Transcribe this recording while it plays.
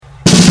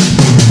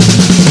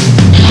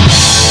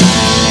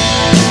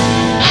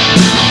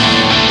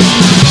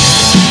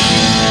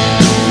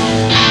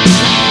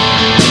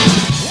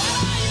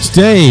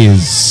Today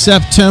is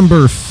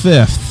September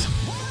 5th,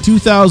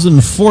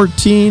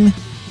 2014,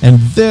 and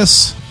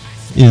this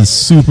is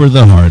Super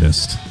the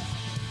Hardest.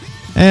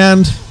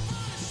 And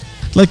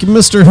like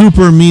Mr.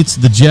 Hooper meets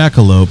the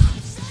jackalope,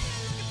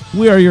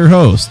 we are your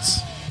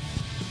hosts,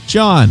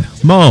 John,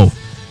 Mo,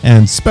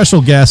 and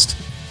special guest,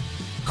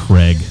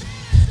 Craig.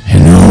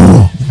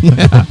 Hello.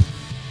 Yeah.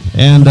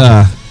 And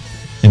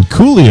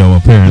Coolio,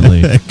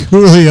 apparently.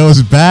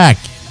 Coolio's back.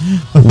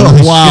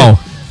 Wow.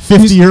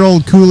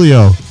 50-year-old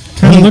Coolio.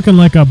 Kind of looking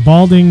like a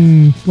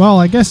balding... Well,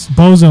 I guess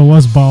Bozo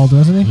was bald,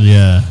 wasn't he?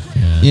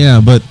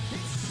 Yeah. But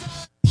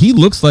he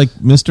looks like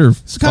Mr.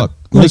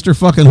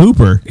 Fucking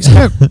Hooper.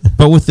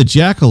 But with the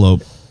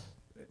jackalope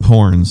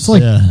horns. It's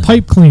like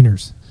pipe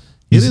cleaners.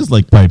 It is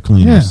like pipe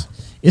cleaners. Yeah.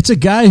 It's a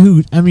guy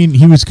who, I mean,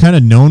 he was kind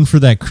of known for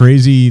the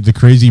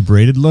crazy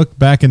braided look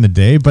back in the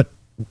day, but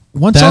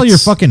once all your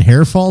fucking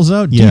hair falls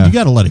out, dude, you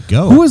got to let it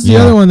go. Who was the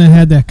other one that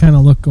had that kind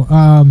of look?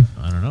 I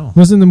don't know.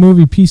 Was in the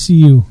movie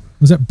PCU.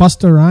 Was that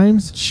Busta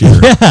Rhymes?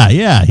 Sure.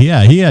 Yeah. He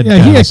had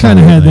kind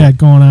of had that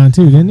going on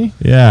too, didn't he?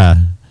 Yeah.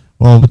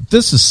 Well, but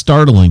this is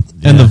startling.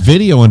 And the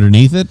video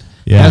underneath it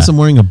has him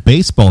wearing a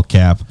baseball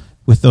cap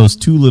with those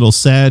two little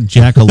sad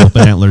jackalope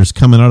antlers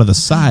coming out of the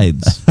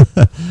sides.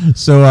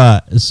 So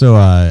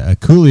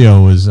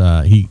Coolio was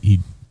he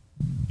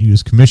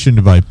was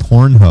commissioned by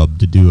Pornhub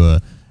to do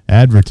a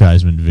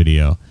advertisement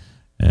video,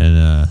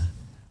 and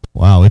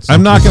wow,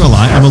 I'm not gonna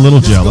lie, I'm a little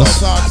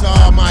jealous.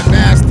 All my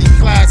nasty,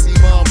 classy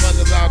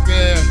motherfuckers out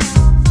there.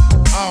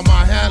 All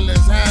my handlers.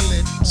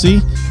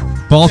 See,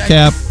 ball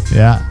cap,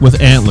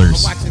 with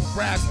antlers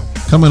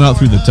coming out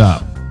through the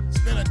top.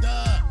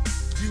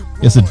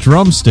 It's a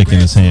drumstick in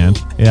his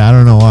hand. Yeah, I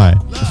don't know why.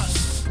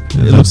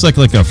 It looks like a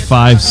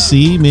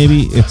 5C,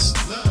 maybe. It's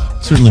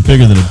certainly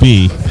bigger than a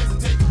B.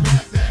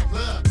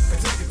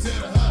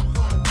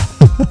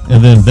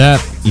 And then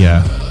that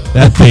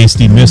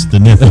pasty missed the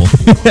nipple.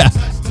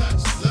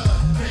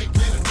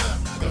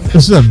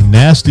 There's some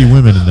nasty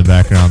women in the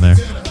background there.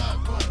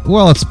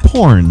 Well, it's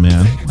porn,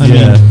 man. I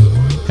mean,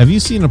 have you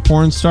seen a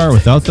porn star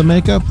without the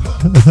makeup?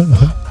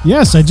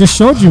 Yes, I just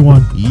showed you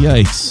one.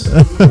 Yikes.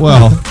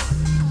 Well,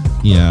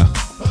 yeah.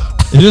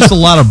 It's just a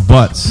lot of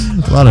butts.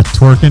 A lot of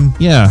twerking.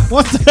 Yeah.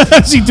 What the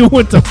hell is he doing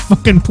with the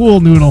fucking pool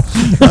noodle?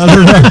 I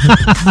don't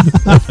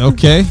know.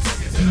 Okay.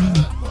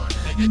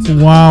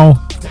 Wow.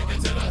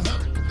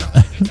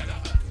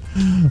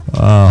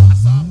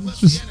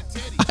 Just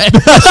I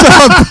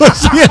saw a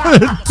pussy and her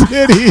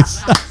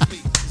titties.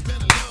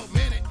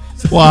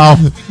 Wow.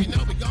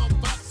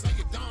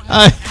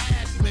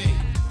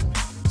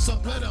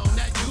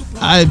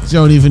 I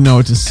don't even know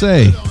what to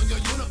say.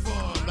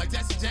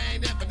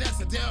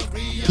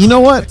 You know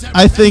what?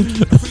 I think...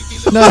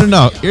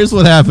 No. Here's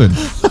what happened.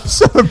 I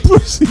saw a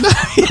pussy.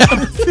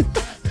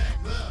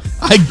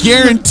 I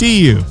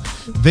guarantee you.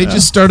 They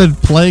just started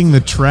playing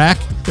the track,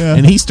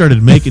 and he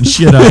started making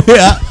shit up.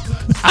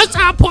 I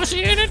saw a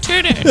pussy in a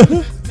titty.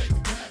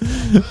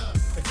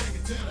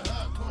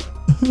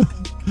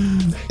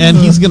 And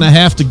he's going to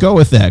have to go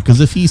with that,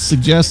 because if he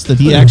suggests that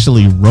he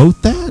actually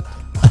wrote that,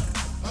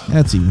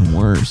 that's even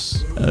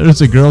worse.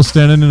 There's a girl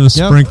standing in a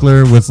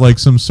sprinkler with like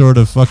some sort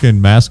of fucking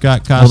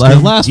mascot costume. Well,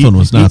 that last one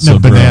was not so a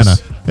banana.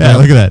 gross. Yeah,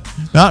 look at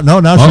that.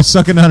 Now she's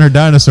sucking on her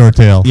dinosaur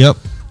tail. Yep.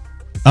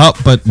 Oh,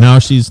 but now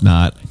she's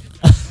not.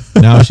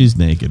 Now she's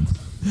naked.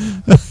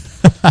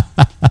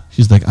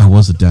 She's like, I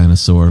was a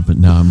dinosaur, but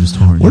now I'm just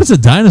horny. What does a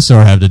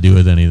dinosaur have to do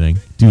with anything?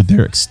 Dude,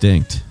 they're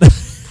extinct.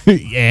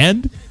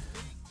 And?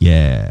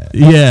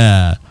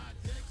 Yeah.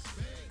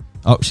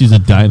 Oh, she's a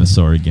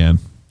dinosaur again.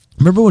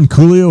 Remember when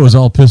Coolio was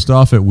all pissed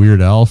off at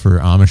Weird Al for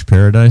Amish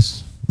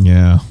Paradise?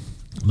 Yeah.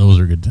 Those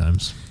are good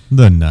times.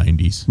 The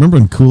 90s. Remember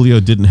when Coolio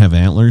didn't have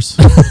antlers?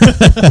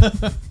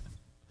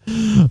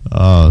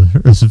 Oh,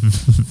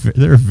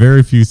 there are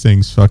very few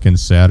things fucking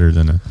sadder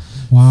than a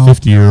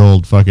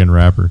 50-year-old fucking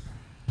rapper.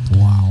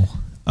 Wow.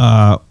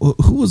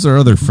 Who was our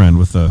other friend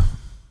with the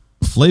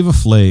Flava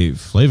Flav?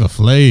 Flava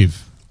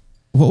Flav.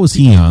 What was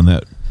he on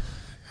that?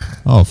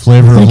 Oh,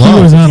 Flavor of Love.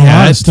 He was on a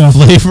lot of stuff.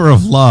 Flavor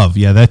of Love.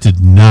 Yeah, that did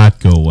not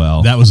go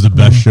well. That was the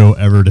best show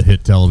ever to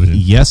hit television.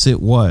 Yes,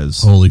 it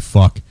was. Holy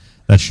fuck.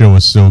 That show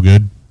was so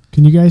good.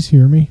 Can you guys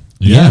hear me?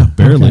 Yeah,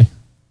 barely. Okay.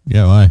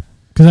 Yeah, why?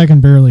 Because I can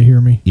barely hear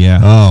me.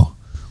 Yeah. Oh.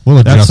 We'll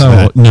adjust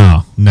that.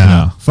 No.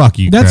 Fuck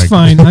you, That's Craig.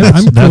 fine.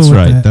 I'm cool That's with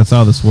right. that. That's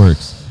how this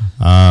works.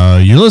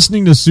 You're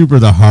listening to Super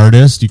the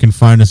Hardest. You can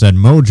find us at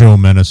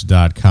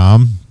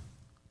mojomenace.com.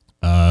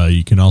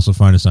 You can also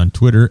find us on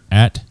Twitter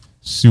at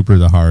Super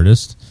the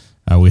Hardest.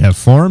 We have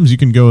forums. You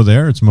can go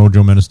there. It's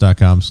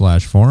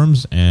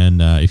mojomenace.com/forums.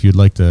 And if you'd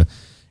like to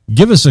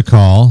give us a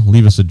call,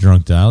 leave us a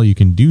drunk dial, you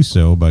can do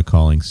so by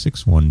calling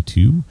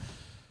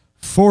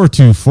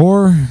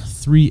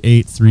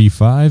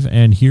 612-424-3835.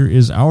 And here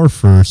is our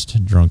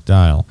first drunk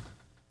dial.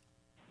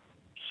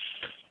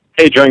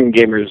 Hey, Drunken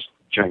Gamers.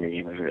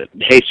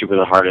 Hey, Super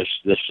the Hardest.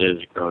 This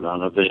is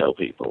Grodon of the Hill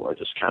People. I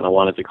just kind of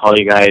wanted to call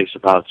you guys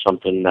about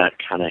something that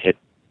kind of hit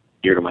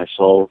dear to my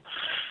soul.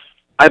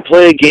 I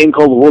play a game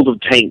called World of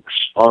Tanks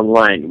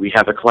online. We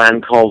have a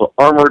clan called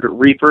Armored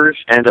Reapers,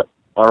 and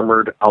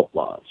Armored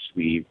Outlaws.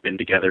 We've been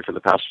together for the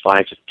past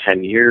 5 to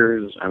 10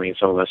 years. I mean,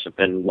 some of us have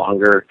been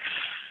longer.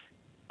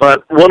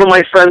 But one of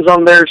my friends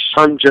on there,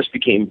 son just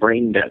became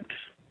brain dead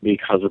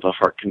because of a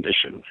heart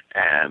condition.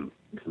 And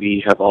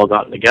we have all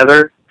gotten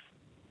together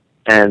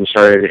and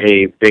started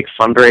a big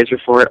fundraiser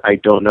for it. I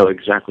don't know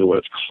exactly what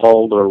it's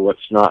called or what's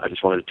not. I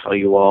just wanted to tell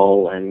you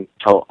all and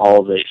tell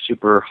all the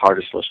super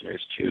hardest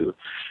listeners to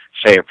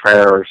say a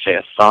prayer or say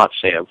a thought,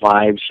 say a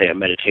vibe, say a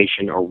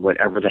meditation, or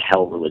whatever the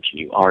hell religion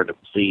you are, to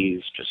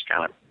please just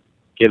kind of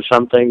give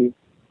something,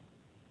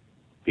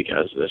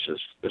 because this is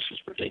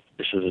ridiculous.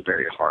 This has been a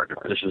very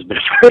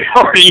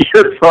hard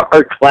year for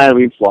our clan.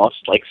 We've lost,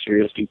 like,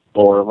 seriously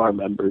 4 of our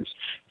members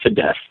to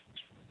death.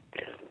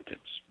 And it's,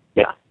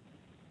 yeah.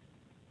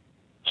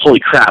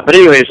 Holy crap. But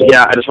anyways,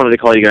 yeah, I just wanted to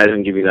call you guys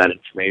and give you that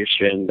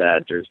information,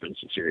 that there's been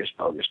some serious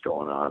progress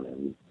going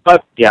on.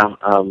 But yeah,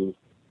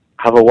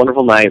 have a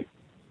wonderful night.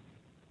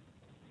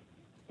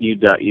 You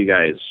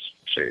guys,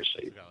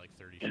 seriously. We've got like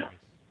 30 Yeah. seconds.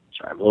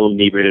 Sorry, I'm a little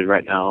inebriated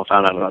right now. I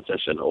found out about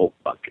this and oh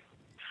fuck.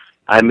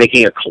 I'm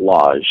making a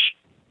collage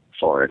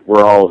for it.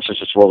 Since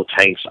it's World of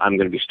Tanks, I'm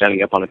going to be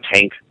standing up on a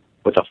tank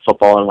with a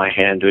football in my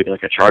hand, doing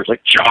like a charge,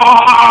 like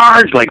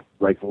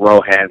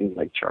Rohan,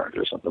 like charge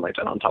or something like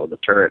that on top of the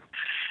turret,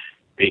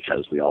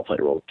 because we all play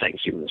World of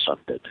Tanks, even the son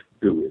did,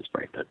 who is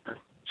brain dead.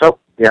 So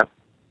yeah,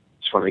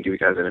 just wanted to give you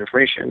guys that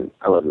information.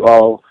 I love you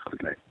all. Have a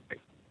good night.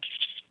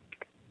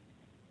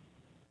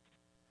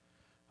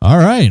 All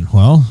right.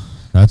 Well,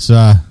 that's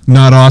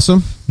Not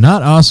awesome.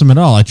 not awesome at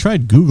all. I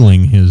tried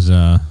Googling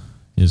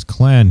his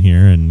clan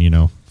here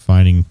and,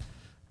 finding,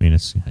 I mean,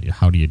 it's,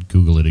 how do you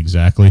Google it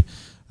exactly?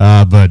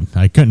 But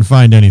I couldn't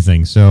find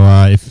anything. So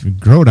if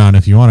Grodon,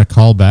 if you want to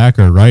call back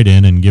or write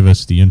in and give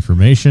us the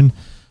information,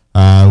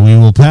 we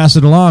will pass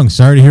it along.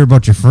 Sorry to hear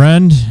about your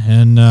friend.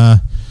 And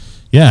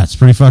yeah, it's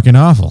pretty fucking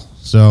awful.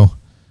 So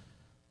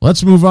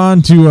let's move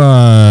on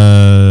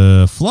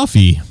to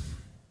Fluffy.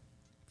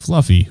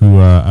 Fluffy, who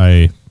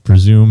I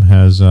presume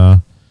has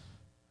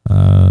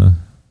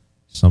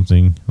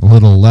something a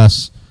little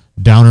less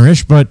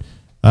downerish, but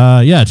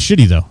yeah, it's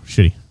shitty though.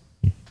 Shitty.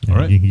 All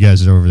right. You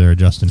guys are over there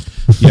adjusting.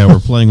 Yeah, we're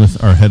playing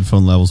with our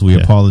headphone levels.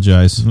 We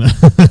apologize.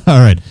 All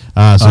right.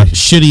 So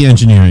Shitty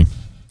engineering.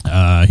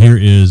 here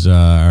is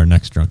our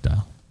next drunk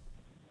dial.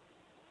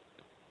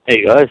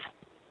 Hey guys,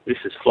 this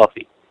is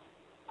Fluffy.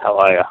 How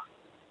are ya?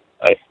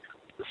 Hey,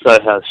 so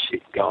how's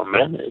shit going,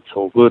 man? It's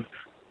all good.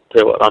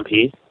 Tell you what, I'm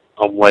here.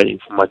 I'm waiting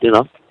for my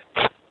dinner.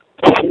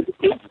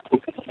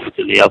 It's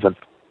in the oven.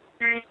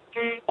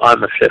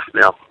 I'm a chef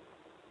now.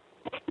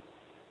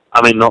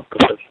 I mean, not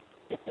the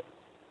chef.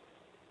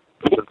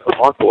 The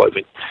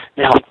microwaving.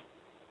 Now,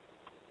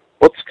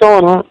 what's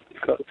going on?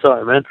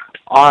 Sorry, man.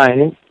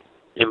 I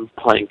am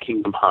playing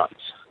Kingdom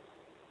Hearts,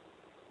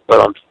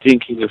 but I'm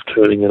thinking of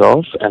turning it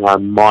off, and I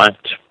might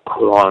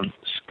put on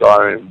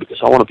Skyrim because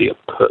I want to be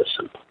a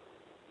person.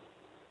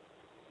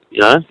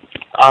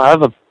 I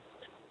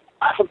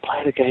haven't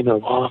played a game in a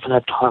while. I haven't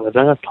had time. I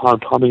don't have time.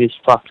 Timing is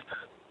fucked.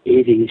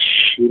 It is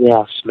shit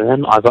house,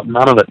 man. I got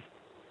none of it.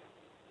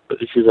 But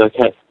this is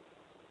okay.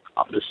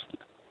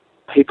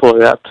 People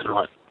are out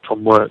tonight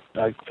from work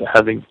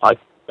having a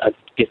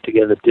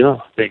get-together dinner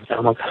thing. And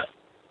I'm like,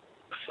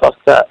 fuck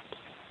that.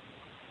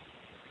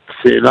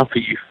 Sitting up for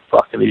you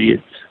fucking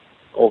idiots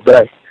all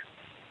day.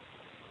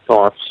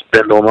 So I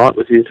spend all night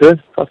with you too.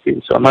 Fuck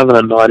you. So I'm having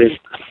a night in.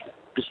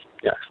 Just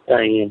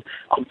staying in.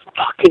 I'm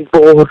fucking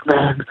bored,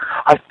 man.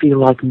 I feel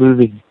like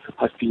moving.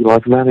 I feel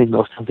like running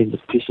or something.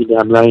 That's pissing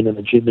down rain and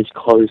the gym is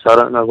closed. I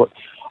don't know what.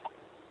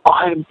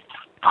 I'm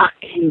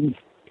fucking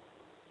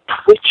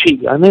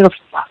twitchy. I need to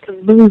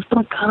fucking move, but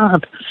I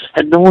can't.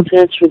 And no one's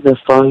answering their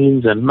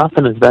phones and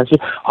nothing is bad.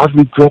 I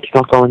regret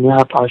not going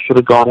out. I should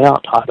have gone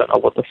out. I don't know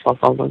what the fuck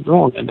I went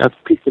wrong. And that's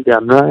pissing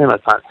down rain. I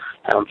can't.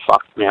 And I'm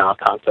fucked now. I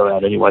can't go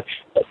out anyway.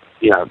 But,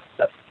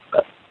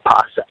 that's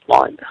past that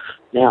line.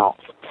 Now,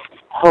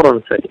 hold on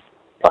a second.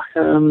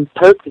 Fucking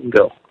token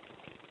girl.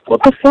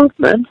 What the fuck,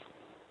 man?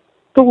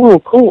 The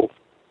world cool.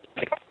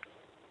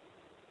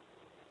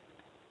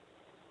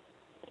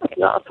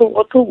 Yeah, I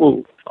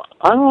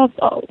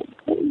thought,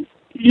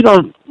 you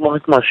don't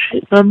like my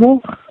shit no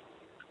more?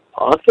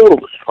 I thought it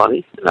was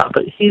funny. No,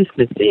 but here's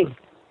the thing.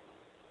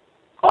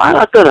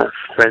 I don't have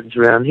friends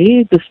around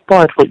here,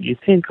 despite what you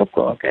think. I've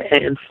got like a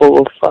handful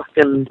of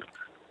fucking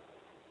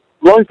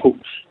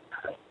locals.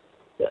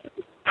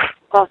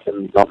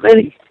 Fucking not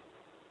many.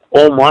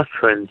 All my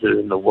friends are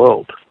in the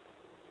world.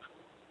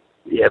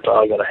 Yeah, but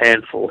I got a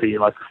handful here,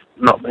 like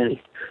not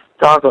many.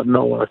 So I got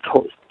no one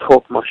to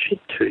talk my shit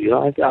to.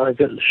 I got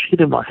the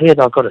shit in my head.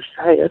 I got to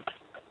say it.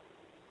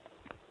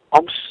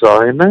 I'm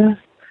sorry, man.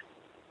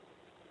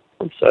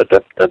 I'm sorry.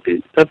 Don't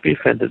be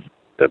offended.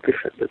 Don't be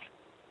offended.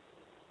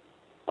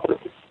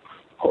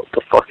 What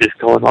the fuck is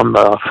going on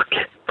there? I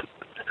forget.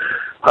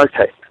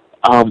 Okay.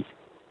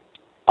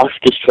 I've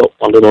just felt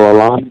my little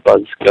alarm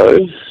buzz go,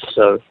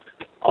 so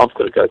I've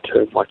got to go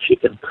turn my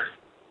chicken.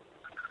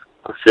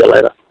 I'll see you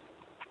later.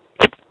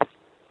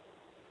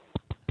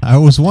 I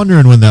was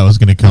wondering when that was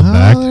going to come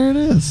back. There it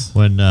is.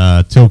 When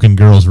Token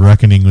Girl's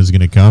Reckoning was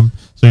going to come.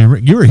 So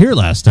you were here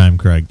last time,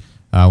 Craig,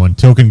 when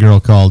Token Girl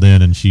called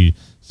in and she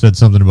said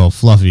something about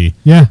Fluffy.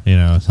 Yeah. You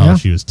know, how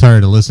she was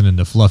tired of listening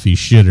to Fluffy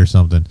shit or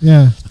something.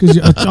 Yeah, because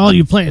all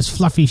you play is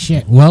fluffy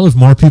shit. Well, if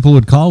more people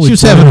would call, she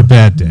was having a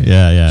bad day.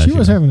 Yeah. She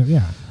was having it,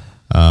 yeah.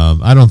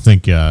 I don't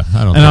think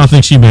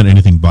she meant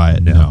anything by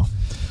it. No.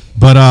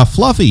 But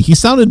Fluffy, he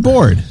sounded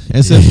bored.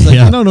 As if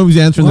like, nobody's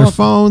answering their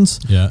phones.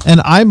 Yeah.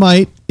 And I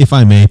might, if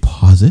I may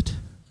posit,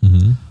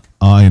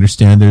 I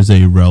understand there's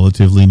a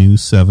relatively new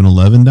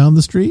 7-Eleven down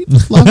the street,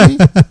 Fluffy,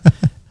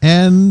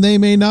 and they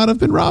may not have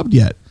been robbed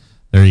yet.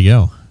 There you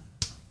go.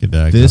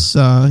 Go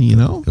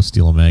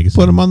steal a magazine.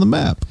 Put them on the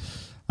map.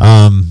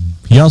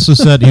 He also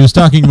said, he was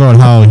talking about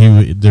how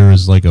there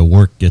was like a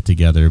work get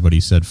together, but he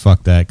said,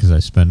 fuck that, because I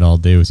spend all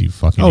day with you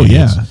fucking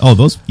idiots. Yeah. Oh,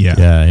 those,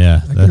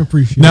 Yeah. I can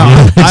appreciate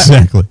now, it.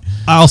 Exactly.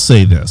 I'll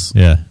say this.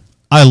 Yeah.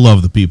 I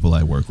love the people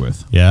I work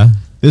with. Yeah.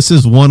 This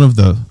is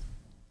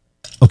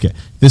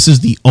this is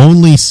the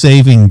only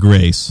saving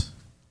grace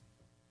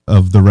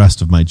of the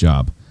rest of my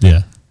job.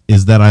 Yeah.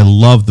 Is that I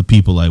love the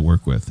people I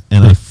work with,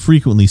 and I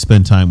frequently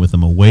spend time with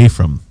them away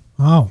from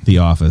the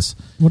office.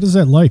 What is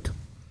that like?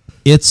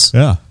 It's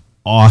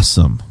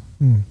awesome.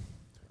 Do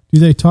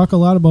they talk a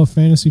lot about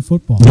fantasy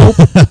football? Nope.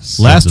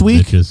 Last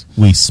week,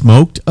 we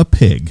smoked a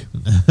pig.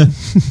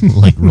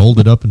 Like rolled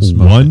it up and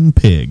smoked One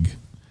pig.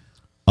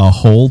 A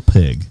whole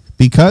pig.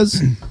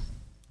 Because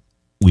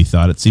we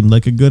thought it seemed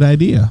like a good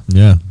idea.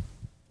 Yeah.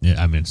 Yeah,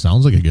 I mean, it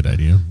sounds like a good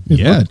idea.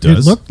 It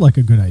does. It looked like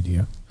a good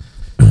idea.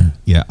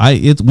 Yeah,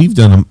 we've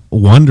done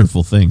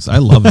wonderful things. I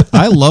love it.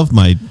 I love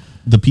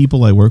the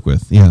people I work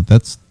with. Yeah,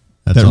 that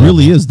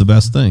really is the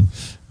best thing.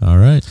 All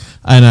right.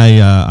 And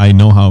I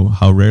know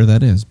how rare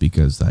that is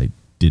because I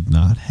did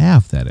not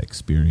have that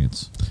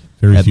experience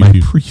at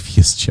my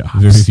previous job.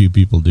 Very few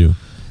people do.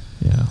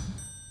 Yeah.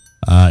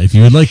 If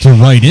you would like to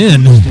write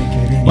in,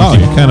 wow,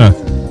 you're kind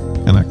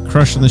of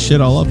crushing the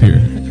shit all up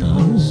here.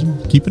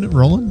 Keeping it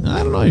rolling.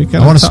 I don't know. You're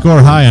I want to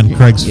score high on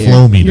Craig's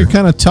flow meter. You're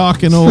kind of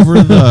talking over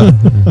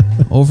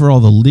over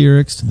all the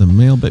lyrics to the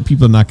mailbag.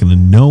 People are not going to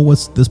know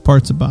what this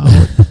part's about.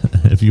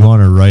 If you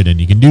want to write in,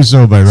 you can do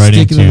so by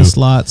writing stick it in the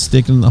slot,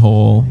 stick it in the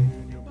hole,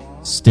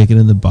 stick it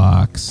in the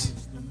box.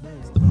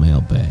 It's the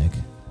mailbag.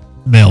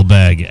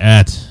 Mailbag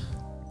at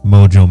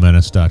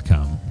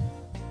mojomenace.com.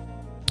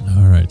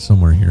 All right,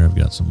 somewhere here I've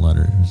got some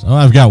letters. Oh,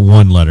 I've got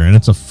one letter, and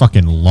it's a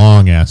fucking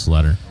long ass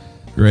letter.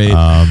 Great.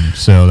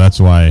 So that's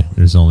why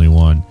there's only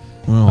one.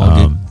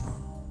 Well,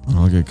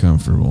 I'll get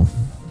comfortable.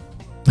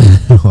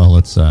 Well,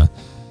 let's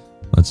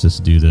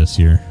just do this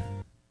here.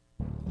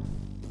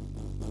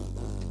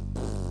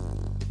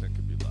 That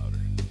could be louder.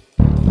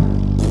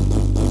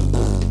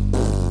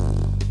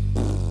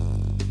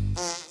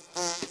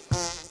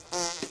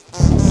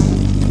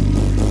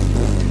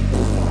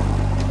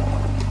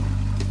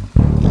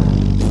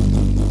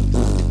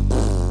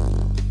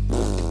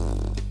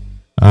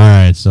 All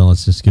right, so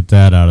let's just get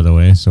that out of the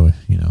way so,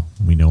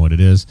 we know what it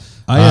is.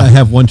 I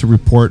have one to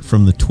report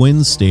from the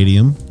Twins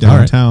Stadium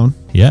downtown.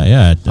 Right.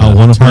 Yeah.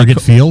 One of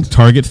Target Field.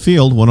 Target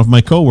Field. One of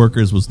my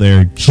coworkers was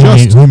there.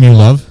 Whom you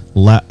love.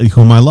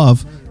 Whom I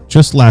love.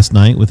 Just last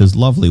night with his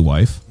lovely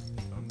wife.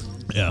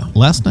 Yeah.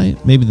 Last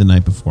night? Maybe the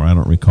night before. I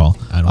don't recall.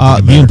 I don't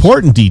think the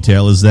important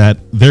detail is that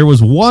there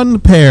was one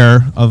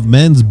pair of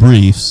men's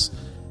briefs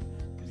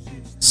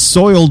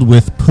soiled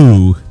with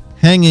poo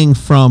hanging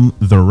from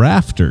the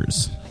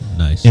rafters.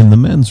 Nice. In the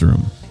men's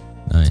room.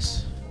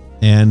 Nice.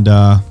 And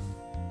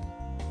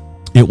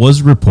it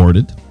was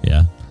reported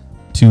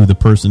to the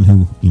person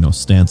who,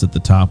 stands at the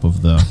top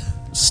of the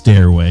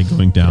stairway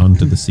going down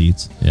to the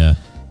seats. Yeah.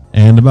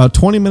 And about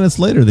 20 minutes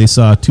later, they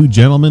saw two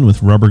gentlemen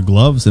with rubber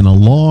gloves and a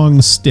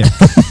long stick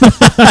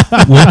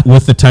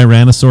with the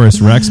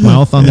Tyrannosaurus Rex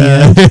mouth on the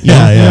end.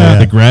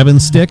 The grabbing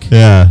stick.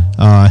 Yeah.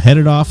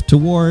 Headed off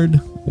toward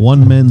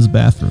one men's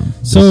bathroom.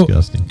 So,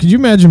 disgusting. Could you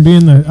imagine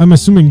being I'm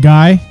assuming,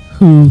 guy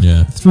who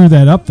threw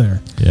that up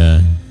there?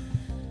 Yeah.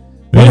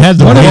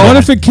 What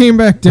if it came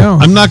back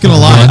down? I'm not going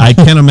to lie. I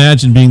can't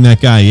imagine being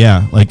that guy.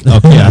 Yeah. Like,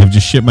 okay, I've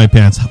just shit my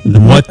pants.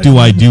 What do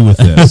I do with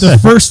this? The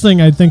first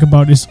thing I'd think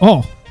about is,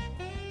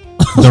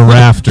 the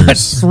rafters.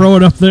 Let's throw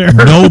it up there.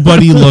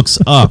 Nobody looks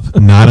up.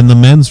 Not in the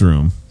men's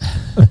room.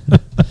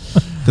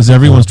 Because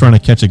everyone's trying to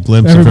catch a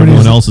glimpse of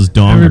everyone else's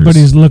dongers.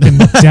 Everybody's looking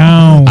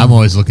down. I'm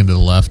always looking to the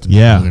left and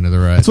looking to the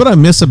right. That's what I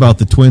miss about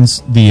the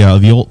Twins, the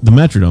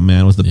Metrodome,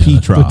 man, was the pee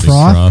trough. The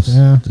trough?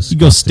 Yeah. You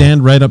go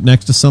stand right up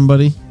next to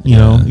somebody, you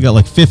got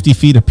like 50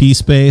 feet of pee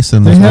space,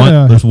 and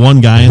there's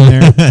one guy in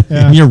there,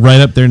 and you're right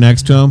up there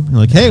next to him. You're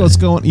like, hey, what's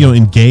going on?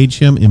 Engage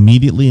him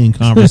immediately in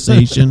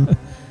conversation.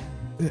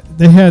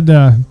 They had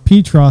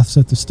pee troughs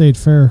at the state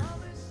fair.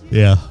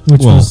 Yeah.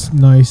 Which was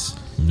nice.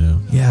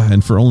 Yeah,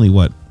 and for only,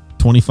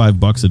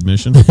 $25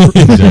 admission?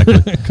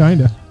 Exactly.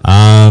 Kind of.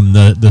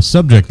 The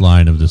subject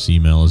line of this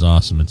email is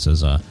awesome. It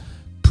says,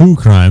 poo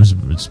crimes,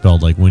 it's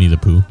spelled like Winnie the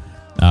Pooh,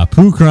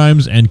 poo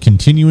crimes and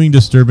continuing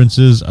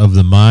disturbances of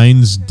the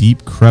mind's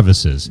deep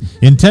crevices.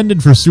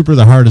 Intended for Super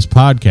the Hardest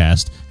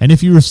podcast, and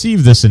if you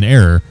receive this in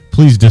error,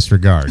 Please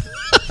disregard.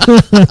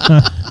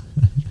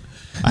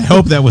 I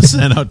hope that was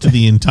sent out to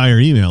the entire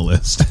email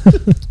list.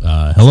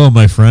 Hello,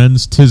 my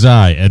friends. 'Tis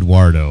I,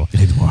 Eduardo.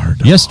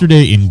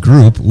 Yesterday in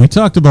group, we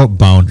talked about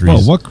boundaries.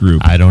 Well, what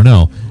group? I don't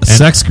know. A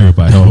sex group,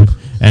 I hope.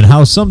 And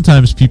how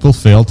sometimes people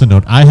fail to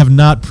note. I have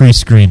not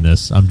pre-screened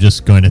this. I'm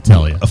just going to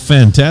tell you.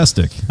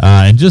 Fantastic.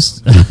 And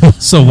just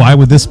so why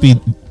would this be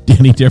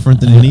any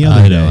different than any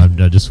other day? I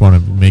just want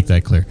to make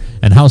that clear.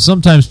 And how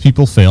sometimes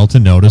people fail to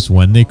notice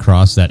when they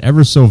cross that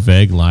ever so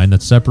vague line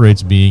that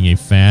separates being a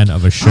fan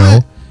of a show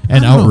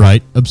and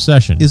outright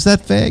obsession. Is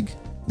that vague,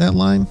 that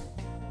line?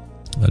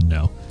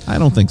 No. I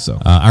don't think so.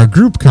 Our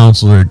group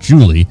counselor,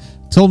 Julie,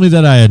 told me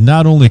that I had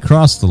not only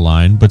crossed the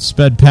line, but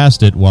sped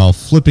past it while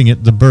flipping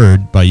it the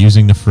bird by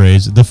using the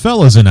phrase, "the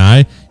fellas and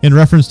I," in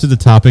reference to the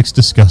topics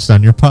discussed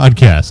on your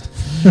podcast.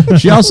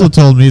 She also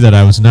told me that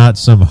I was not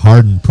some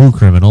hardened poo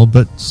criminal,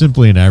 but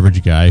simply an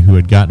average guy who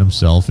had gotten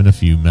himself in a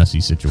few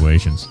messy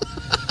situations.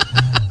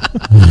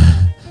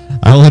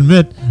 I'll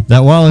admit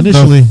that while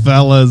initially... The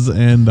fellas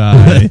and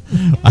I...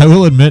 I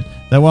will admit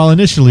that while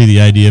initially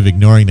the idea of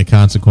ignoring the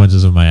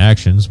consequences of my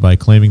actions by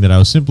claiming that I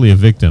was simply a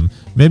victim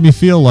made me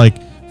feel like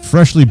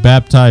freshly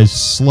baptized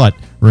slut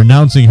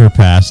renouncing her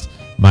past,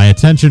 my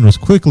attention was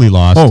quickly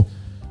lost.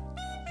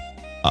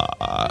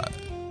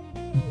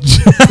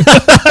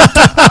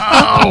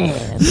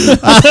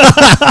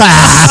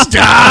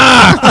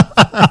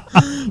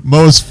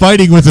 Mo's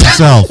fighting with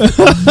himself.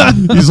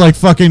 He's like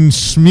fucking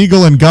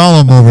Smeagol and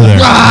Gollum over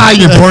there.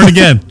 You're born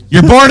again.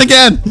 You're born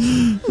again.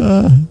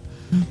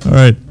 All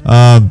right.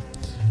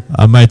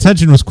 My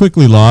attention was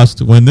quickly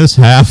lost when this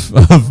half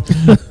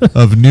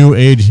of new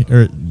age,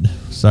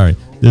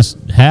 this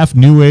half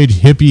new age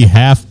hippie,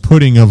 half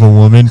pudding of a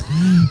woman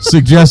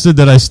suggested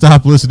that I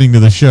stop listening to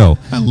the show.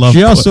 I love.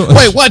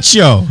 Wait, what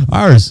show?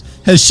 Ours.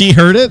 Has she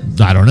heard it?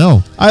 I don't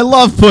know. I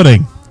love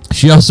pudding.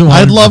 She also.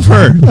 I'd love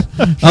her.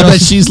 I'll bet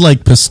she's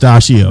like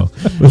pistachio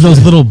with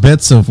those little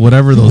bits of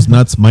whatever those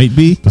nuts might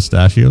be.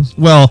 Pistachios.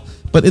 Well,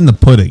 but in the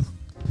pudding.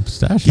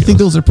 Pistachios. You think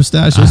those are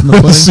pistachios in the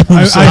pudding?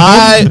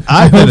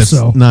 I bet it's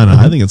so. No,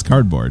 I think it's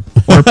cardboard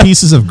or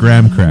pieces of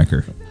graham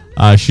cracker.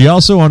 She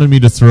also wanted me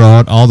to throw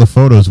out all the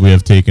photos we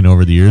have taken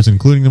over the years,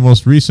 including the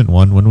most recent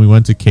one when we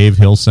went to Cave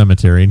Hill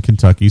Cemetery in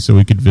Kentucky so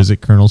we could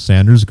visit Colonel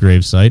Sanders'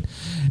 gravesite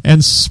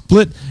and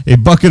split a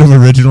bucket of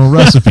original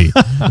recipe.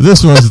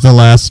 This was the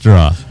last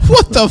straw.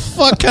 What the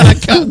fuck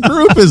kind of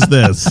group is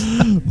this?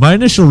 My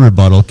initial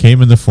rebuttal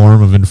came in the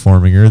form of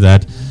informing her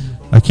that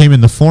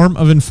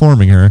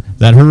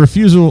her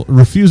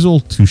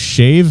refusal to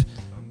shave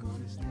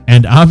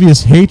and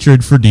obvious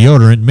hatred for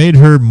deodorant made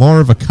her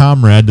more of a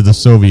comrade to the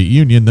Soviet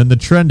Union than the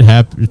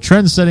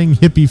trend-setting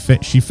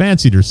hippie she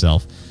fancied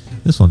herself.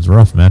 This one's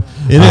rough, man.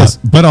 It is,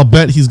 but I'll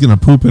bet he's going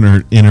to poop in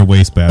her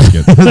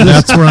wastebasket.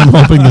 That's where I'm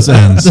hoping this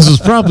ends. This was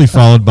promptly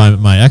followed by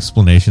my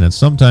explanation that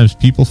sometimes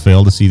people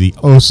fail to see the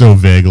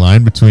oh-so-vague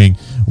line between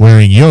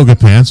wearing yoga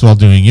pants while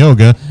doing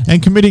yoga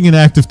and committing an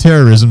act of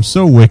terrorism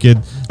so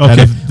wicked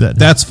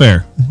that's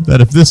fair.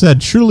 That if this had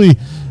truly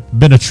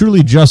been a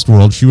truly just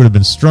world, she would have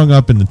been strung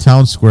up in the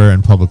town square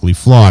and publicly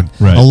flogged.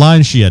 Right. A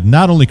line she had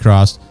not only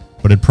crossed,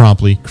 but had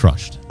promptly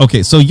crushed.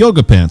 Okay, so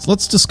yoga pants.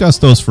 Let's discuss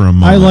those for a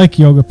moment. I like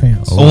yoga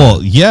pants. Oh,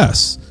 well,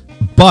 yes,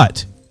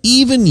 but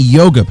even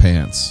yoga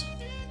pants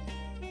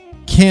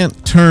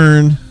can't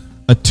turn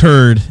a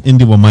turd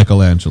into a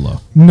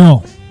Michelangelo.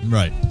 No.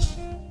 Right.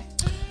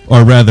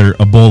 Or rather,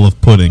 a bowl of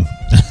pudding.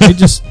 They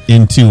just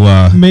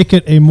into make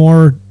it a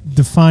more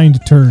defined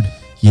turd.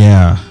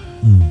 Yeah.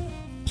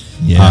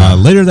 Yeah.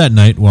 Later that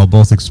night, while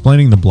both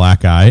explaining the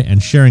black eye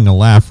and sharing a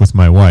laugh with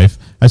my wife,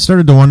 I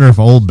started to wonder if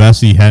old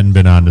Bessie hadn't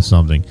been onto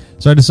something.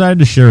 So I decided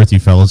to share with you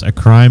fellas a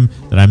crime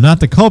that I'm not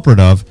the culprit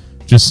of,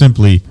 just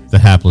simply the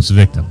hapless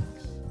victim.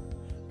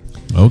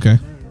 Okay.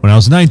 When I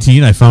was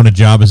 19, I found a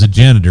job as a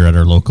janitor at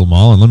our local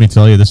mall, and let me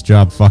tell you, this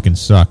job fucking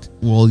sucked.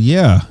 Well,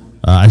 yeah.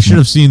 I should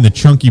have seen the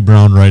chunky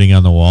brown writing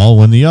on the wall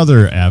when the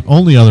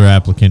only other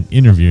applicant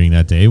interviewing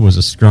that day was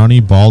a scrawny,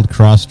 bald,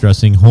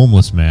 cross-dressing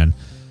homeless man.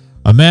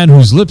 A man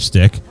whose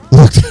lipstick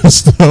looked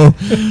as though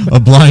a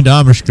blind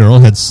Amish girl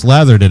had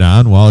slathered it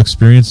on while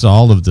experiencing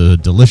all of the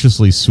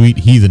deliciously sweet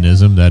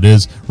heathenism that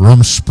is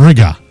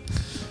rumspringa.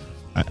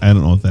 I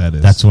don't know what that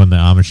is. That's when the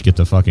Amish get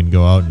to fucking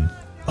go out and...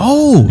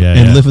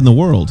 live in the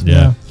world.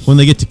 Yeah. When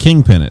they get to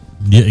kingpin it.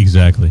 Yeah,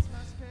 exactly.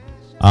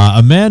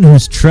 A man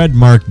whose tread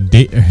marked...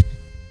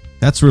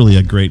 That's really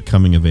a great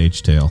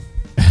coming-of-age tale.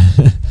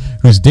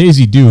 Whose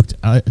Daisy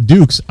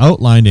Dukes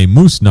outlined a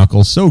moose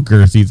knuckle so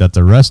girthy that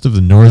the rest of the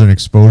Northern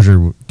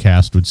Exposure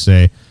cast would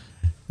say,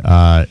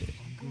 yeah,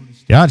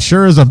 it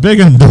sure is a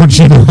big one, don't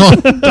you know?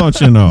 Don't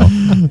you know?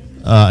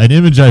 An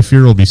image I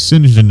fear will be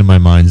singed into my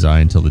mind's eye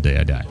until the day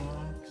I die.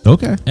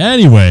 Okay.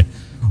 Anyway,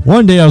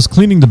 one day I was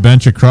cleaning the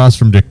bench across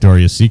from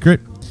Victoria's Secret.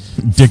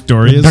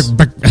 Victoria's?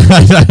 That's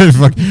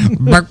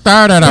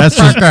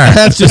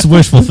just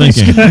wishful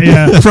thinking.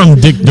 From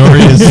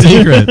Victoria's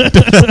Secret. I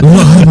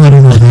want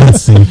to know that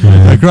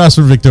secret. Across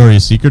from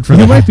Victoria's Secret.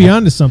 You might be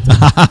onto something.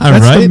 That's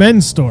right? the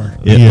men's store.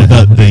 The yet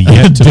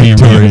to be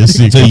Victoria's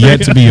Secret. The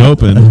yet to be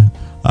open.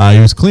 He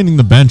was cleaning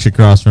the bench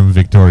across from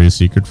Victoria's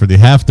Secret for the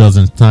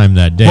half-dozenth time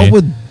that day.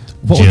 What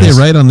would they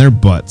write on their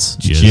butts?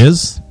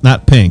 Jizz?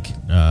 Not pink.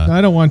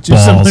 I don't want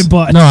jizz on my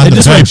butt. No, they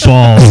just write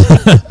balls.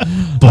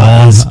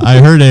 Balls. I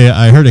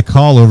heard a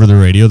call over the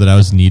radio that I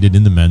was needed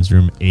in the men's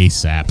room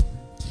ASAP.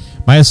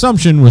 My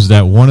assumption was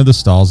that one of the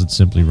stalls had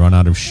simply run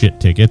out of shit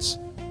tickets.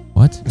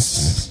 What?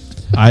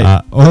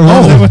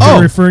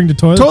 You're referring to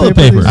toilet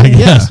paper? I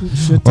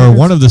guess. Yeah. Or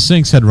one of the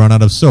sinks had run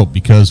out of soap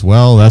because,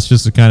 well, that's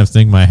just the kind of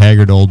thing my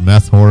haggard old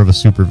meth whore of a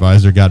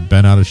supervisor got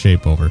bent out of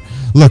shape over.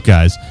 Look,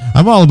 guys,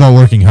 I'm all about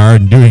working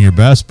hard and doing your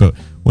best, but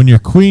when you're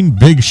queen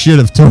big shit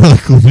of toilet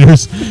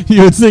cleaners,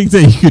 you would think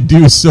that you could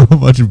do so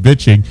much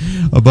bitching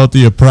about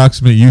the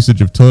approximate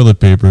usage of toilet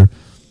paper.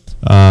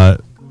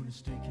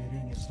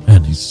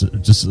 And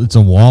it's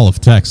a wall of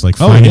text. Like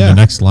finding the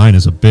next line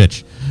is a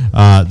bitch.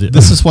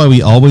 This is why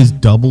we always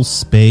double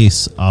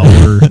space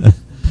our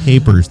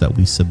papers that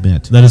we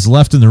submit. That is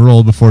left in the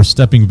roll before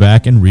stepping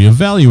back and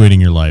reevaluating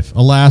your life.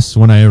 Alas,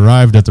 when I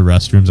arrived at the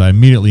restrooms, I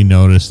immediately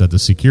noticed that the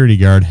security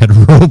guard had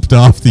roped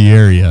off the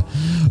area.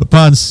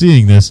 Upon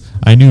seeing this,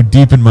 I knew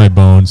deep in my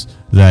bones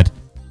that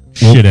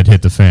shit had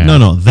hit the fan.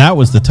 No, that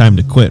was the time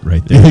to quit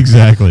right there.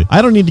 Exactly.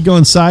 I don't need to go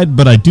inside,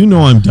 but I do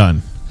know I'm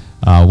done.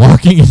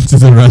 Walking into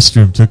the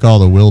restroom took all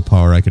the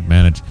willpower I could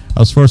manage. I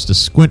was forced to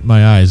squint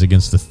my eyes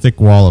against the thick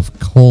wall of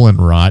colon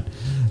rot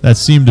that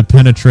seemed to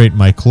penetrate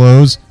my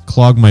clothes,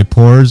 clog my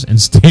pores,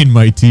 and stain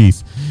my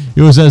teeth.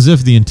 It was as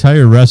if the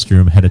entire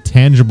restroom had a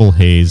tangible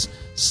haze,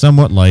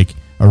 somewhat like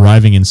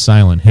arriving in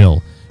Silent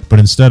Hill. But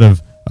instead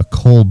of a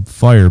cold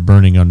fire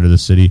burning under the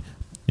city,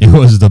 it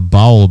was the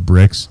bowel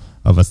bricks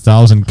of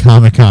 1,000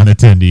 Comic-Con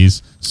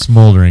attendees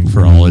smoldering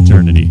for all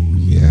eternity.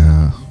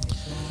 Yeah.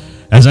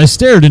 As I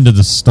stared into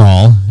the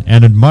stall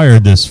and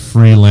admired this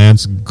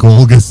freelance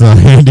Golgotha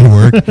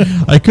handiwork,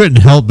 I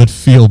couldn't help but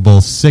feel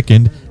both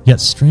sickened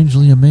yet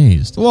strangely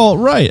amazed. Well,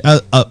 right.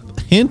 A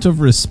hint of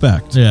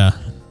respect. Yeah.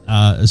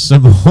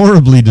 Some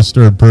horribly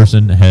disturbed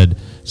person had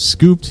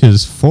scooped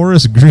his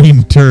forest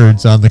green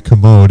turds on the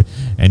commode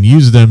and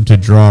used them to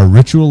draw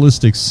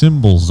ritualistic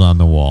symbols on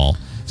the wall.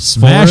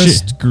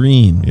 Forest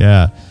green.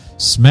 Yeah.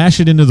 Smash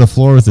it into the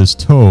floor with his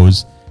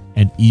toes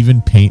and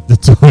even paint the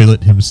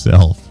toilet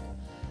himself.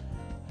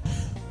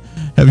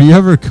 Have you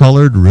ever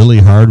colored really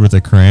hard with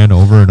a crayon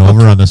over and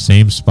over on the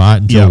same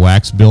spot until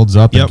wax builds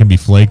up and can be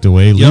flaked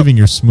away, leaving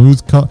your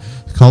smooth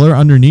color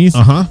underneath?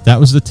 That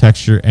was the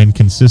texture and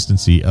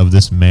consistency of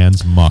this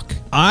man's muck.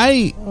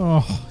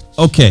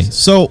 Okay,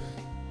 so...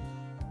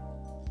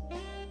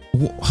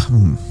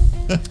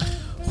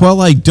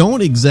 Well, I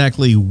don't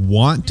exactly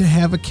want to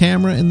have a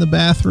camera in the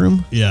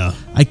bathroom. Yeah.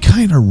 I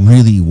kind of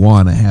really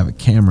want to have a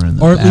camera in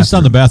the bathroom. Or at least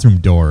on the bathroom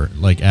door,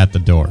 like at the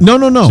door. No.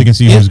 So you can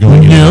see who's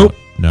going in and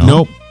out.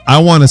 Nope. I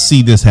want to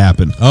see this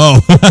happen. Oh,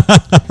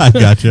 I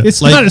gotcha.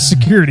 It's not a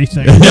security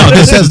thing. No,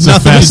 this has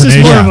nothing. This is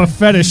more of a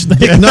fetish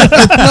thing. No,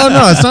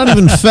 it's not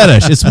even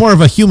fetish. It's more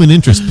of a human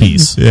interest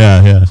piece.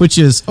 Yeah. Which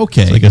is,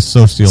 okay. It's like a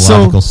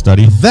sociological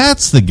study.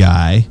 That's the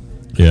guy.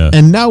 Yeah.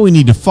 And now we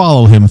need to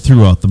follow him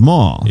throughout the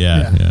mall.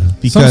 Yeah.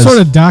 Because, some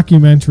sort of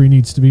documentary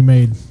needs to be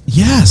made.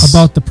 Yes.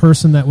 About the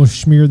person that will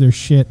smear their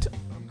shit.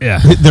 Yeah.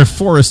 Their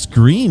forest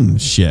green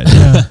shit.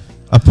 Yeah.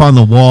 Upon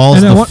the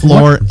walls, the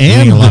floor,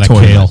 and the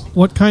toilet. Kale.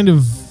 What kind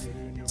of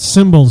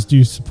symbols do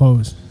you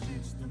suppose?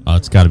 Oh,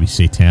 it's got to be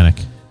satanic.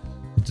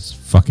 Just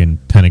fucking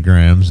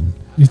pentagrams.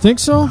 You think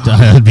so?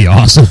 That'd be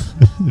awesome.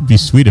 It'd be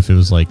sweet if it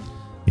was like,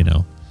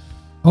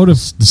 out of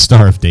the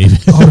Star of David.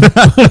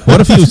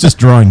 What if he was just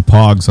drawing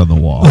pogs on the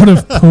wall? Out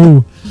of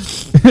poo.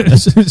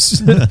 It's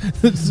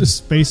just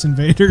Space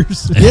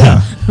Invaders. Yeah.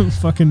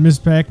 Fucking Miss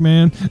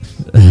Pac-Man.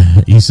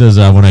 He says,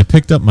 when I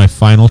picked up my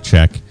final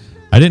check,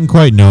 I didn't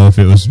quite know if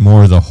it was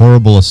more the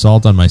horrible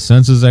assault on my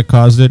senses that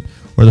caused it,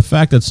 or the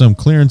fact that some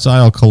clearance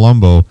aisle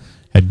Columbo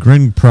had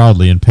grinned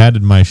proudly and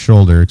patted my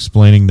shoulder,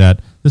 explaining that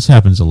this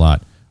happens a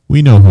lot.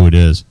 We know who it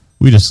is.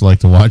 We just like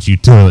to watch you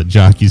toilet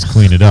jockeys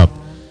clean it up.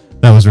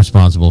 That was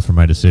responsible for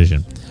my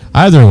decision.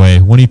 Either way,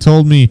 when he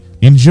told me,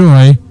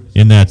 enjoy,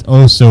 in that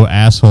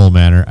oh-so-asshole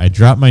manner, I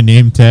dropped my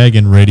name tag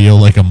and radio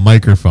like a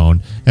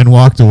microphone and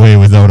walked away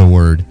without a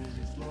word.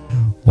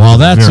 Well,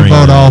 that's Very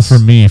about all nice.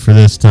 from me for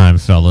this time,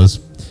 fellas.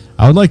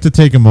 I would like to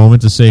take a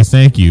moment to say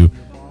thank you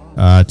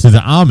to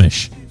the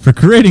Amish for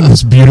creating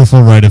this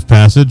beautiful rite of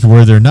passage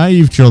where their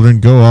naive children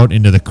go out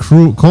into the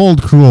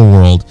cold, cruel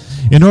world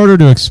in order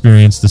to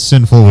experience the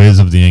sinful ways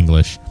of the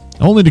English,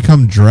 only to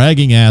come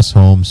dragging ass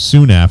home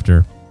soon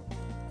after,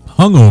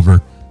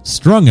 hungover,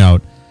 strung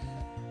out,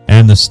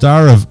 and the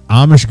star of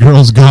Amish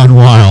Girls Gone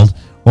Wild,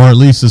 or at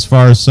least as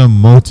far as some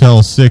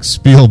Motel 6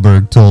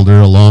 Spielberg told her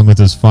along with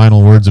his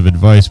final words of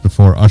advice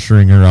before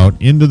ushering her out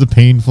into the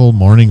painful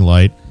morning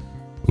light.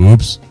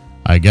 Oops,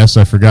 I guess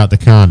I forgot the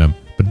condom,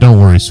 but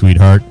don't worry,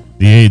 sweetheart.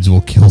 The AIDS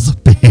will kill the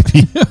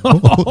baby.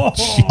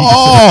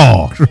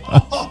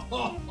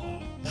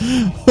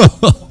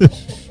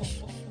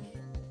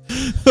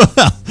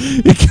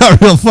 It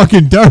got real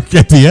fucking dark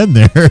at the end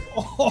there.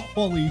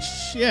 Holy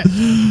shit.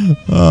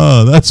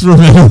 Oh, that's from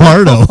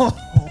Eduardo.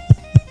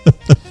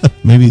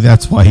 Maybe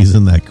that's why he's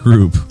in that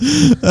group.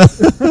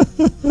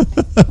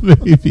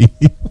 Maybe.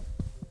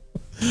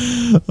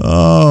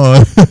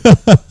 Oh.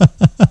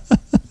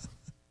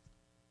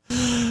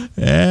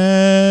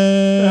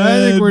 And I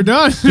think we're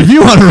done. if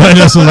you want to write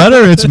us a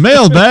letter, it's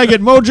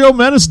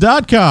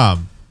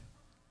mailbag@mojomenace.com.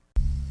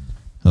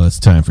 Oh, it's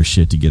time for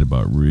shit to get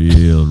about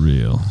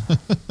real.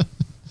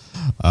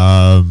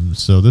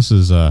 So this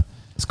is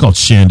It's called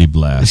Shandy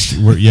Blast.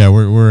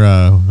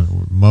 we're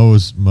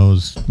Mo's You're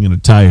gonna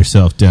tie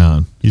yourself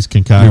down. he's You're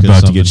concocted about to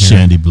something get here.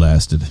 shandy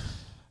blasted.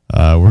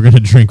 We're gonna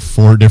drink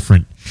 4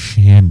 different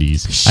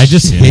shandies. I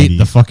just Shandy. hate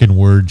the fucking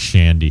word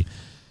shandy.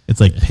 It's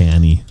like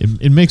panny.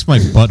 It makes my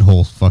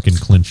butthole fucking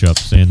clinch up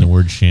saying the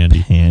word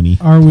shandy. Panny.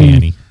 Are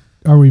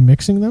we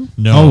mixing them?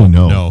 No, Oh,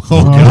 no. no. Oh, Oh,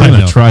 I'm God, gonna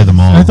no. try them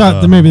all. I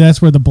thought that maybe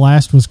that's where the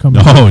blast was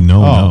coming from.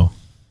 No.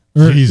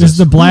 Or Jesus. is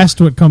the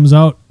blast what comes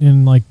out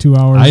in like 2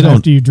 hours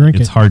after you drink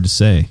It's it? hard to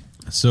say.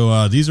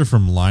 So these are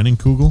from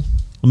Leinenkugel.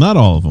 Well, not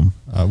all of them.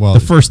 Well, The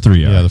first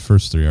 3 are. Yeah, the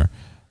first 3 are.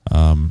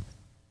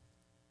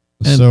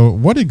 So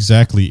what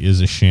exactly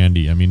is a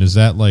shandy? I mean, is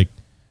that like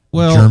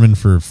German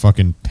for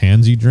fucking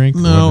pansy drink?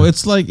 No, What-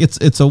 it's like it's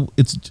It's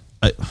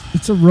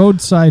a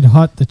roadside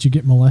hut that you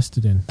get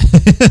molested in.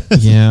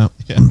 yeah.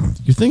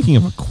 You're thinking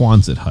of a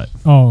Quonset hut.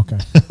 Oh, okay.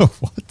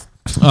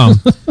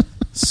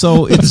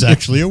 So it's it's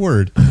actually a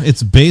word.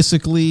 it's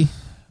basically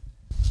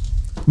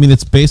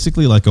it's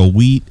basically like a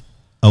wheat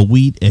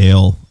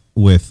ale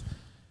with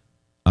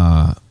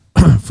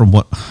from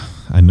what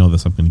I know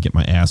this, I'm going to get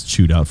my ass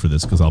chewed out for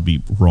this because I'll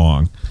be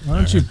wrong. Why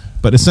don't you?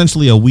 But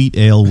essentially a wheat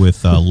ale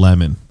with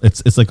lemon.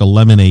 It's like a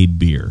lemonade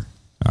beer.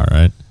 All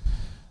right.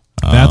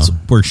 That's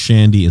where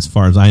shandy, as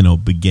far as I know,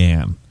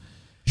 began.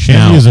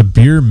 Shandy Now- is a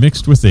beer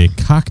mixed with a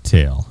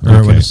cocktail.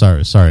 Okay.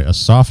 A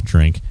soft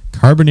drink,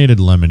 carbonated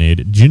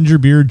lemonade, ginger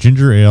beer,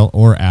 ginger ale,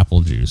 or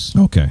apple juice.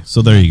 Okay,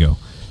 so there you go.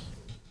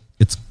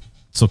 It's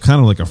so kind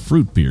of like a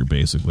fruit beer,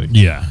 basically.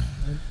 Yeah.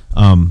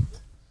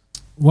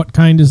 What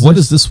kind is What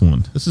this? is this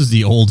one? This is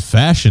the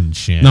old-fashioned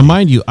shandy. Now,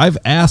 mind you, I've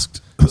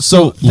asked.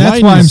 So That's why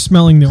I'm Liney's-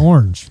 smelling the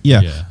orange.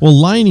 Yeah. Yeah. Well,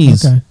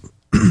 Liney's Okay.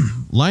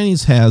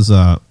 Liney's has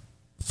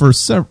for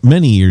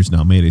many years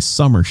now made a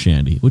summer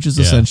shandy, which is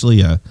Yeah.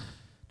 essentially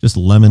just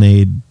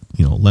lemonade,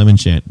 lemon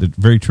shandy,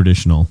 very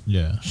traditional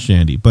Yeah.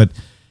 shandy, but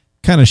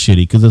kind of shitty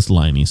because it's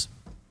Liney's.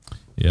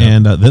 Yeah.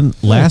 And then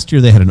last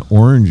year they had an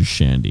orange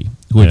shandy,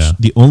 which Yeah.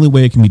 the only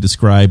way it can be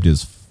described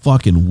is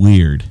fucking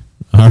weird.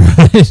 All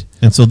right.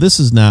 And so this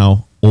is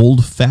now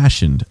old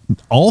fashioned.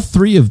 All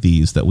 3 of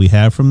these that we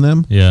have from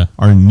them Yeah.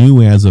 are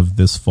new as of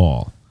this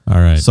fall. All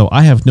right. So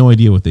I have no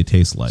idea what they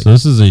taste like. So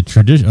this is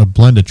a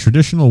blend of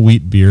traditional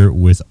wheat beer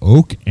with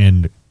oak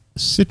and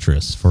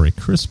citrus for a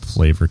crisp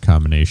flavor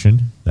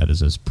combination that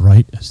is as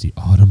bright as the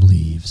autumn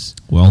leaves.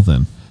 Well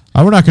then,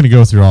 We're not going to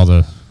go through all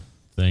the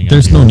thing.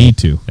 there's no need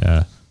to.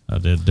 Yeah.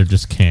 They're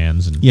just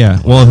cans. And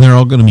Yeah, well, and they're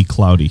all going to be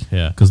cloudy.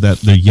 Yeah. because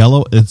they're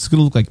yellow. It's going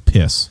to look like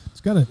piss.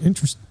 It's got an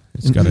interest.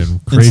 It's got a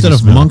crazy Instead of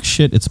smell. monk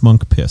shit, it's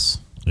monk piss.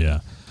 Yeah.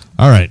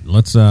 All right.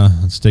 Let's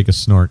take a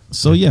snort.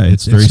 So yeah, it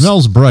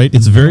smells bright.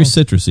 It's very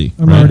citrusy.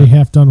 I'm already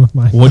half done with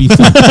mine. What do you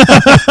think?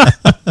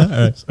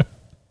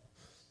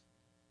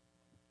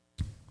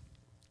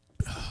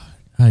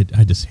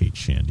 I just hate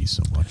shandy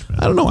so much, man.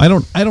 I don't know. I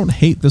don't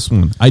hate this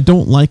one. I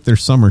don't like their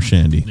summer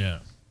shandy Yeah.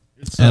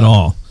 It's at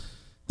all.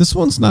 This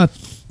one's not.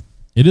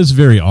 It is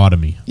very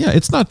autumny. Yeah,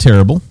 it's not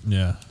terrible.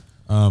 Yeah.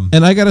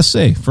 And I gotta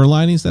say, for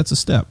Liney's, that's a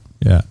step.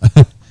 Yeah.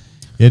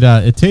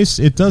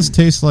 It does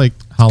taste like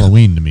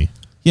Halloween to me.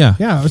 Yeah.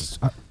 Yeah,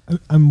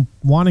 I'm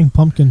wanting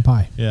pumpkin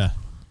pie. Yeah.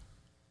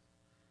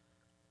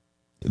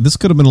 This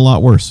could have been a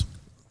lot worse.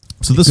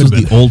 So this could was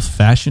have the been.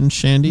 old-fashioned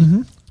shandy.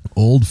 Mm-hmm.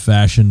 Old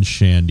fashioned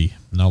shandy.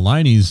 Now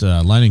Liney's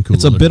Leinenkugel.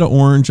 It's a bit of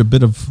orange, a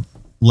bit of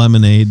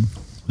lemonade.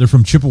 They're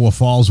from Chippewa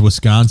Falls,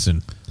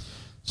 Wisconsin.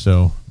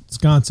 So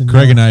Wisconsin.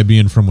 Craig and I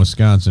being from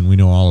Wisconsin, we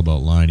know all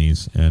about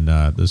Liney's, and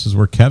this is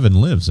where Kevin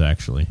lives.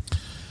 Actually,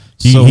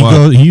 he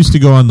used to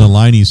go on the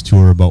Liney's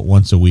tour about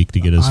once a week to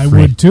get his I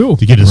free, would too.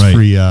 to get his Right.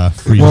 free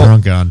Well,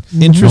 drunk on.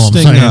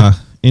 Interesting, You know what I'm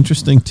saying?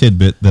 interesting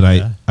tidbit that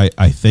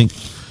I think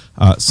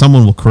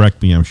someone will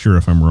correct me. I'm sure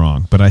if I'm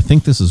wrong, but I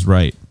think this is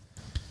right.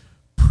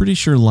 Pretty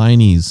sure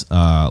Liney's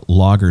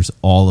lagers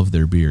all of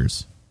their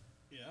beers.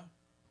 Yeah,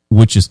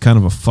 which is kind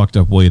of a fucked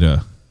up way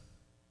to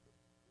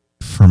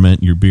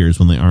ferment your beers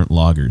when they aren't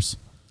lagers.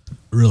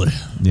 Really?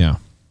 Yeah,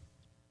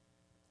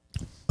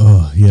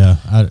 Oh yeah.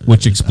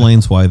 which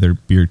explains why their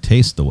beer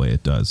tastes the way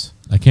it does.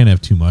 I can't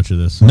have too much of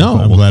this. No,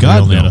 I'm well, glad God,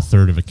 we only no. had a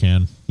third of a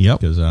can.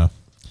 Yep. Because The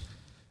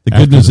After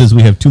good news the- is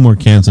we have 2 more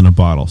cans in a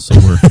bottle, so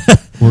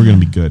we're going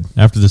to be good.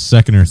 after the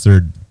second or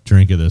third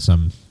drink of this,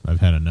 I've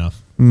had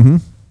enough. Mm-hmm.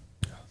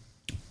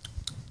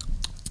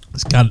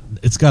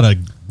 It's got a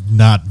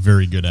not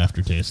very good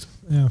aftertaste.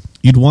 Yeah.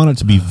 You'd want it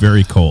to be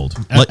very cold,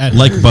 At-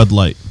 like Bud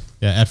Light.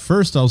 Yeah, at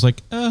first I was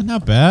like,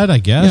 not bad, I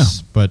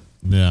guess. But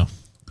no.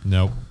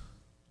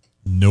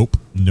 Nope.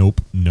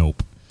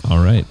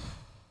 All right.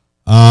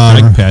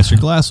 Greg, pass your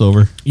glass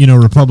over. You know,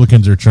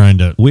 Republicans are trying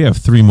to. We have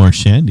 3 more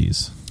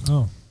shandies.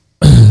 Oh.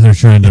 They're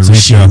trying to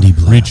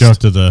reach out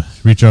to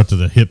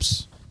the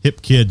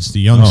hip kids, the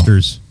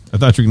youngsters. I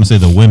thought you were going to say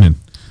the women.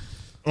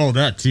 Oh,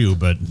 that too,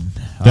 but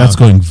that's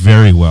going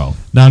very well.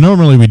 Now,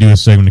 normally we do a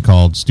segment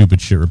called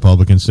 "Stupid Shit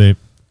Republicans Say."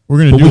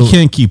 We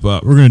can't keep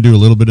up. We're going to do a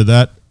little bit of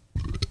that.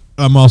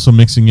 I'm also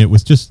mixing it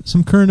with just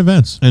some current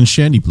events and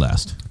Shandy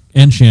Blast.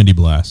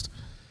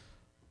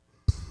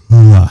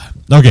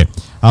 Okay,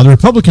 the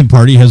Republican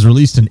Party has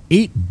released an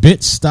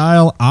 8-bit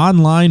style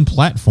online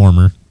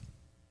platformer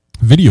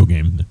video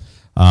game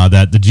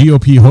that the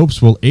GOP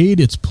hopes will aid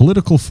its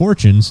political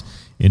fortunes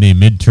in a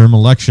midterm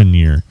election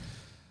year.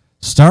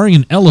 Starring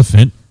an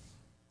elephant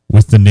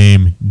with the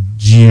name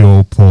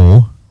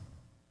Geopo.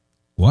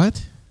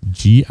 What?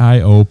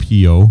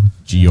 Giopo.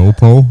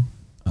 Geopo.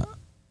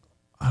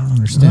 I don't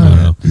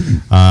understand.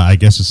 I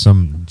guess it's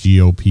some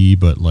GOP,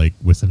 but like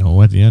with an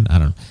O at the end. I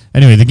don't know.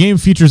 Anyway, the game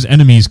features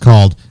enemies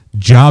called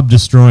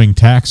job-destroying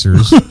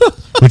taxers,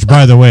 which,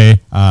 by the way,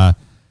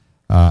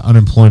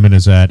 unemployment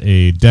is at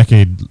a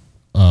decade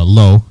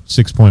low,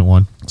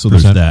 6.1%. So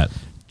there's that.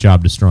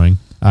 Job-destroying.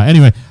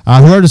 Anyway,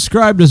 who are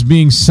described as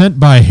being sent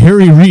by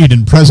Harry Reid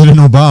and President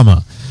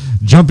Obama.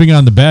 Jumping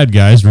on the bad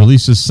guys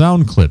releases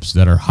sound clips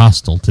that are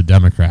hostile to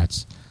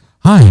Democrats.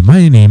 Hi,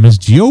 my name is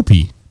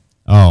GOP.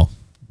 Oh,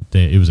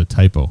 it was a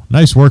typo.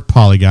 Nice work,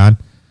 Polygon.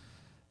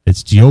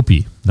 It's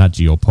GOP, not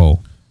GOPO.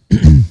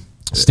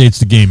 States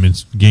the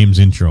game's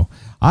intro.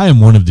 I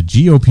am one of the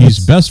GOP's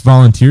best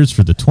volunteers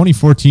for the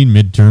 2014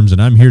 midterms, and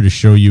I'm here to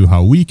show you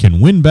how we can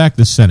win back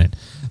the Senate.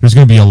 There's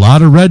going to be a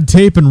lot of red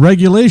tape and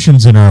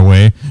regulations in our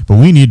way, but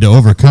we need to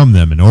overcome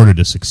them in order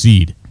to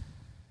succeed.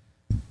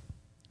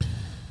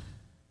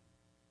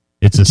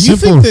 It's a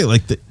simple. Do you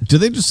think do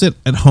they just sit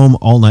at home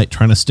all night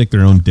trying to stick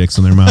their own dicks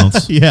in their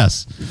mouths?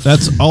 Yes.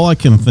 That's all I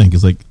can think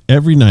is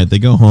every night they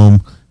go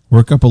home,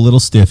 work up a little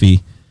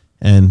stiffy,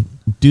 and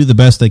do the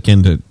best they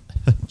can to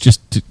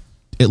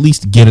at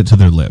least get it to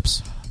their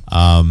lips.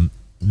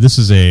 This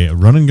is a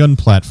run and gun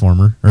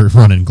platformer, or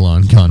run and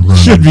gun.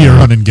 Should be a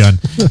run and gun.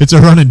 It's a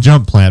run and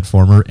jump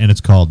platformer, and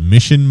it's called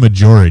Mission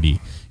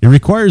Majority. It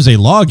requires a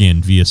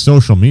login via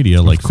social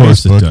media like Facebook. Of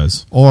course it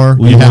does. Or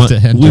we want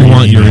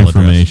your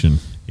information.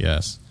 Address.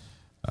 Yes.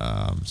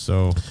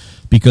 So,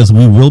 because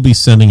we will be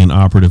sending an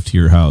operative to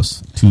your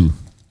house to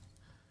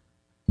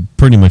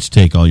pretty much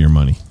take all your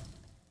money.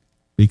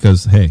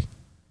 Because, hey,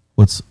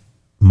 what's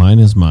mine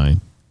is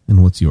mine,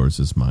 and what's yours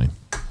is mine.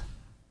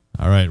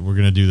 All right, we're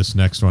going to do this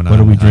next one. What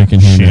are we drinking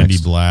here Shandy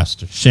next?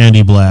 Blast.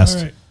 Shandy Blast.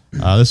 All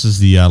right. This is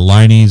the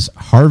Liney's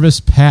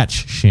Harvest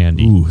Patch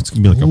Shandy. Ooh, it's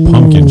going to be like a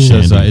pumpkin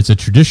shandy. It's a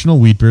traditional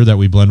wheat beer that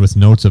we blend with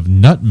notes of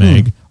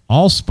nutmeg,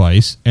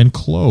 allspice, and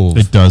clove.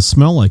 It does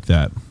smell like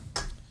that.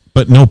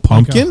 But no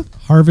pumpkin? Like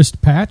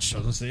Harvest Patch?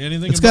 Doesn't say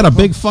anything. It's got a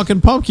big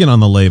fucking pumpkin on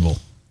the label.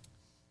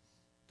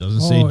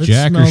 Doesn't say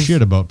jack or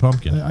shit about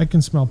pumpkin. I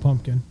can smell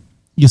pumpkin.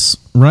 Yes,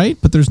 right?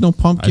 But there's no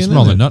pumpkin. I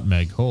smell the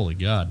nutmeg. Holy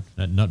God.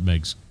 That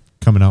nutmeg's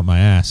coming out my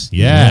ass.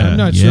 Yeah. I'm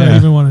not sure I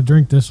even want to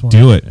drink this one.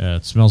 Do it. Yeah,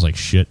 it smells like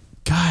shit.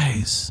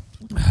 Guys,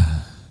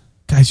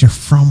 you're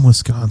from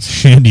Wisconsin.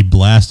 Shandy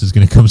Blast is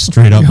going to come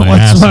straight up my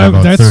ass in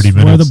about 30 minutes.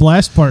 That's where the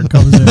blast part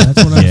comes in.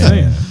 That's what I'm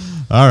saying.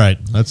 All right,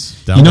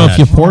 let's down if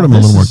you poured them a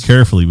little more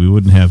carefully, we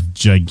wouldn't have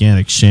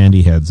gigantic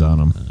shandy heads on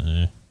them.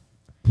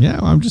 Yeah,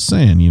 well, I'm just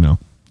saying,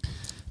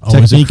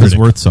 technique is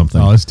worth something.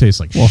 Oh, this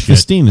tastes like shit. Well,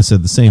 Festina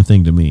said the same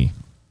thing to me.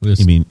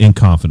 In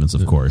confidence,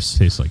 of course.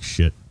 Tastes like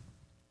shit.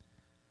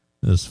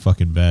 This is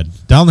fucking bad.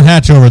 Down the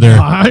hatch over there.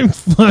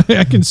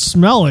 I can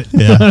smell it.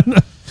 Yeah.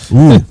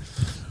 Ooh.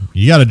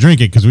 You got to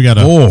drink it because we got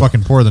to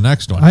fucking pour the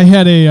next one. I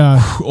had a...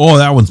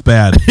 that one's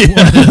bad.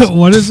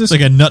 What is this? It's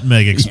like a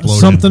nutmeg explosion.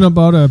 Something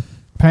about a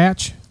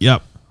patch?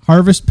 Yep.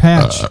 Harvest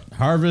Patch.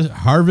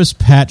 Harvest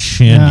Patch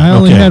Shandy. Yeah, I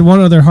only had one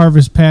other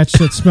Harvest Patch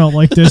that smelled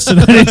like this, and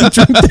I didn't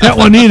drink that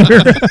one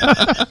either.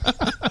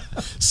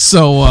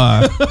 So,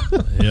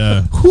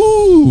 yeah.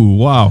 Whoo,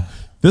 wow.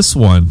 This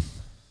one,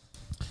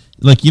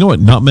 you know what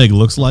nutmeg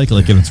looks like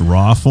in its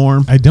raw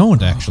form? I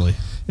don't, actually.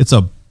 It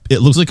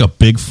looks like a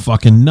big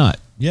fucking nut.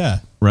 Yeah.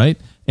 Right?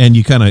 And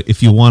you kind of,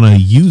 if you want to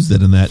use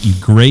it in that, you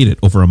grate it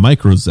over a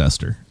micro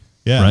zester.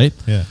 Yeah. Right?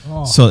 Yeah.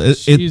 Oh, so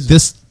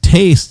this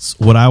tastes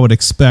what I would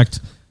expect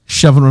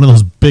shoving one of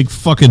those big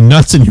fucking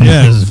nuts in your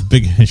mouth.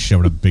 Yeah,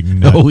 shoving a big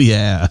nut. Oh,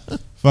 yeah.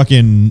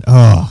 Fucking,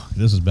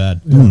 this is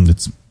bad.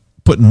 It's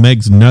putting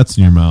Meg's nuts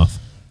in your mouth.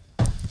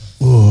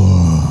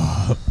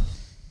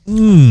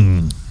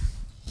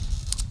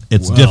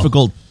 It's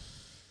difficult.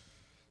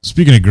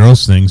 Speaking of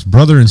gross things,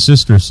 brother and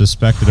sister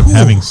suspected of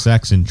having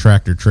sex in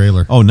tractor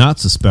trailer. Oh, not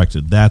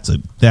suspected. That's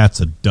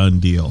a done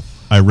deal.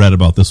 I read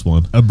about this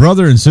one. A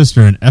brother and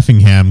sister in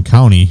Effingham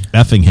County.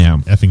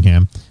 Effingham,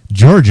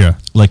 Georgia.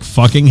 Like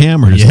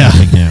Fuckingham or just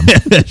Effingham?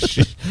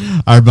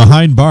 Are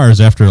behind bars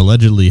after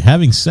allegedly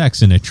having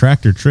sex in a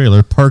tractor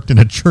trailer parked in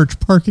a church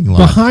parking lot.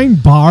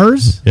 Behind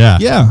bars? Yeah.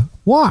 Yeah.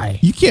 Why?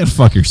 You can't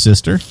fuck your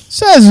sister.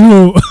 Says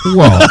who?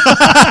 Whoa.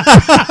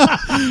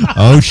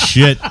 Oh,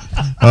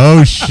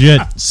 shit.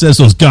 Says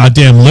those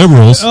goddamn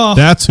liberals. Oh.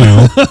 That's who.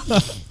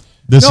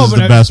 This is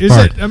the best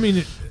part.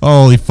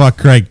 Holy fuck,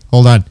 Craig.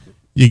 Hold on.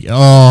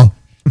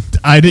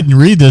 I didn't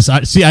read this.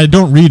 I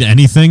don't read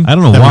anything. I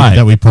don't know why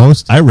that we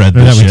post. I read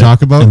this that shit, we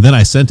talk about, and then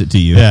I sent it to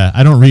you. Yeah,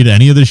 I don't read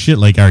any of this shit.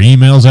 Like our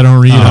emails, I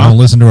don't read. I don't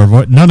listen to our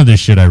voice. None of this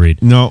shit I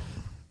read. No.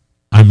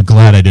 I'm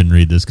glad I didn't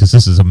read this because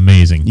this is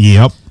amazing.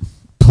 Yep.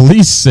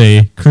 Police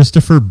say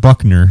Christopher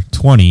Buckner,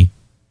 20.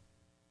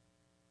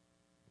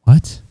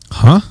 What?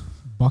 Huh?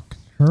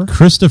 Buckner?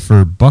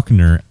 Christopher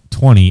Buckner,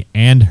 20,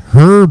 and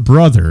her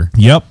brother.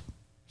 Yep.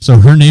 So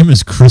her name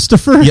is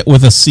Christopher? Yeah,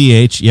 with a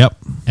CH. Yep.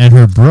 And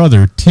her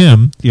brother,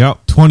 Tim,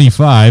 Yep.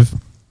 25,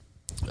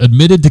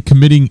 admitted to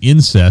committing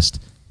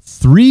incest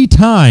 3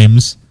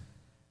 times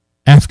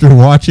after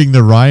watching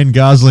the Ryan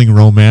Gosling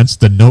romance,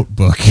 The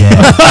Notebook.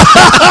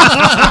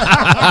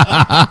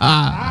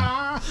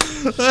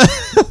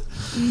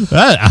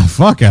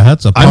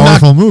 That's a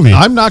powerful movie.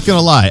 I'm not going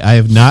to lie. I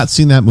have not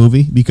seen that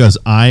movie because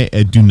I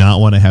do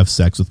not want to have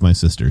sex with my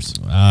sisters.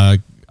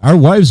 Our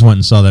wives went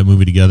and saw that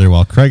movie together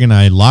while Craig and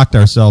I locked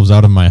ourselves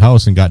out of my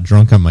house and got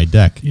drunk on my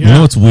deck. Yeah. You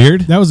know what's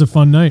weird? That was a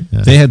fun night.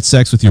 Yeah. They had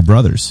sex with your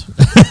brothers.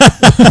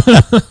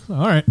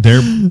 All right.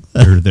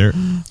 They're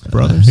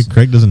brothers.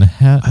 Craig doesn't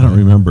have... I don't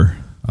remember.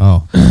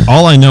 Oh.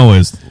 All I know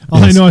is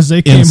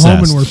they came incest.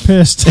 home and were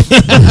pissed.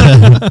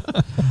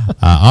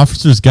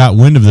 Officers got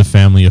wind of the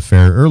family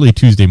affair early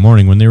Tuesday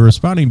morning when they were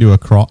responding to a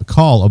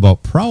call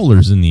about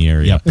prowlers in the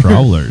area. Yeah,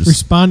 prowlers.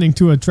 Responding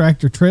to a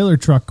tractor-trailer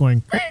truck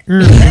going...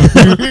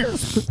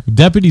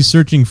 Deputies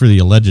searching for the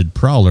alleged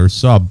prowler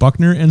saw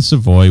Buckner and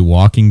Savoy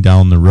walking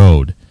down the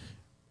road.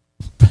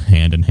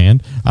 Hand in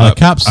hand. The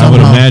cops I would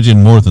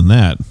imagine more than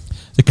that.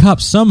 The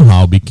cops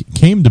somehow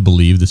came to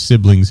believe the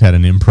siblings had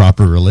an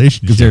improper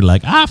relationship. Because they're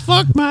like, I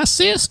fucked my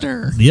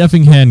sister. The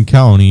Effingham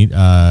County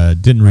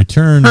didn't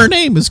return Her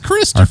name is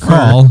Christopher. our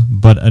call,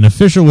 but an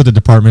official with the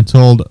department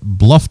told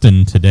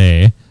Bluffton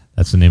Today,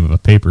 that's the name of a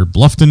paper,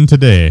 Bluffton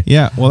Today.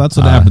 Yeah, well, that's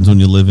what happens when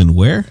you live in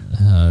where?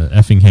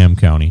 Effingham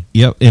County.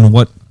 Yep, in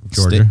what?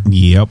 Georgia.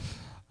 Yep.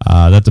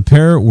 That the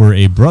pair were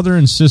a brother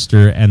and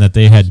sister and that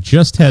they had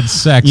just had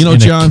sex in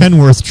John, a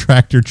Kenworth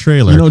tractor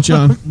trailer. You know,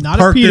 John, Not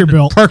a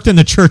Peterbilt. Parked in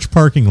the church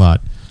parking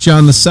lot.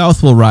 John, the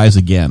South will rise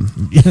again.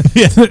 Or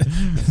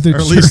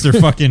at least they're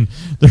fucking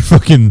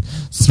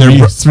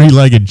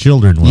three-legged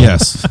children. Will.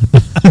 Yes.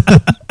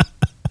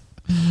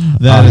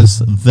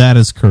 That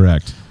is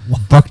correct.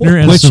 Buckner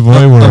and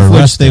Savoy were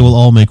arrested. Which they will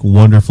all make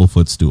wonderful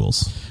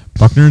footstools.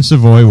 Buckner and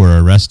Savoy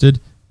were arrested,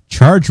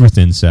 charged with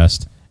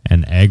incest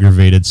and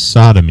aggravated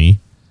sodomy,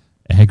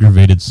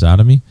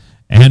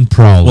 and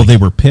prowling. Well, they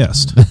were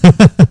pissed.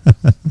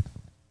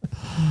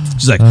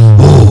 She's like,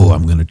 "Oh,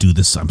 I'm going to do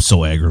this. I'm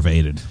so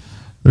aggravated."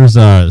 There's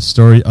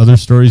other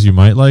stories you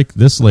might like.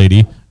 This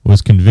lady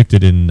was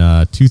convicted in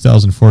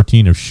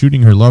 2014 of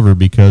shooting her lover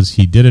because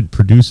he didn't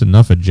produce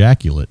enough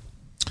ejaculate.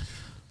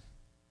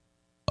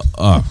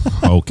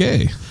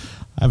 Okay.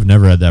 I've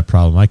never had that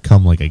problem. I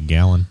come like a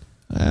gallon.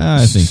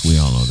 I think we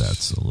all know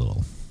that's a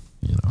little,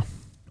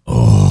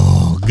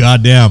 Oh,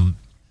 goddamn.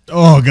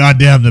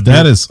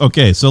 That is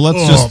okay. So let's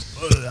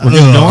we're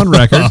going to go on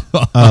record.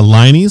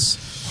 Liney's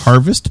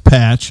Harvest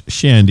Patch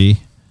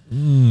Shandy.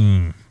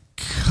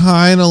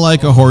 Kind of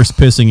like a horse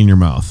pissing in your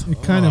mouth.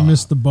 It kind of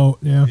missed the boat,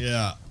 yeah.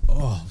 Yeah.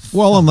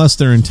 Well, unless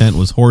their intent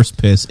was horse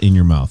piss in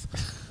your mouth.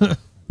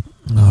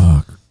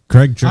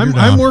 Craig,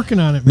 I'm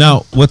working on it, man.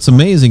 Now, what's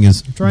amazing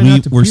is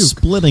we're puke.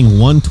 splitting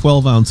one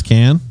 12-ounce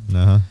can,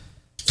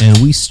 and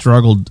we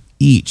struggled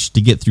each to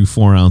get through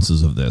 4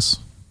 ounces of this.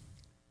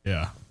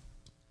 Yeah.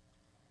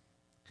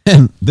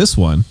 And this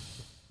one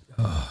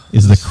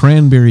is the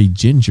cranberry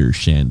ginger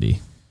shandy.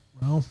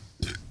 Well,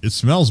 it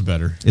smells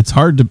better. It's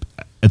hard to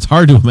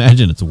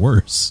imagine it's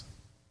worse.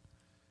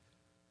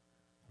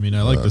 I mean,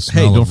 I like the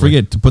smell. Hey, don't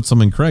forget to put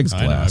some in Craig's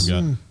glass.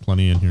 I've got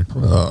plenty in here.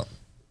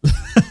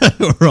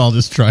 We're all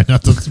just trying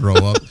not to throw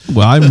up.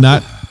 Well, I'm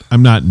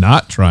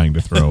not trying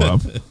to throw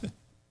up.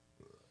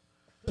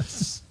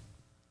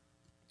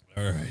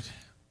 All right.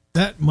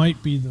 that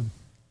might be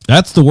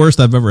That's the worst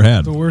I've ever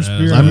had. the worst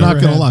beer I'm I've not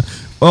ever going to had. lie.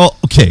 Well,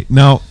 okay.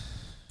 Now,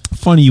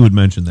 funny you would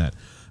mention that.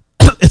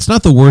 It's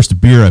not the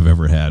worst beer I've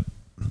ever had.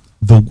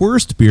 The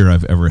worst beer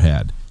I've ever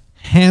had,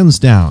 hands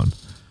down,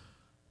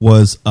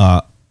 was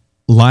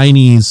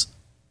Liney's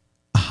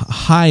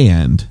high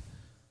end.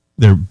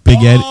 Their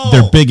Big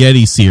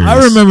Eddie series.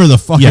 I remember the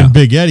fucking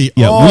Big Eddie.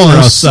 Yeah, we were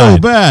outside. So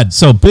bad.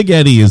 So Big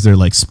Eddie is their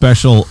like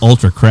special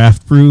ultra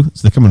craft brew.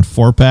 So they come in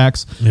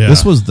 4-packs. Yeah.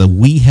 This was the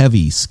Wee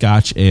Heavy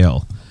Scotch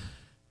Ale.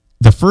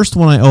 The first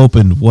one I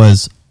opened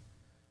was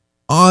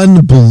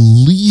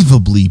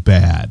unbelievably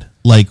bad.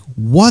 Like,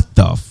 what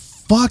the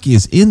fuck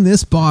is in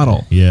this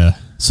bottle? Yeah.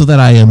 So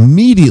that I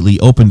immediately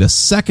opened a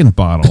second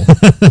bottle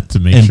to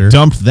make and sure.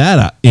 dumped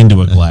that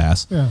into a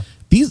glass. Yeah.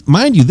 These,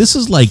 mind you, this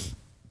is like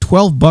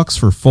 $12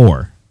 for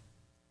 4.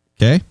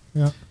 Okay?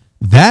 Yeah.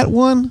 That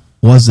one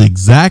was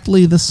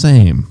exactly the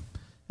same.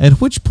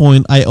 At which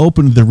point I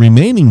opened the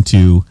remaining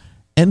 2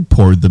 and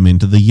poured them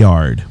into the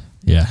yard.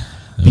 Yeah.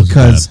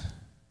 Because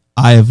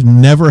I have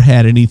never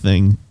had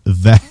anything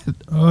that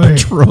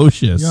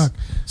atrocious. Yuck.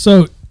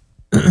 So,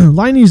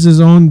 Liney's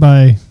is owned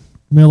by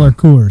Miller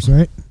Coors,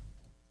 right?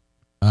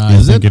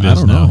 Is it? It is I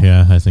don't now. know.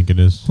 Yeah, I think it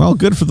is. Well,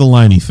 good for the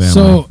Liney family.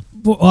 So,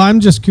 well, I'm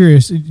just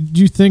curious.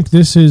 Do you think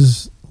this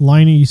is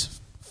Liney's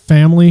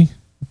family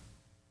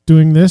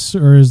doing this,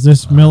 or is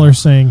this Miller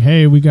saying,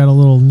 "Hey, we got a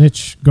little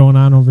niche going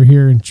on over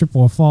here in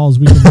Chippewa Falls.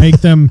 We can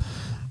make them."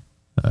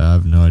 I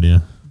have no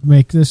idea.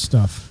 Make this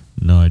stuff.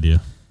 No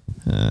idea.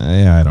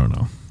 Yeah, I don't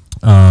know.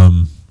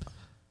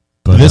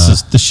 But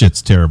The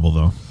shit's terrible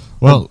though.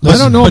 Well, I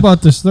don't know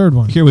about this third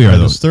one. Here we are.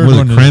 This Though. third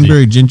one is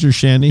cranberry ginger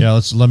shandy.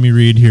 Yeah, let me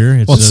read here.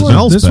 It Well, it says,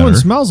 smells This better. one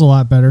smells a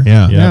lot better.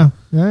 Yeah.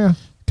 Yeah.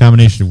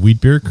 combination of wheat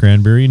beer,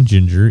 cranberry, and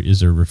ginger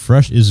is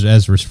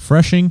as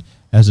refreshing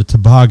as a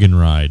toboggan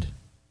ride.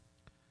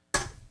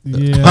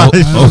 Yeah.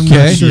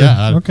 Okay. Sure.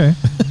 Yeah. Okay.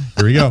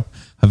 Here we go.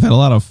 I've had a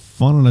lot of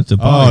fun on a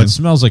toboggan. Oh, it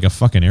smells like a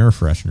fucking air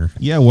freshener.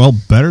 Yeah, well,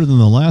 better than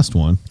the last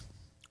one.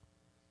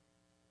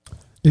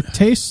 It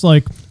tastes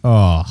like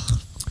Oh,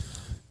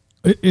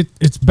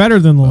 it's better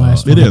than the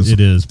last one. It is. It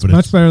is, but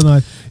Much it's better than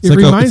that.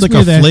 It's like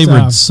a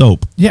flavored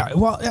soap. Yeah,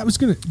 well, I was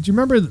gonna. Do you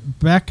remember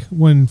back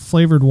when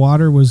flavored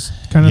water was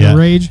kind of Yeah, the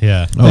rage?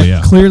 yeah. Oh, That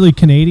yeah. clearly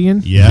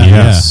Canadian. Yeah,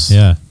 Yes.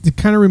 yeah. It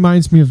kind of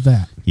reminds me of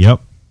that. Yep.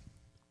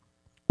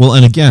 Well,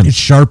 and again, It's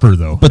sharper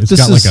though. but it's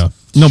this got is like a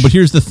no. But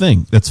here's the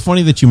thing. That's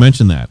funny that you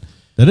mentioned that.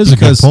 that is a good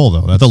Because pull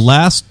though. That's the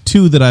last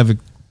two that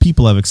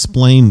people have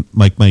explained,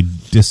 like my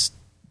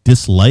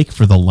dislike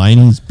for the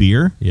Lining's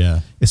beer,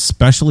 yeah.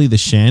 especially the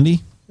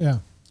shandy, Yeah.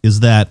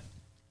 is that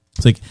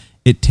it's like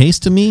it tastes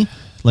to me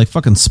like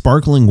fucking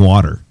sparkling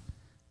water,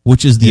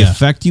 which is the Yeah.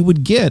 effect you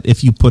would get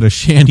if you put a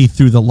shandy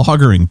through the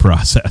lagering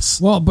process.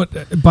 Well,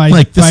 but by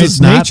Like, this by is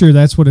its not- nature,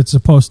 that's what it's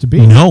supposed to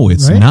be. No,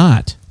 it's right?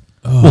 not.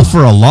 Well,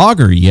 for a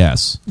lager,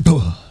 yes,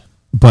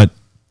 but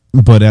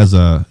as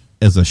a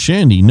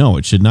shandy, no,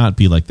 it should not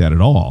be like that at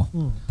all.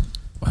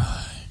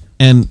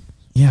 And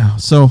yeah,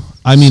 so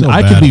I mean, So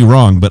I bad. could be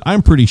wrong, but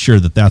I'm pretty sure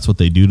that that's what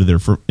they do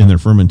to in their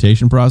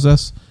fermentation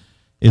process.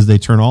 Is they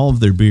turn all of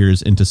their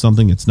beers into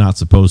something it's not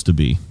supposed to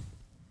be.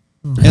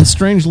 And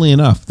strangely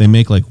enough, they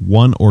make like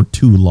 1 or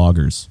 2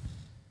 lagers.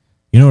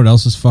 You know what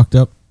else is fucked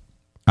up?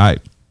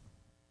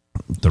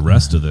 The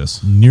rest of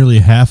this. Nearly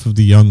half of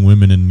the young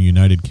women in the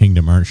United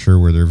Kingdom aren't sure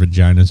where their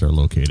vaginas are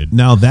located.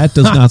 Now that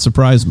does not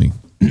surprise me.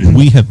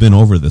 We have been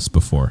over this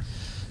before.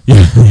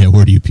 Yeah,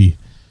 where do you pee?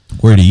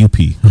 Where do you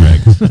pee,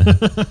 Greg?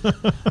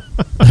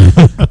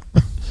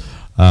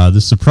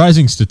 The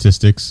surprising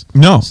statistic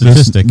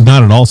Statistic,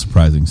 not at all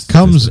surprising.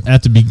 comes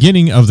at the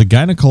beginning of the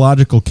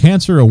Gynecological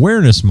Cancer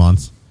Awareness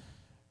Month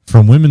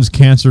from Women's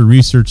Cancer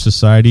Research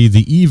Society,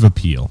 the Eve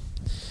Appeal.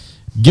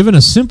 Given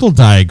a simple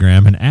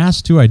diagram and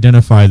asked to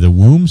identify the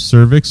womb,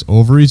 cervix,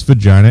 ovaries,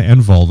 vagina,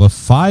 and vulva,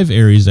 5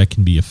 areas that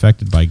can be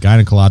affected by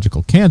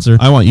gynecological cancer,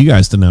 I want you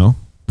guys to know.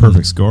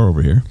 Perfect score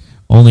over here.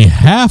 only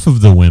half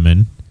of the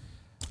women,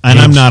 And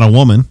I'm not a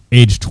woman.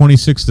 aged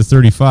 26 to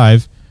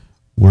 35,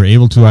 were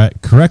able to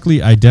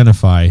correctly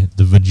identify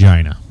the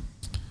vagina.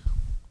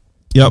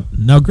 Yep.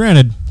 Now,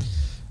 granted,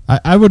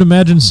 I would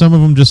imagine some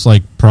of them just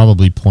like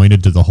probably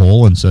pointed to the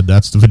hole and said,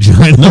 that's the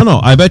vagina. No.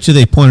 I bet you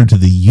they pointed to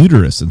the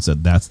uterus and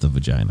said, that's the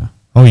vagina.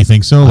 Oh, you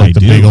think so? Like I the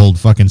do. big old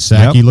fucking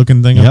sacky Yep.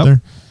 looking thing Yep. up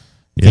there?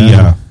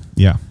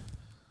 Yeah.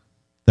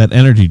 That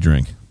energy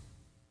drink.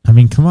 I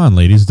mean, come on,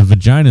 ladies. The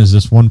vagina is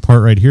this one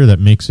part right here that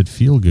makes it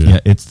feel good. Yeah,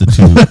 it's the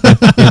tube.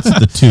 It's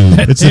the tube.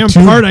 It's Damn the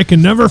tube. part I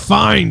can never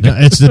find. No,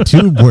 it's the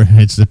tube.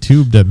 It's the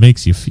tube that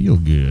makes you feel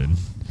good.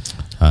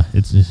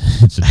 It's a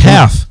tube.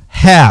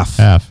 Half.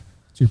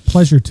 It's your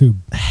pleasure tube.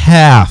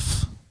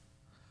 Half.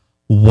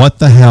 What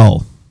the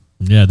hell?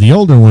 Yeah, the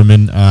older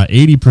women,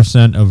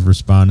 80% of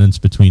respondents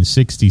between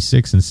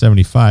 66 and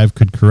 75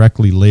 could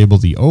correctly label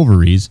the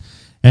ovaries,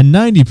 and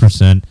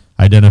 90%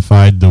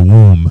 identified the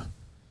womb.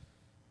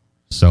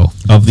 So,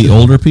 Of the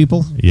older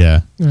people?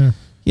 yeah. Yeah.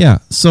 Yeah.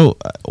 So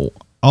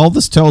all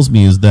this tells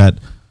me is that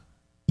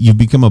you've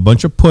become a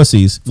bunch of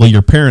pussies. Well,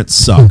 your parents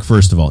suck,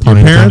 first of all. Your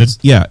Pun parents, intended.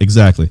 yeah,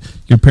 exactly.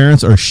 Your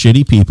parents are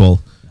shitty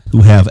people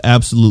who have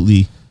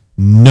absolutely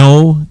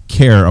no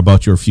care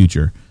about your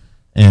future.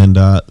 And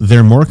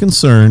they're more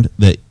concerned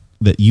that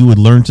you would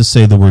learn to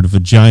say the word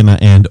vagina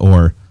and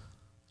or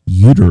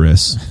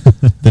uterus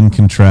than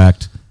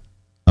contract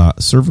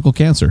cervical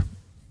cancer.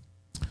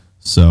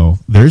 So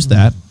there's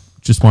that.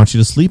 Just want you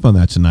to sleep on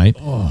that tonight.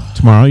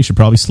 Tomorrow you should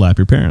probably slap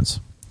your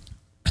parents.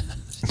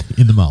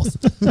 In the mouth.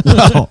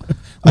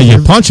 Well,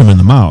 you punch them in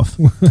the mouth.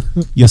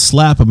 You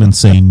slap them and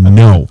say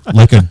no,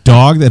 like a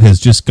dog that has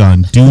just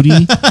gone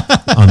duty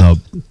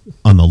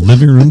on the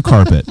living room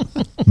carpet.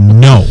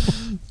 No.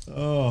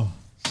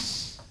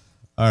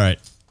 All right.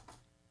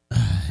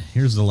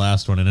 Here's the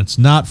last one, and it's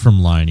not from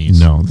Liney's.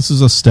 No, this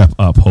is a step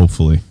up,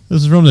 hopefully.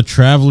 This is from the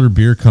Traveler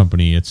Beer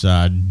Company. It's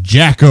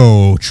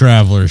Jacko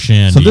Traveler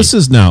Shandy. So this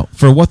is now,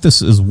 for what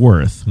this is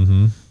worth,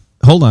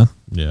 hold on.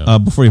 Yeah.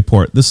 Before you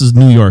pour it, this is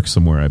New York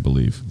somewhere, I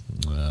believe.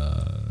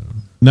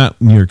 Not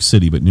New York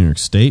City, but New York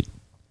State.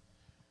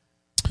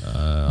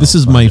 This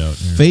is my find out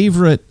here.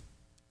 favorite,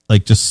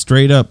 like just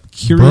straight up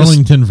curious.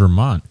 Burlington,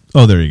 Vermont.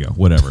 Oh, there you go.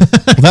 Whatever.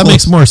 Well, that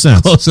makes more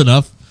sense. Close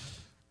enough.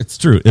 It's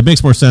true. It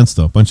makes more sense,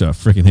 though. A bunch of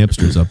freaking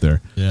hipsters up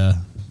there. Yeah.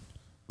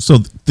 So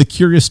the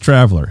Curious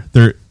Traveler,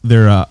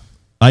 their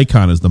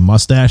icon is the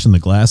mustache and the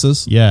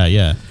glasses.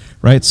 Yeah.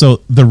 Right?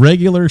 So the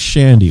regular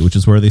Shandy, which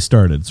is where they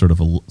started, sort of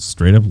a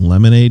straight-up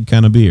lemonade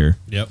kind of beer.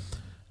 Yep.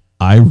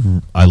 I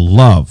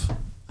love.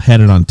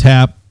 Had it on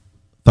tap.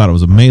 Thought it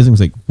was amazing.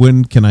 It's like,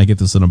 when can I get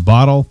this in a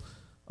bottle?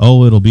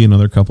 Oh, it'll be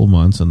another couple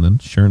months. And then,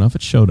 sure enough,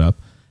 it showed up.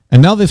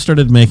 And now they've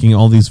started making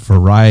all these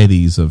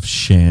varieties of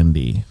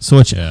Shandy.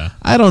 So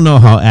I don't know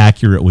how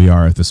accurate we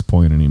are at this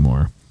point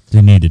anymore.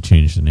 They need to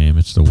change the name.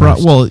 It's the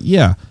worst. Well,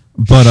 yeah.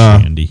 But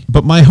Shandy.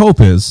 But my hope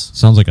is...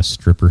 Sounds like a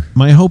stripper.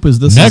 My hope is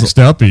this Next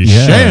up is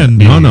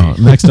Shandy. No.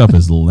 Next up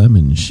is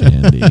Lemon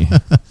Shandy.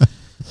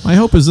 My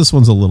hope is this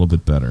one's a little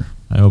bit better.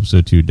 I hope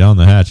so, too. Down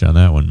the hatch on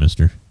that one,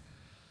 mister.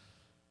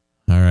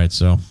 All right,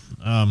 so...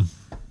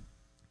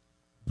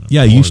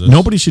 yeah,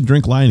 nobody should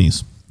drink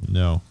Liney's.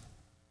 No.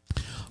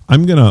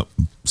 I'm going to...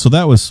 So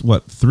that was,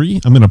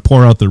 3? I'm going to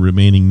pour out the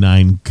remaining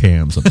 9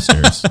 cans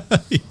upstairs.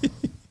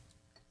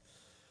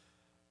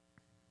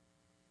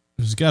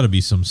 There's got to be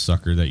some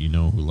sucker that you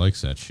know who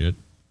likes that shit.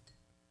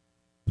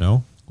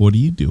 No? What are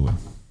you doing?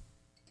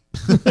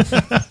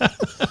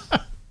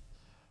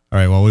 All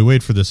right, while we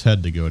wait for this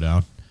head to go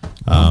down,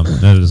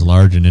 that is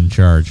large and in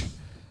charge.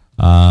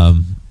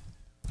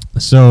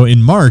 So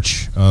in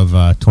March of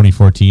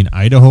 2014,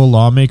 Idaho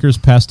lawmakers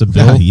passed a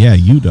bill.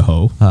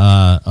 Idaho.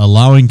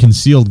 Allowing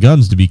concealed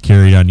guns to be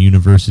carried on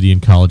university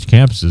and college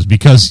campuses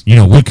because,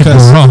 what could go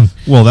wrong?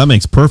 Well, that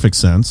makes perfect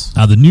sense.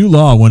 The new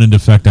law went into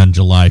effect on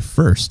July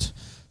 1st.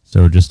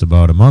 So just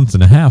about a month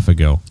and a half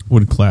ago.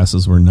 When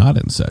classes were not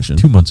in session.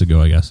 2 months ago,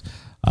 I guess.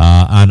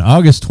 On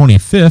August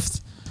 25th,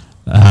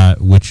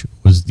 which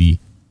was the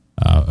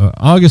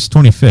August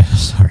 25th,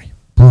 sorry.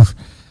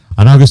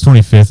 On August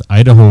 25th,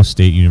 Idaho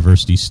State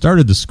University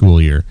started the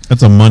school year.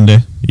 That's a Monday.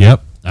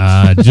 Yep.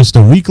 Just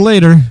a week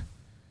later,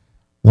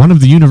 one of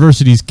the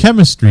university's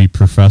chemistry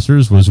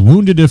professors was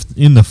wounded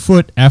in the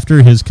foot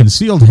after his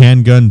concealed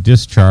handgun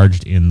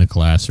discharged in the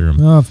classroom.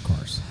 Of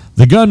course.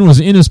 The gun was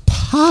in his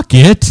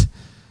pocket,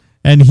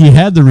 and he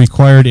had the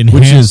required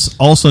enhanced... Which is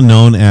also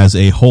known as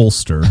a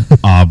holster,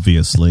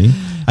 obviously.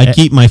 I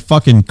keep my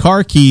fucking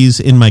car keys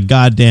in my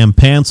goddamn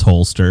pants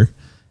holster,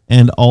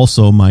 and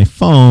also my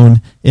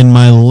phone in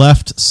my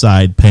left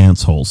side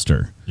pants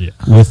holster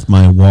with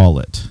my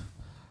wallet.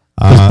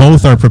 Because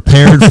both are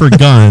prepared for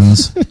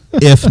guns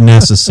if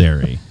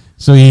necessary.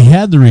 So he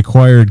had the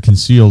required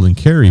concealed and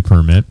carry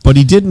permit. But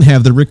he didn't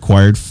have the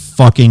required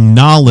fucking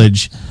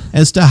knowledge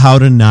as to how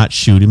to not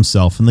shoot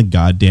himself in the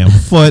goddamn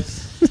foot,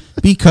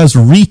 because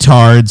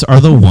retards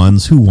are the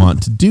ones who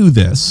want to do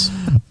this.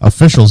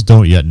 Officials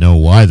don't yet know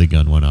why the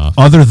gun went off.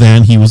 Other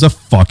than he was a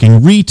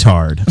fucking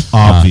retard,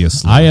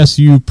 obviously.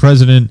 ISU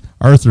President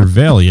Arthur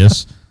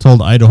Valius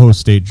told Idaho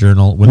State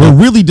Journal... We're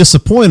really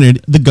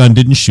disappointed the gun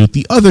didn't shoot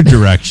the other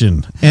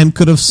direction and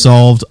could have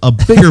solved a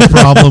bigger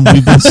problem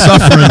we've been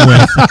suffering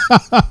with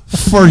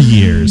for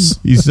years.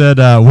 He said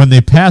when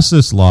they passed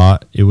this law,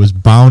 it was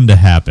bound to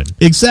happen.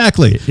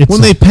 Exactly.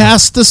 When they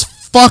passed this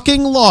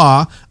fucking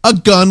law, a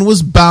gun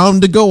was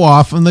bound to go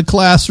off in the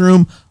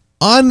classroom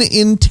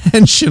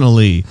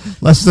unintentionally.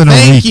 Less than a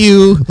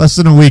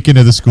week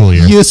into the school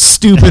year. You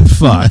stupid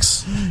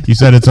fucks. He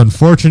said it's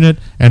unfortunate,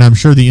 and I'm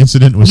sure the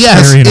incident was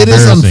scary and embarrassing. Yes,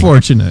 it is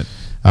unfortunate.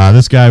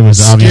 This guy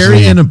was obviously...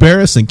 Scary and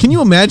embarrassing. Can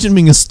you imagine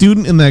being a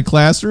student in that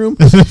classroom?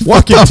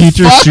 What the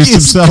teacher fuck shoots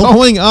is himself?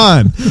 going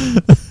on?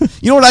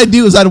 You know what I'd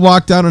do is I'd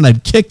walk down and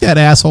I'd kick that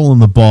asshole in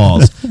the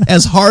balls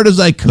as hard as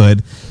I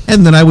could,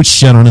 and then I would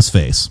shit on his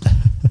face.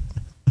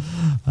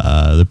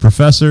 The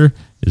professor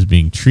is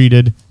being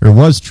treated, or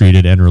was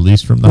treated, and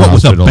released from the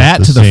hospital. With a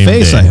bat to the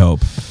face, I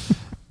hope.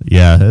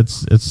 Yeah,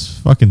 it's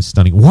fucking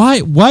stunning.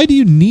 Why do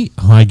you need...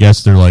 Oh, I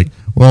guess they're like,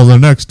 well, the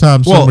next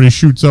time somebody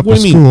shoots up a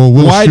school,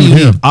 we'll shoot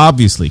him.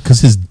 Obviously, because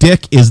his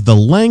dick is the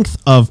length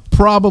of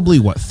probably,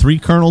 3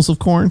 kernels of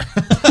corn?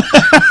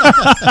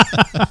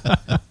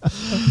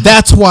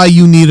 That's why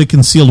you need a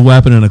concealed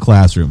weapon in a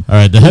classroom. All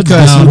right, the head's down.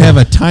 Because you have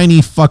a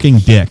tiny fucking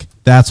dick.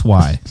 That's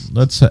why.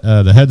 Let's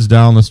the head's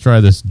down. Let's try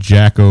this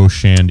Jacko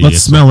Shandy.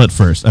 Let's smell it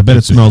first. I bet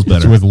it smells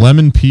better. It's with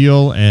lemon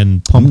peel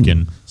and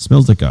pumpkin.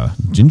 Smells like a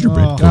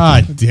gingerbread cookie.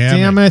 God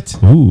damn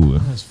it. Ooh.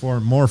 That's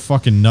for more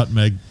fucking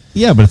nutmeg.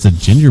 Yeah, but it's a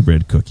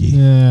gingerbread cookie.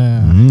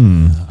 Yeah.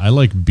 I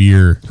like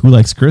beer. Who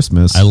likes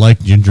Christmas? I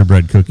like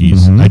gingerbread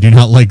cookies. I do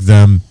not like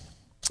them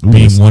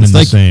being one and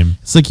the same.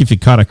 It's like if you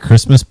caught a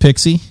Christmas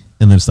pixie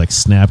and then just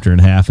snapped her in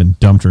half and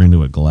dumped her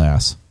into a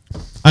glass.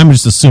 I'm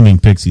just assuming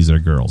pixies are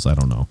girls. I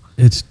don't know.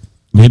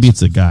 Maybe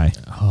it's a guy.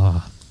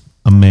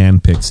 A man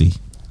pixie.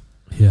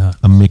 Yeah.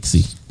 A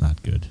mixie.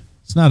 Not good.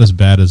 It's not as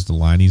bad as the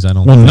Lineys, I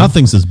don't think. Well,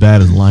 nothing's as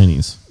bad as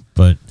Lineys.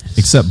 But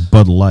except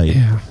Bud Light.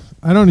 Yeah.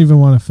 I don't even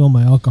want to fill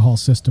my alcohol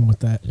system with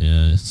that.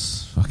 Yeah,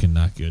 it's fucking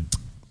not good.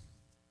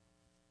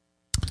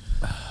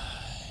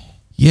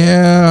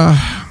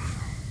 Yeah.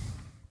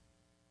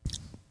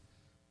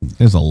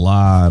 There's a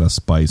lot of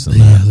spice in that.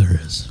 Yeah,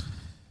 there is.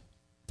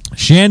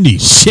 Shandy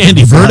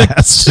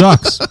verdict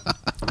sucks.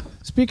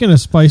 Speaking of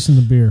spice in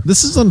the beer,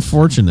 This is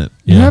unfortunate.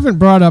 you haven't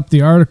brought up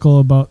the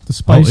article about the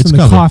spice in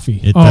the coffee.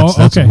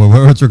 That's where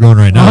we're going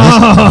right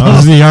now.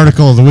 This is the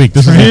article of the week.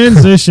 This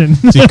Transition.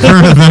 is the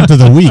current event of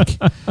the week.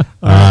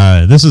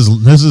 This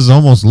is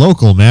almost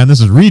local, man.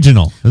 This is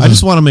regional. I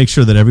just want to make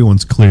sure that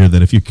everyone's clear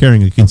that if you're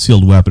carrying a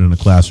concealed weapon in a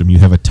classroom, you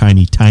have a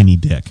tiny, tiny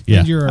dick. Yeah.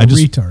 And you're a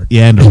retard.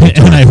 Yeah, and a retard.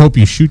 And I hope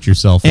you shoot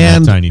yourself with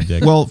that tiny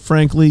dick. Well,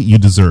 frankly, you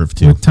deserve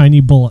to. With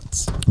tiny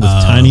bullets.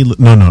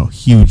 With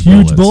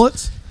huge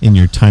bullets in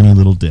your tiny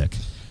little dick.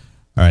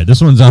 All right,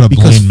 this one's out of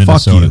Blaine,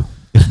 Minnesota.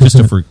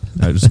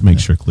 Just make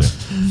sure clear.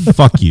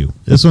 Fuck you.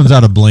 This one's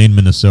out of Blaine,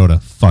 Minnesota.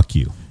 Fuck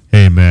you.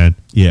 Hey, man.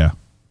 Yeah.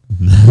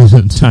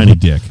 Tiny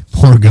dick.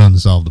 More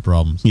guns solve the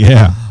problems.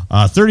 Yeah.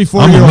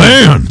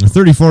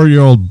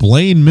 34-year-old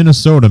Blaine,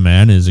 Minnesota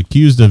man is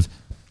accused of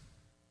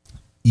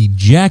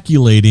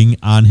ejaculating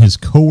on his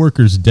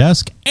coworker's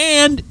desk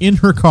and in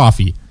her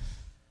coffee.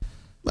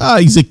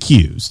 He's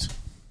accused.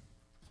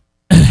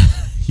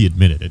 He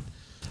admitted it.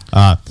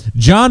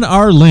 John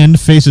R. Lind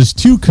faces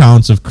 2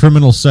 counts of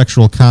criminal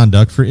sexual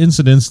conduct for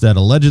incidents that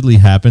allegedly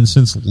happened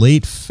since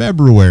late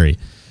February.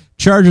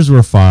 Charges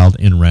were filed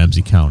in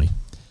Ramsey County.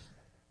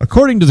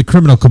 According to the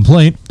criminal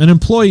complaint, an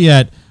employee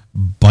at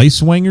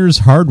Beiswanger's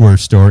hardware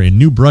store in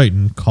New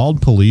Brighton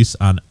called police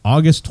on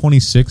August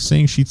 26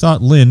 saying she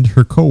thought Lind,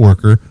 her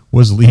coworker,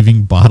 was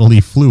leaving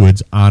bodily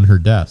fluids on her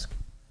desk.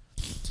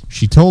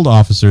 She told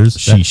officers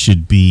she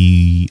should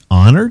be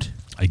honored,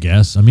 I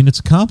guess. I mean, it's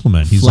a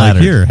compliment. He's Flattered.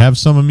 like, here, have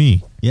some of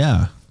me.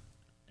 Yeah.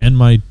 And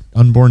my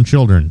unborn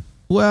children.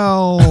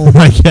 Well,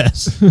 I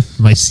guess.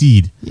 My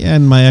seed. Yeah,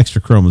 and my extra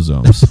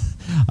chromosomes.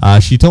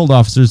 She told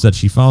officers that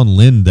she found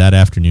Lind that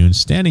afternoon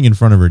standing in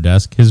front of her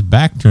desk, his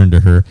back turned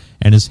to her,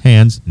 and his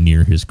hands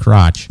near his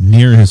crotch.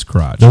 Near his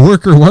crotch. The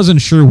worker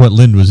wasn't sure what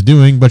Lind was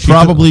doing, but she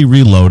probably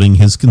reloading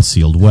his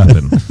concealed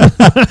weapon.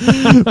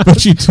 But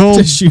she told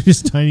to shoot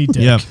his tiny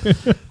dick. Yep.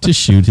 To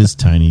shoot his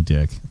tiny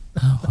dick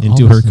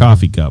into her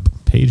coffee cup.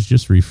 Page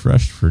just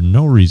refreshed for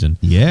no reason.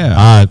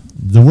 Yeah.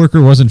 The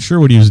worker wasn't sure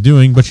what he was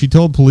doing, but she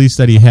told police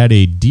that he had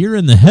a deer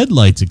in the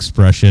headlights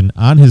expression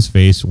on his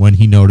face when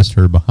he noticed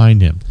her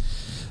behind him.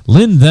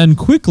 Lind then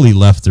quickly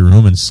left the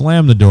room and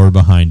slammed the door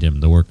behind him,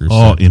 the worker said.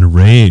 Oh,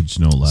 enraged,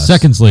 no less.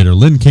 Seconds later,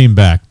 Lind came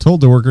back,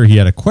 told the worker he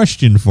had a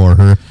question for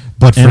her,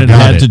 but forgot it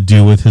had to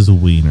do with his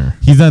wiener.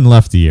 He then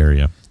left the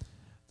area.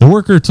 The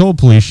worker told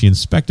police she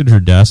inspected her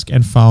desk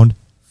and found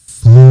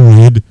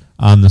fluid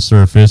on the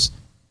surface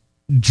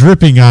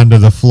dripping onto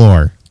the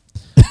floor.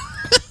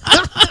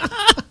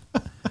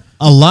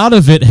 A lot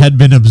of it had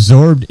been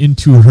absorbed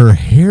into her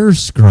hair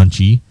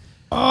scrunchie,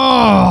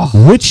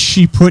 which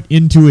she put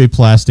into a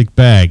plastic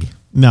bag.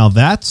 Now,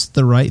 that's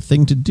the right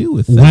thing to do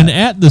with that. When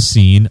at the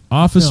scene,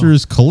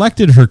 officers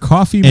collected her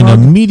coffee mug.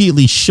 And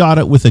immediately shot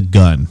it with a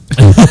gun.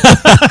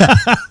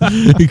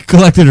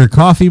 Collected her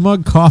coffee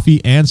mug, coffee,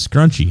 and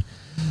scrunchie.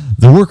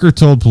 The worker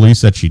told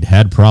police that she'd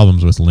had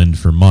problems with Lind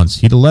for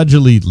months. He'd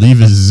allegedly leave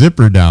his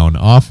zipper down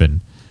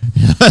often.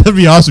 That'd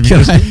be awesome.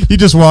 He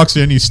just walks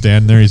in, he's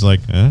standing there, he's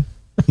like, huh?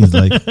 He's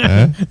like,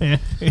 Can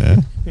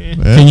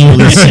you at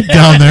least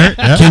down there?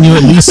 Yeah. Can you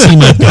at least see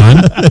my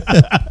gun?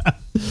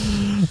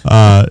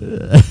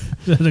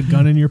 Is that a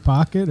gun in your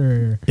pocket,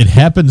 or it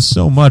happened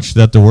so much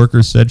that the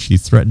worker said she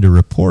threatened to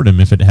report him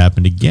if it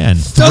happened again.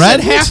 does it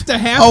have to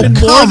happen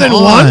more come than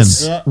on.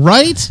 once?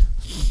 Right?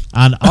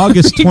 On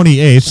August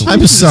 28th,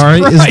 I'm sorry.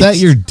 Christ. Is that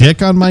your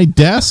dick on my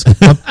desk?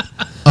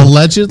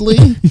 Allegedly?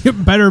 You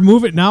better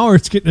move it now, or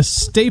it's getting a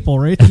staple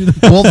right through the.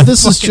 Well,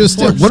 this is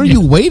just it. What are you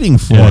waiting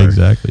for? Yeah,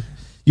 exactly.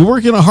 You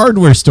work in a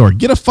hardware store.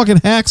 Get a fucking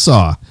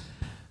hacksaw.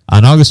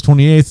 On August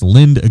 28th,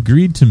 Lind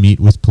agreed to meet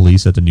with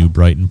police at the New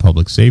Brighton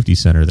Public Safety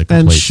Center. The And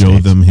complaint show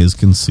states. them his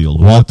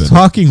concealed While weapon.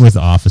 talking with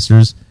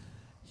officers,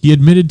 he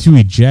admitted to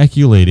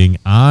ejaculating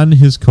on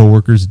his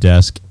coworker's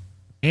desk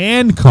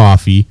and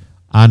coffee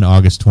on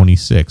August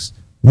 26th,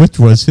 which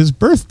was his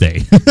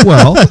birthday.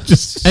 Well,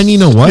 and you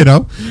know what? You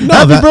know,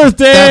 happy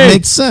birthday! That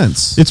makes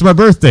sense. It's my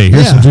birthday.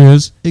 Here's Yeah. some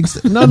jizz.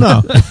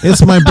 No.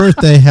 It's my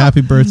birthday. Happy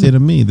birthday to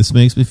me. This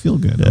makes me feel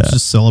good. I'm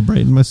just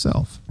celebrating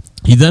myself.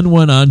 He then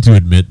went on to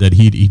admit that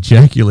he'd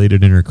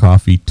ejaculated in her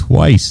coffee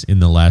twice in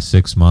the last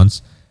 6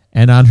 months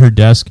and on her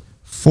desk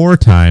 4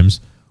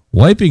 times,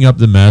 wiping up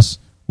the mess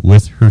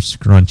with her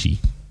scrunchie.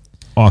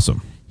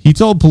 Awesome. He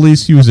told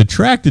police he was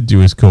attracted to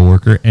his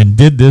coworker and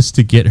did this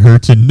to get her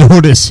to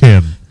notice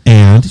him.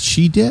 And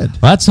she did.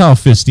 That's how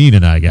Fistine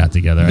and I got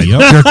together. I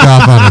jerked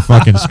off on her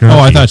fucking scrunchie. Oh,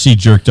 I thought she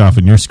jerked off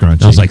in your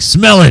scrunchie. I was like,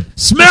 smell it!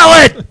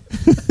 Smell it!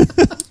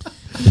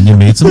 And you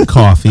made some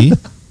coffee.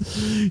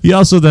 He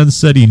also then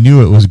said he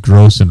knew it was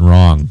gross and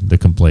wrong, the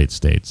complaint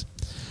states.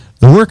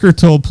 The worker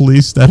told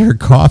police that her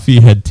coffee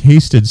had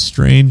tasted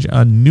strange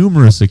on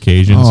numerous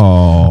occasions,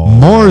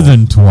 more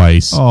than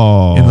twice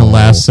in the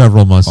last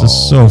several months.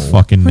 It's so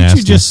fucking Couldn't nasty.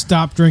 you just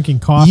stop drinking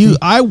coffee?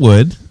 I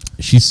would.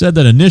 She said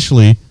that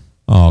initially,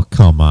 oh,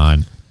 come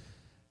on.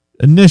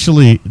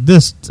 Initially,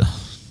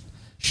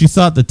 she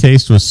thought the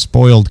taste was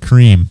spoiled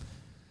cream.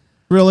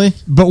 Really?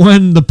 But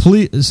when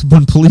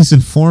police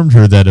informed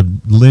her that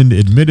Lind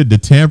admitted to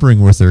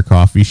tampering with her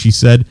coffee, she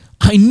said,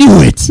 I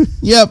knew it.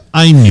 Yep,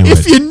 I knew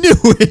If you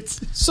knew it.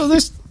 So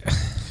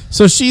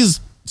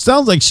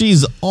sounds like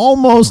she's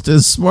almost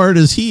as smart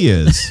as he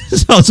is.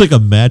 Sounds like a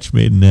match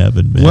made in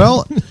heaven, man.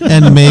 Well,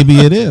 and maybe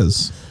it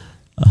is.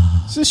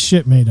 Is this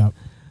shit made up?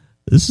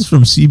 This is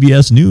from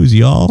CBS News,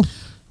 y'all.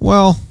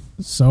 Well,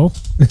 So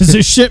is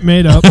this shit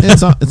made up?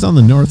 it's on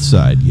the north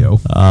side, yo.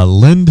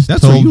 Lind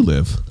That's where you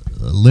live.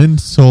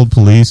 Lind told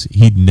police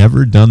he'd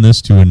never done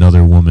this to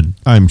another woman.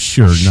 I'm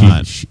sure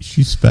not.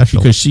 She's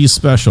special. Because she's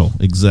special.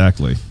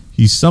 Exactly.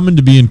 He's summoned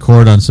to be in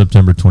court on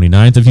September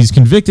 29th. If he's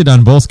convicted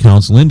on both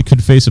counts, Lind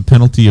could face a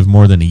penalty of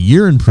more than a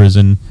year in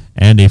prison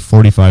and a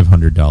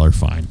 $4,500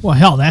 fine. Well,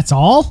 hell, that's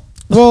all?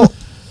 Well,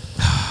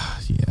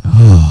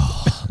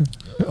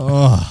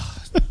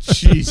 Oh,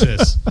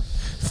 Jesus.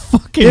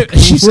 Fucking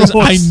She says,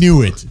 gross. I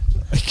knew it.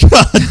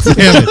 God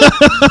damn it.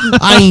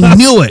 I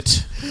knew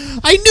it.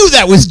 I knew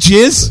that was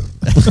jizz.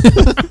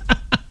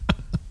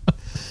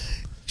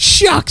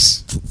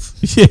 Shucks.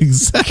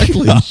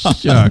 Exactly.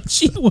 Shucks.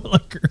 Gee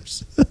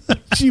Willikers.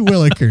 Gee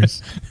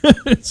Willikers.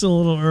 It's a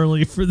little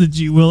early for the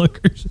Gee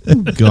Willikers.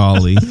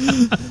 Golly.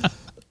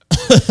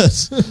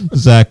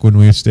 Zach, when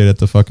we stayed at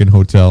the fucking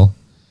hotel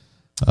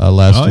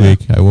last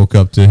week, I woke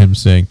up to him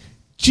saying,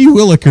 Gee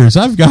Willikers,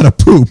 I've got to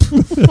poop.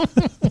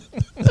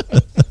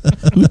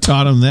 Who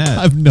taught him that?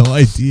 I have no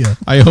idea.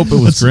 I hope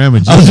it was Grandma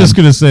Jean. I was just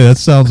going to say, that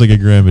sounds like a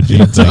Grandma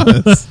Jean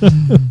thing.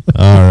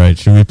 All right,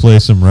 should we play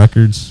some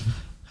records?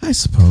 I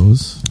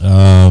suppose.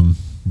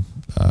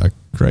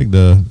 Craig,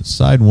 the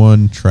side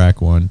one,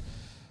 track one.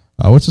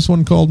 What's this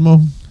one called,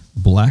 Mo?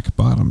 Black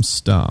Bottom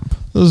Stomp.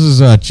 This is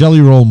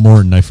Jelly Roll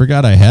Morton. I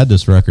forgot I had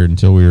this record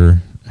until we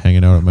were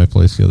hanging out at my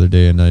place the other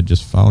day, and I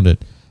just found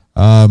it.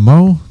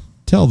 Mo,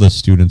 tell the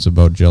students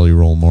about Jelly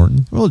Roll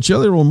Morton. Well,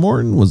 Jelly Roll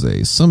Morton was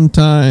a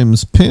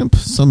sometimes pimp,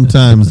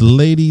 sometimes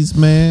ladies'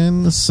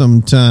 man,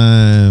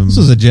 sometimes...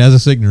 This is a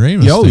Jazz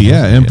Ignoramus. Oh, thing,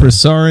 yeah, wasn't it?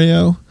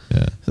 impresario.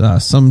 Yeah.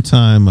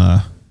 Sometime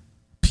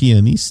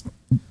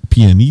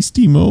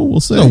pianistimo,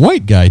 we'll say. A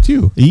white guy,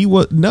 too. He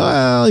was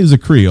he was a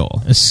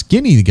Creole. A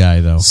skinny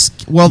guy, though.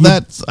 Well,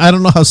 that's I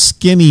don't know how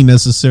skinny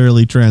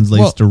necessarily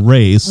translates to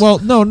race. Well,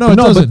 no,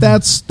 but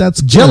that's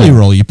Jelly good.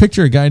 Roll. You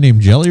picture a guy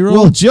named Jelly Roll?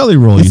 Well, Jelly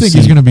Roll. You think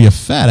he's going to be a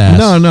fat ass?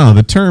 No.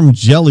 The term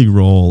Jelly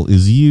Roll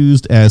is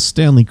used, as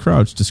Stanley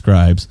Crouch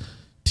describes,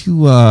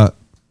 to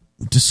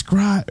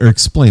describe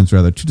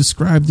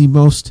the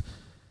most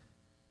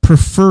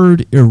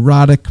preferred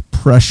erotic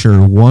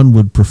pressure one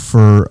would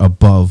prefer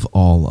above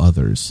all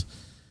others.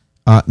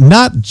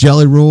 Not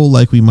Jelly Roll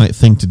like we might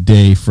think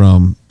today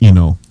from,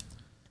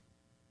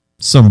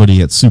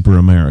 somebody at Super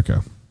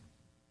America.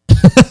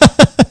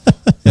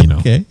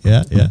 Okay,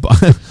 yeah.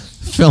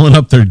 Filling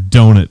up the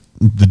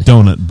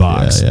donut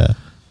box.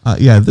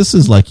 Yeah. This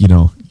is like,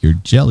 your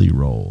Jelly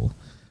Roll.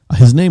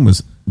 His name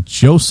was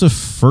Joseph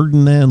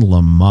Ferdinand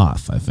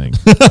Lamoth, I think.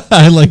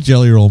 I like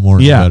Jelly Roll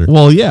Morton better.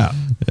 Well, yeah.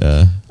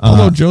 Yeah.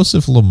 Although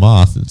Joseph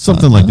Lamoth.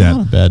 Something like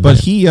that. Bad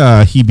but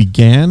name. he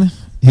began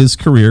his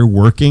career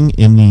working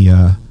in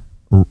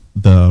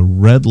the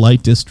red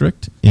light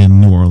district in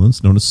New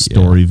Orleans, known as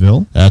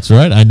Storyville. That's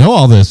right. I know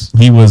all this.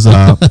 He was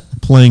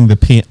playing the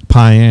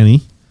piano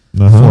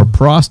for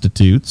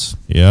prostitutes.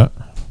 Yeah.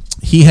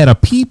 He had a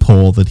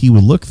peephole that he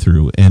would look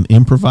through and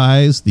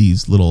improvise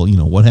these little,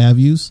 what have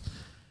yous,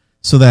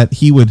 so that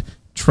he would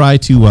try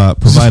to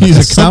provide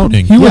a sound.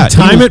 accompanying. He would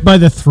time it by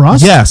the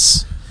thrust?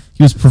 Yes.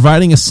 He was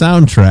providing a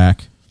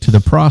soundtrack to the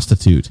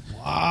prostitute.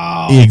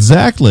 Wow.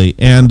 Exactly.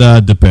 And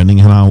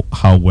depending on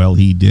how well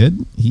he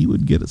did, he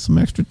would get some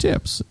extra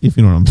tips, if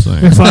you know what I'm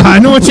saying. I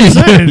know what you're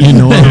saying. You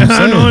know what I'm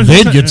saying.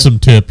 They'd get some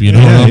tip, you know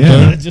what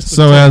I'm saying?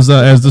 So as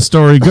the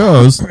story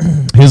goes,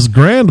 his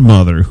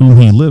grandmother, whom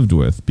he lived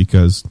with,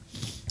 because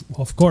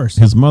of course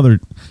his mother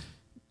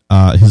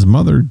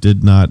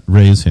did not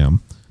raise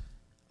him.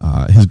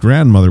 His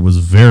grandmother was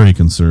very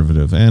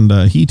conservative, and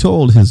he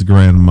told his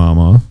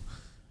grandmama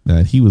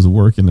that he was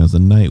working as a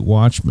night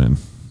watchman.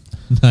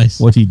 Nice.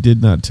 What he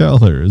did not tell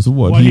her is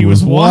what he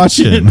was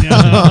watching. Yeah.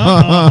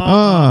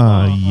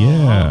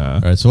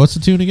 All right, so what's the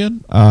tune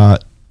again?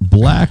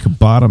 Black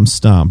Bottom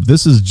Stomp.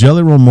 This is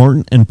Jelly Roll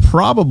Morton and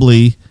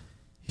probably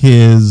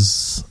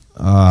his,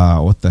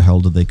 what the hell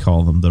did they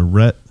call them? The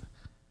Red,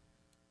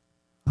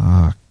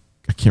 I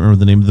can't remember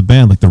the name of the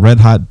band, like the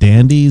Red Hot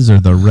Dandies or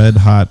the Red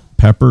Hot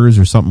Peppers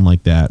or something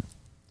like that.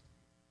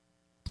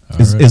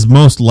 Is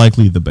most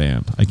likely the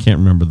band. I can't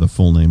remember the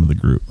full name of the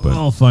group, but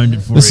I'll find it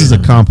for you. This is a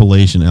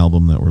compilation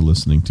album that we're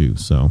listening to.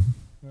 So, all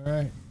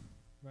right. Am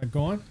I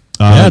going?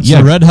 It's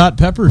the Red Hot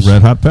Peppers.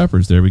 Red Hot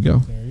Peppers. There we go.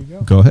 There you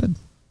go. Go ahead.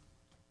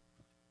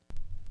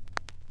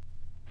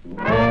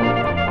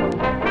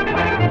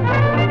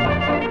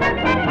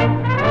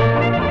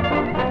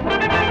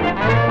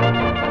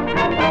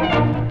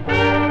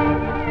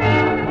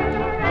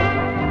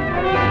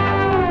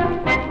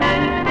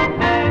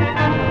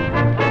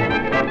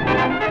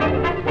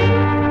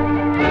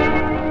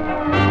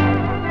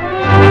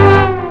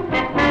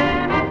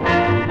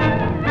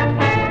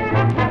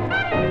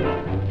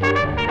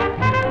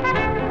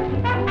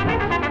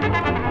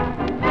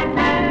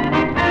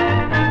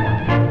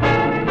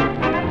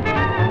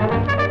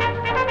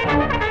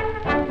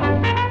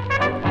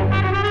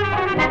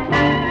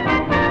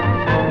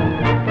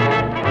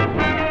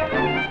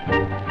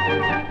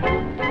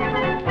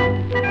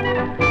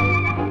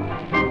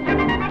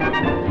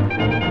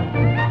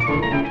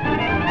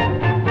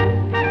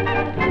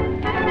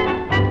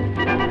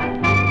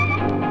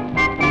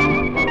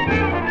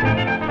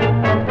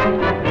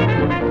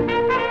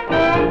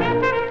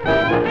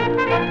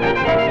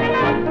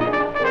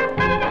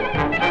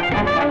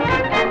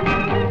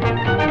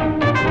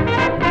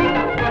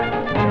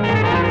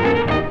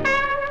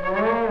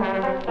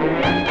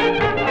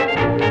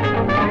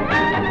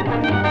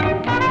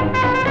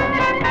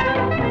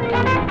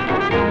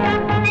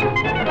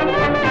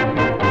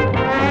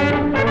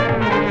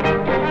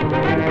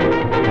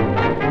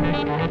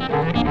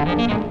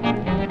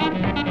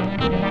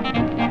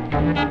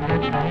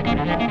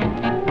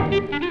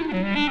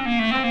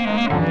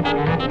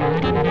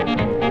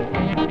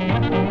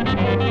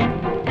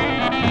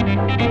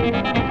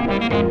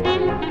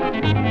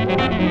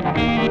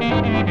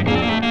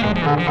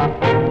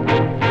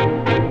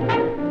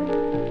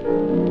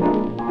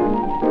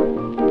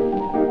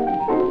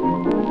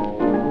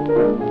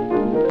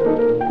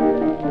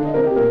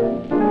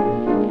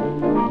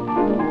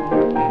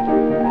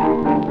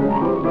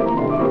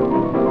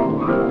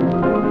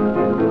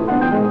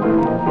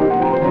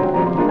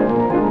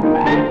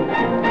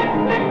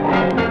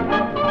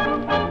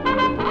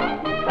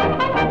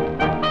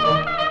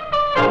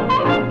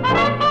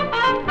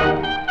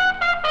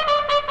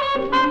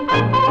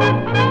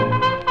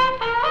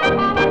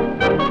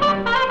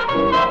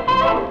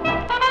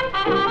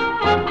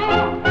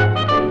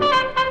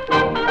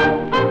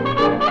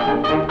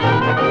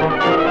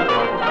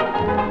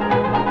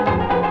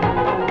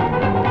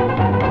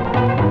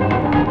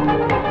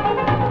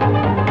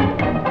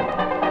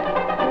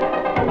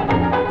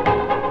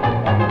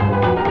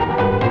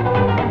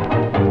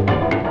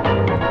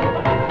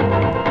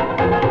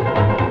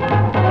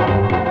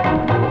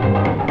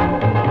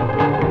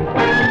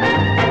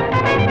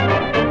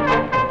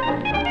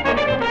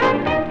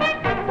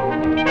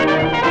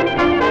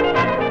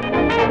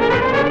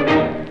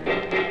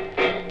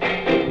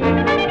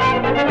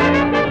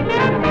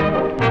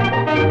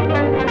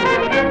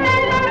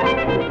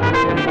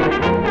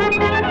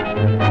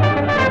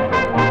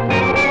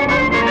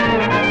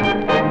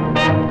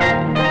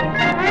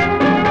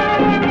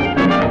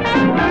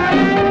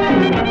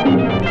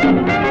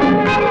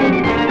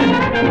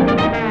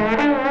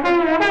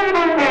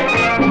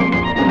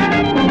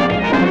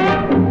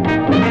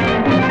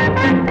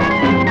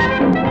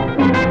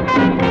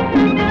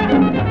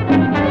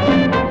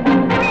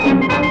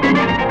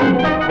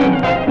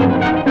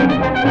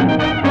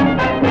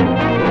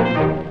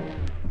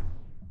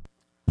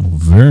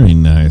 Very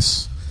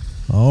nice.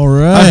 All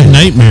right. I have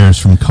nightmares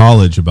from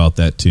college about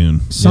that tune.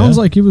 Sounds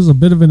like he was a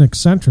bit of an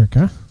eccentric,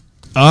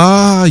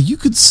 huh? You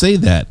could say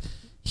that.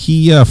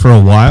 He, for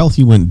a while,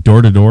 he went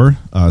door to door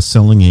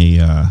selling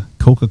a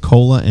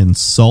Coca-Cola and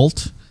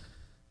salt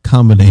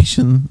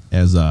combination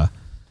as a,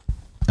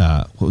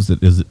 what was it?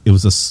 It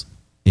was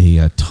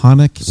a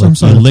tonic, Some like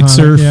sort of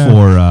elixir tonic,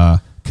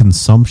 for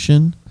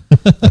consumption,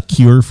 a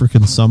cure for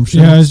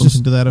consumption, Yeah, I was something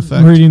just to that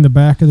effect. reading the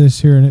back of this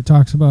here, and it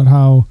talks about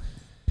how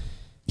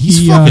He's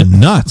he, fucking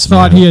nuts,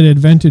 thought man. he had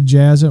invented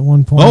jazz at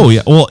one point. Oh,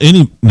 yeah. Well,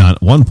 not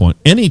at one point.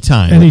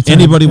 Anytime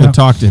anybody yeah. would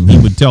talk to him, he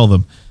would tell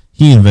them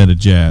he invented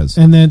jazz.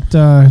 And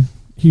that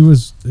he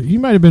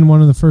might have been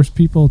one of the first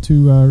people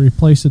to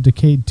replace a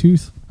decayed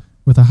tooth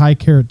with a high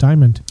carat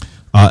diamond.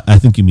 I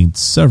think you mean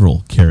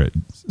several carat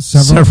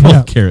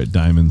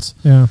diamonds.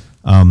 Yeah.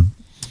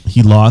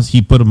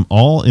 He put them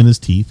all in his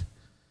teeth,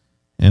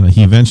 and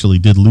he eventually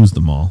did lose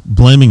them all,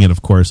 blaming it,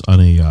 of course, on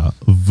a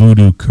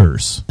voodoo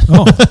curse.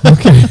 Oh,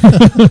 okay.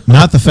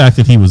 Not the fact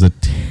that he was a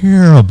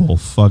terrible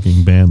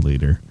fucking band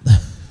leader.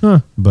 Huh.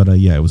 But,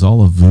 yeah, it was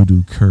all a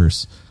voodoo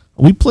curse.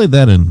 We played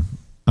that in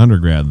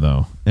undergrad,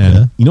 though.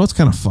 And you know what's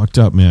kind of fucked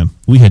up, man?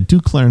 We had 2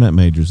 clarinet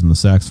majors in the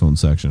saxophone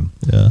section.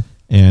 Yeah.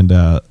 And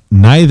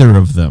neither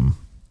of them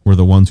were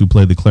the ones who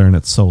played the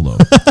clarinet solo.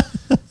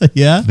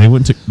 Yeah? They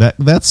went to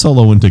that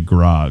solo went to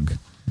Grog.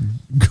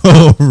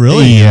 Oh,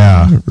 really?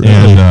 Yeah. Really?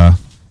 And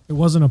It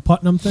wasn't a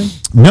Putnam thing?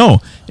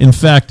 no, in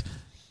fact,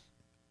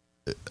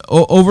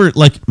 over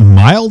like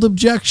mild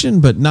objection,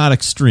 but not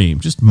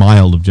extreme, just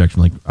mild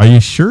objection. Like, are you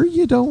sure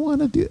you don't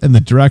want to do? And the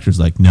director's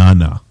like,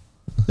 no,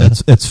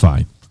 it's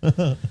fine.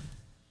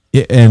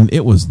 And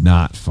it was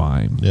not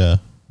fine. Yeah.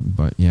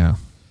 But yeah,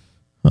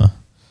 Huh.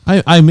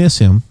 I miss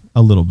him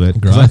a little bit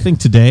because Grog.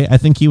 I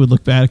think he would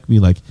look back and be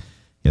like,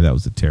 yeah, that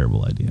was a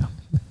terrible idea.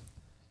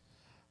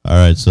 All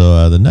right,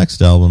 so the next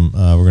album,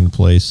 we're going to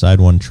play side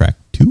 1, track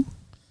 2.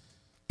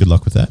 Good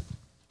luck with that.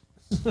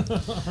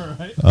 All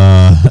right.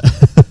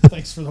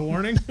 Thanks for the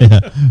warning.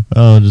 Yeah.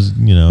 Oh, just,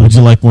 Would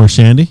you like more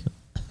Shandy?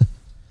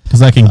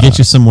 Because I can get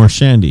you some more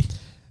Shandy.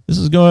 This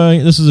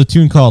is a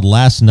tune called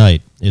Last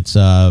Night. It's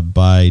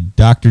by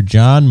Dr.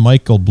 John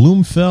Michael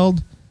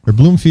Bloomfield,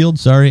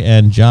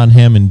 and John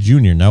Hammond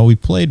Jr. Now, we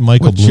played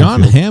Michael Bloomfield.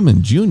 John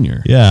Hammond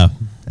Jr. Yeah.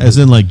 As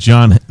in like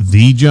John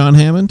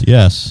Hammond?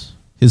 Yes.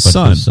 His But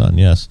son. His son,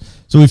 yes.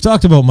 So we've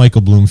talked about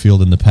Michael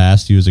Bloomfield in the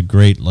past. He was a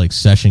great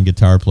session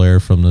guitar player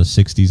from the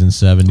 60s and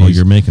 70s. Oh,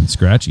 you're making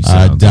scratchy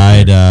sounds.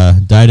 Died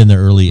in the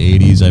early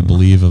 80s, I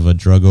believe, of a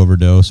drug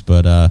overdose.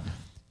 But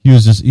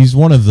he's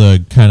one of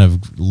the kind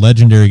of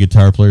legendary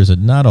guitar players that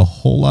not a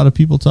whole lot of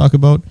people talk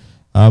about.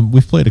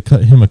 We've played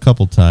him a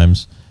couple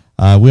times.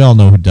 We all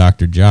know who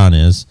Dr. John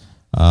is.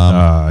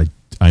 I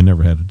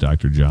never had a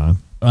Dr. John.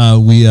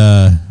 We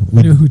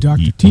knew who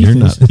Dr. Teeth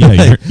you're is. Not,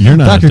 yeah, you're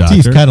not Dr. a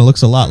Teeth doctor. kind of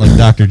looks a lot like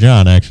Dr.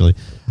 John, actually.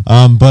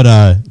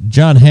 But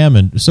John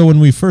Hammond, so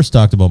when we first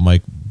talked about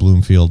Mike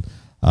Bloomfield,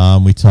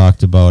 we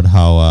talked about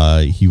how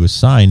he was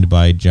signed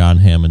by John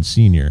Hammond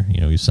Sr.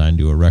 He was signed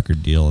to a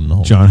record deal. And the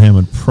whole John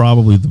Hammond,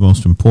 probably the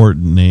most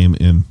important name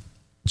in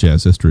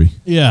jazz history.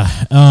 Yeah.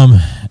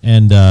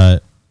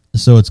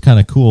 So it's kind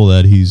of cool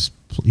that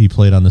he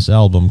played on this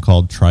album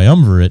called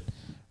Triumvirate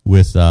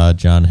with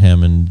John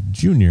Hammond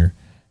Jr.,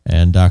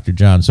 and Dr.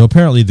 John. So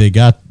apparently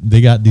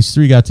these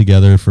three got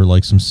together for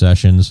like some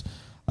sessions.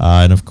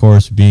 And of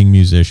course, being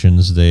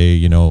musicians, they,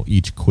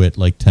 each quit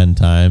like 10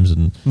 times,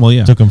 and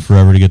it took them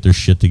forever to get their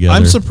shit together.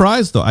 I'm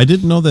surprised, though. I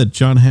didn't know that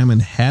John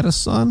Hammond had a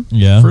son,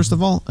 first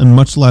of all, and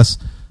much less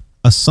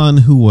a son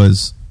who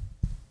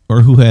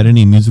had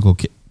any musical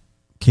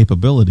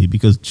capability,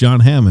 because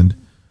John Hammond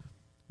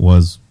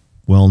was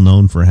well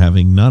known for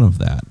having none of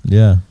that.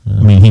 Yeah.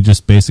 I mean, he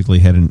just basically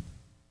had an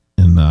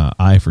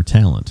eye for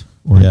talent,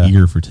 or an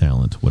ear for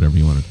talent, whatever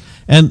you wanted.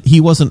 And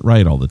he wasn't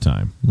right all the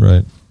time.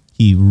 Right.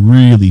 He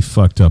really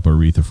fucked up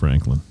Aretha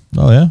Franklin.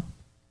 Oh, yeah?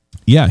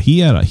 Yeah, he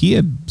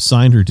had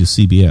signed her to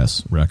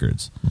CBS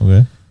Records.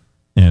 Okay.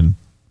 And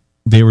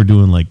they were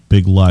doing like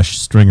big lush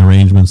string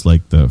arrangements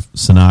like the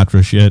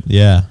Sinatra shit.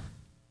 Yeah.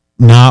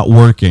 Not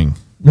working.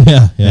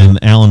 Yeah.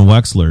 And Alan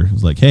Wexler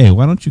was like, hey,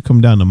 why don't you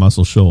come down to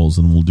Muscle Shoals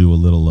and we'll do a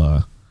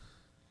little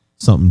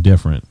something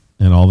different.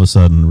 And all of a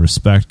sudden,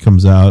 Respect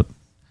comes out.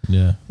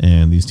 Yeah.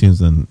 And these tunes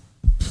then,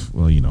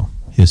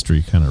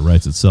 history kind of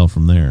writes itself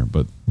from there.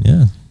 But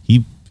yeah,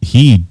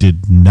 he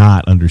did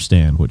not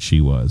understand what she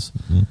was.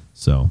 Mm-hmm.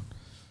 So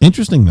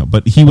interesting, though.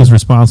 But he was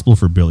responsible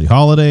for Billie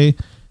Holiday,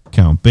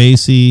 Count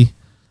Basie.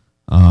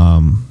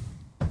 Of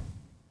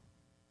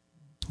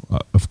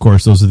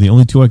course, those are the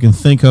only two I can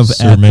think of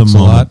Sir at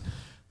Mix-a-Lot. the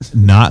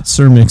moment. Not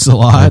Sir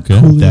Mix-a-Lot.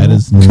 Okay. That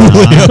is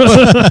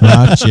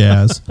not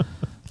jazz.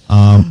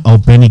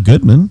 Benny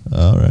Goodman.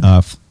 All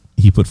right.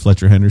 He put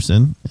Fletcher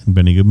Henderson and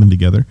Benny Goodman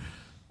together.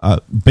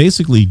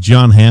 Basically,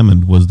 John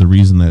Hammond was the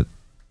reason that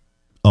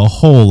a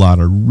whole lot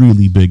of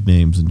really big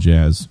names in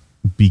jazz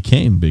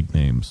became big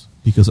names,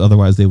 because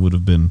otherwise they would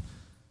have been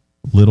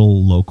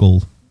little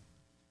local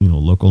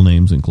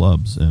names in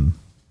clubs. And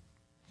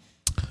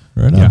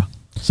right on. Yeah.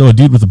 So a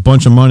dude with a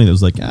bunch of money that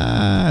was like,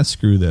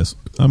 screw this.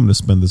 I'm going to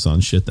spend this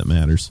on shit that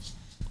matters.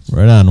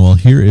 Right on. Well,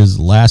 here is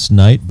Last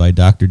Night by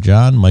Dr.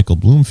 John, Michael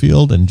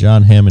Bloomfield, and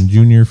John Hammond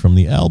Jr. from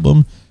the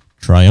album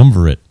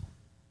Triumvirate.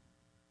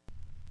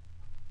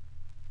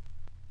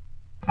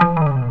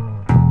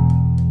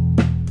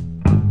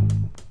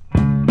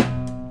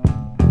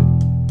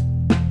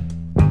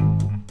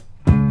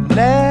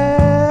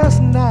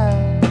 Last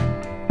night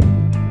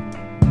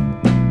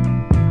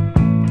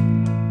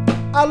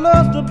I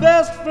lost the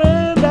best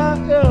friend I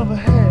ever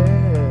had.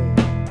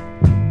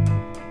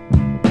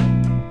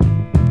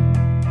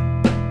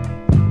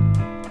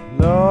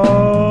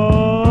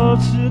 Lord,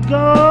 she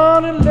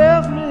gone and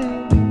left me.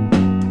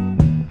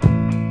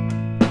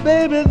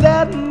 Baby,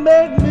 that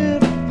made me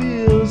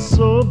feel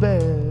so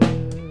bad.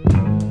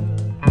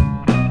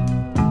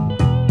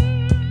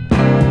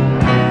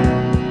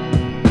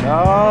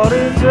 Lord,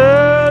 it's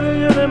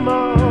early in the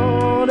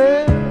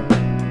morning,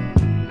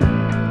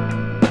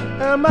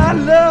 and my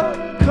love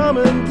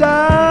coming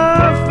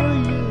down for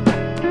you.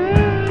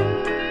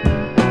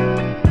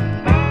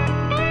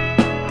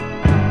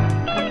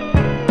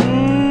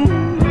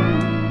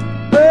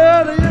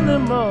 Early in the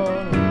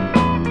morning,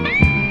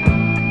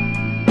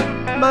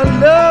 my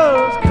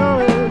love's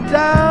coming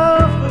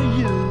down for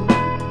you.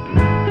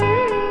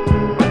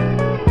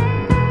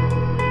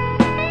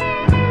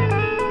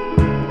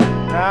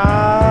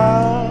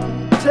 Now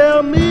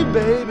tell me,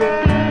 baby,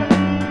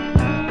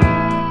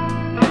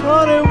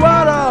 honey,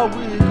 what are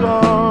we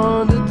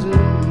gonna do?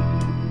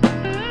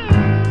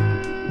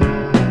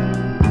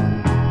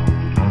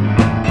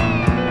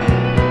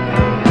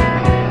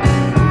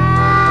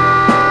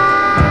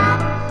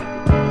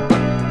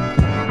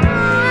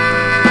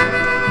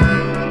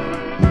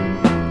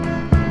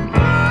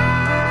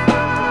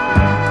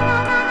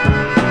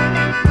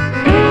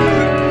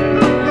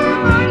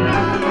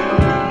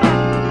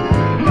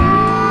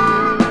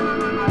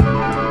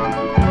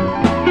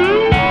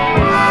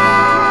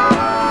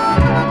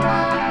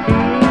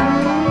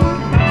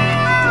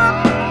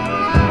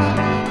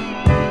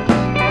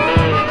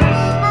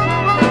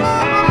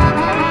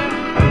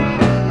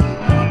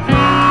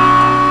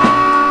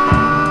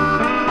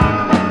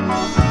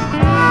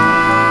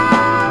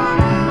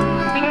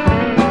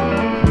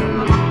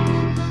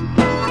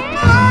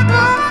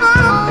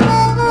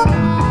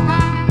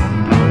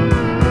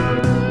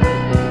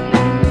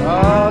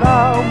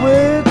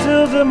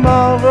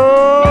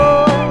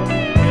 Tomorrow,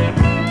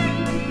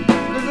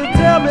 does it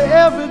tell me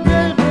every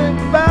day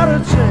things about to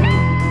change?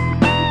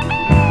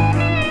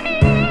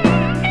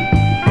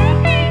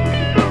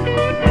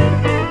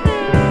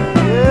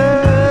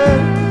 Yeah,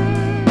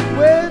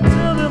 wait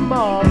till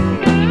tomorrow,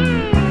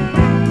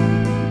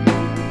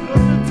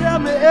 does it tell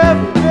me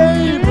every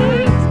day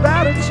things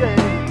about to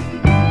change?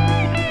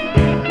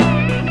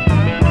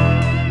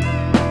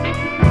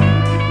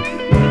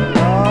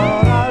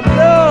 Lord, I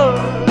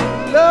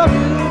love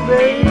you,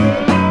 baby.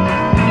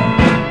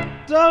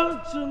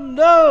 Don't you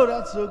know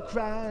that's a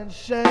crying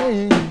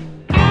shame?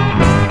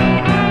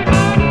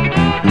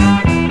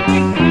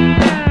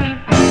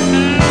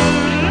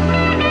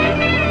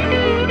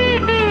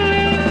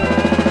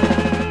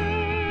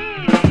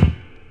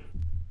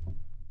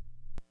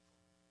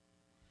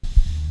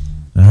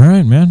 All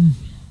right, man.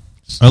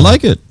 I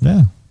like it.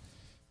 Yeah.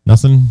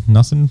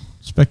 Nothing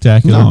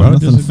spectacular No,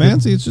 about it. nothing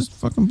fancy. It's just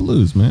fucking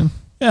blues, man.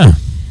 Yeah.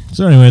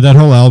 So anyway, that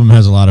whole album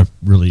has a lot of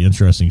really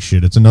interesting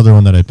shit. It's another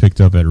one that I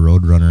picked up at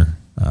Roadrunner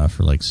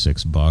for like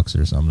 $6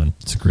 or something.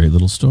 It's a great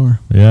little store.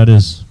 Yeah, it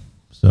is.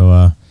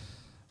 So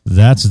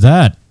that's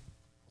that.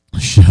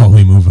 Shall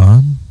we move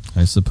on?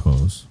 I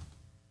suppose.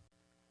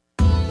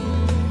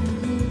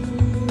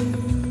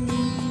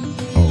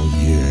 Oh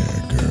yeah,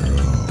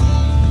 girl.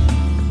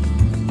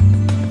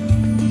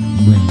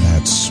 Bring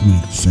that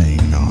sweet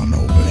thing on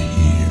over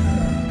here.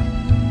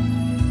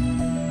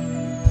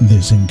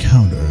 This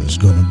encounter is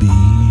gonna be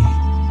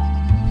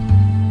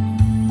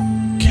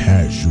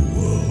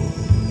casual.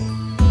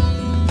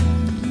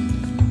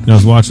 I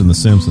was watching The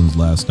Simpsons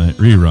last night.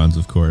 Reruns,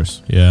 of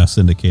course. Yeah.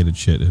 Syndicated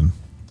shit. And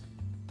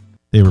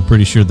they were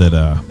pretty sure that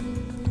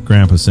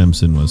Grandpa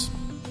Simpson was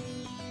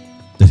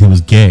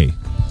gay.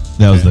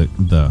 That was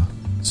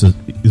so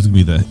it was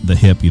going to be the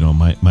hip,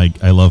 my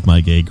I love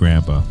my gay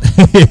grandpa.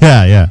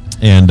 Yeah.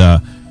 And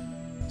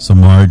so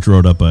Marge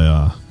wrote up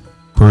a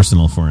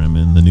personal for him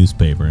in the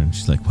newspaper, and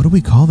she's like, what do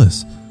we call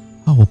this?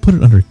 Oh, we'll put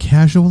it under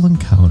casual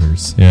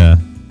encounters. Yeah.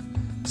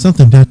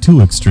 Something not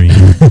too extreme.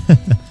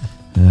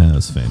 Yeah,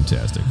 that's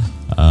fantastic.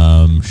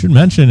 Should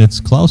mention it's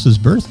Klaus's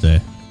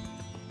birthday.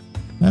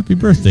 Happy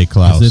birthday,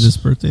 Klaus. Is it his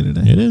birthday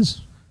today? It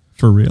is.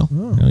 For real?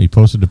 He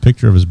posted a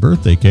picture of his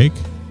birthday cake.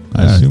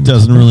 I assume it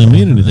doesn't really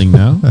mean anything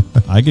now.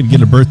 I could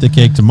get a birthday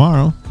cake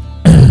tomorrow.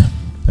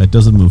 That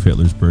doesn't move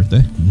Hitler's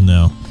birthday.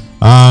 No.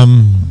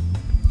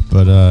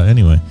 But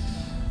anyway,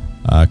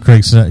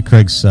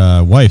 Craig's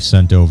wife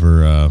sent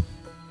over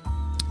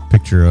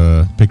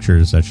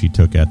pictures that she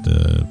took at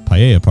the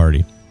paella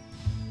party,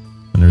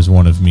 and there's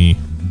one of me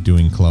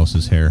doing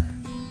Klaus's hair.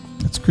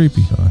 That's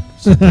creepy. So I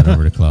sent that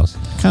over to Klaus.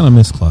 Kind of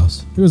miss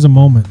Klaus. It was a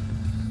moment.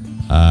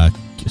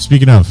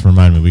 Speaking of,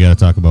 remind me, we got to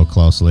talk about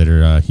Klaus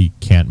later. He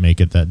can't make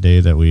it that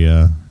day that we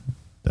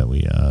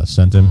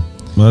sent him.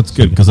 Well, that's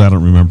good because I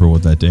don't remember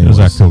what that day was. It was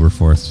October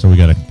 4th, so we're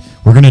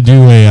gonna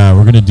do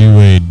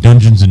a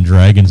Dungeons and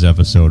Dragons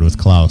episode with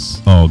Klaus.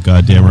 Oh,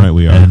 goddamn right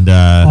we are. And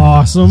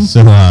awesome.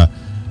 So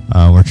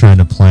we're trying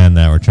to plan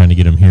that. We're trying to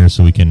get him here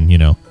so we can,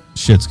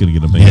 shit's gonna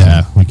get amazing.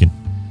 Yeah, we can.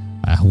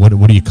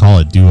 What do you call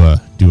it? Do a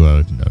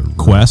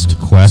quest.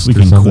 Quest. We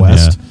can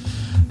quest.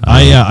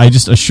 Yeah. I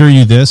just assure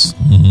you this.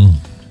 Mm-hmm.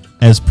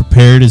 As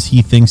prepared as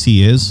he thinks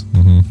he is,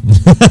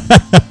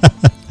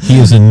 he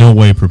is in no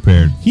way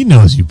prepared. He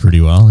knows you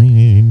pretty well. I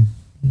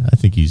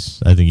think he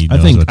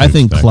knows what to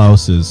expect.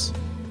 Klaus is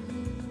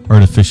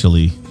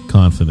artificially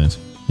confident.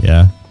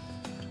 Yeah.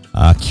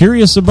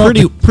 Curious about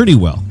pretty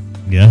well.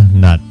 Yeah,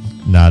 not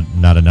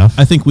enough.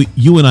 I think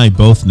you and I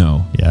both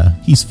know. Yeah,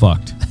 he's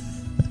fucked.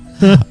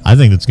 I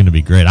think it's going to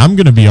be great. I'm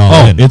going to be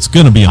all in. It's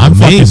going to be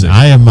amazing.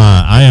 I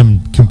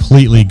am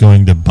completely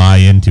going to buy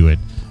into it.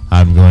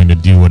 I'm going to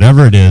do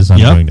whatever it is. I'm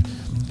going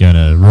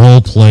to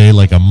role play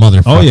like a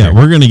motherfucker. Oh yeah,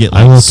 we're going to get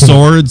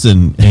swords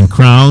and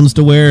crowns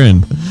to wear,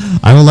 and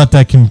I will let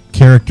that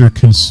character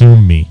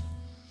consume me,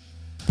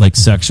 like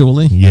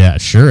sexually. Yeah,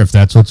 sure. If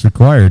that's what's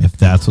required. If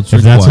that's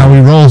how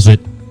he rolls it.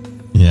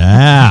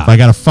 Yeah. If I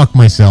got to fuck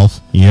myself.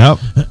 Yep.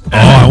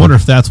 I wonder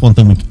if that's one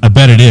thing. I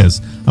bet it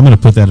is. I'm going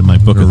to put that in my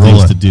book of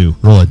things to do.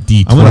 Roll a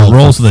D12. I'm going to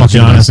roll so that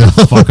John has to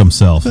fuck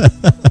himself.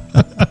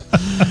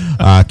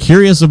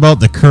 Curious about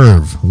the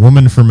curve.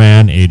 Woman for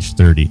man, age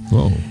 30.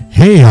 Whoa.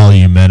 Hey, all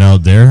you men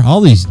out there. All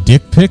these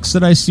dick pics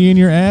that I see in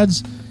your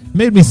ads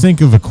made me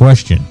think of a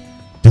question.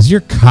 Does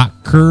your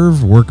cock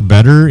curve work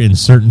better in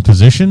certain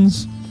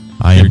positions?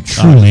 I am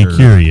truly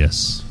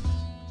curious.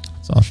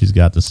 That's all she's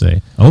got to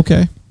say.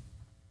 Okay.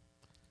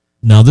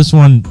 Now, this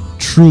one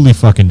truly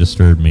fucking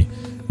disturbed me.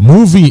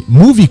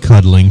 Movie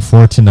cuddling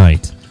for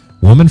tonight.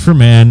 Woman for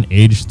man,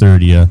 age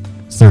 30,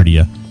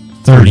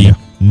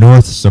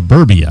 North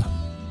Suburbia.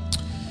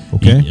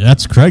 Okay.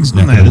 That's Craig's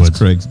neck of the woods. That's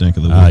Craig's neck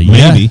of the woods.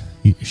 Maybe.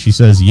 She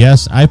says,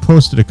 yes, I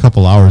posted a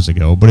couple hours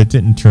ago, but it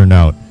didn't turn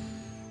out.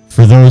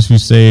 For those who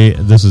say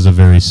this is a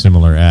very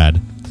similar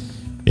ad.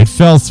 It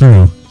fell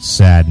through.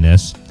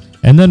 Sadness.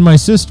 And then my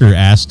sister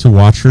asked to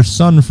watch her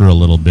son for a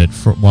little bit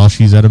while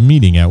she's at a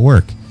meeting at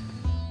work.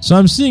 So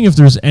I'm seeing if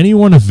there's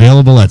anyone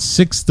available at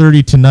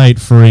 6:30 tonight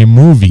for a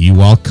movie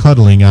while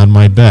cuddling on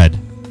my bed.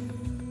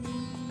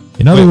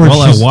 In other words,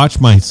 while I watch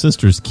my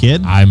sister's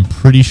kid? I'm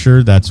pretty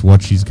sure that's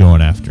what she's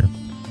going after.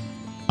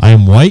 I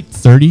am white,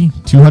 30,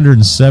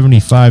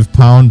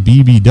 275-pound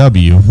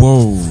BBW.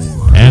 Whoa.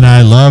 And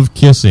I love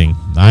kissing.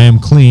 I am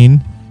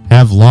clean,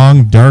 have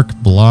long, dark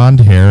blonde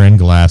hair and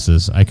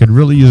glasses. I could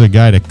really use a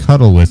guy to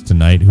cuddle with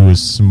tonight who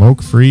is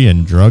smoke-free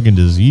and drug and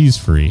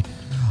disease-free.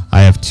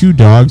 I have 2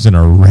 dogs and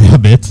a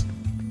rabbit,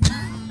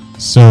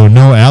 so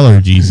no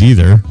allergies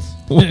either.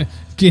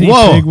 Guinea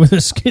pig with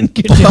a skin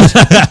condition.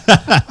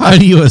 How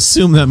do you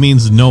assume that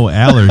means no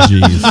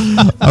allergies?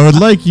 I would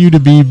like you to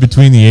be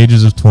between the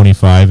ages of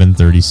 25 and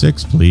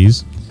 36,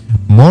 please.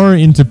 More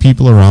into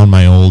people around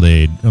my own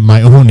age,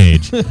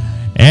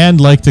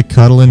 and like to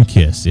cuddle and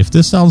kiss. If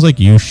this sounds like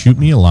you, shoot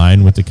me a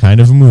line with the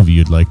kind of movie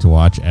you'd like to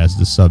watch as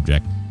the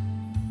subject.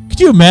 Could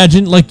you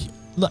imagine, like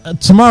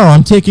tomorrow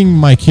I'm taking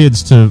my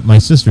kids to my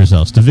sister's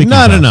house, to Vicky's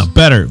house. No.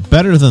 Better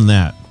than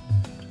that.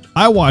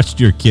 I watched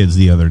your kids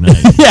the other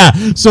night. Yeah,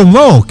 so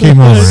Mo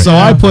came over. So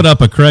I put up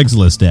a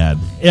Craigslist ad.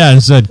 Yeah,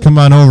 and said, come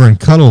on over and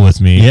cuddle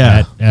with me.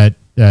 Yeah.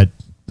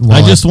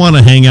 I just want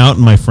to hang out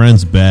in my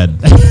friend's bed.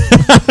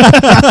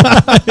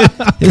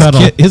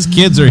 His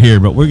kids are here,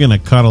 but we're going to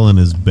cuddle in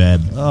his bed.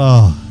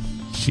 Oh,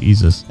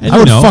 Jesus. And I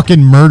would fucking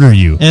murder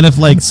you. And if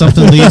like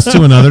something leads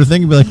to another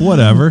thing, you'd be like,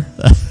 whatever.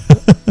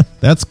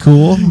 That's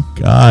cool.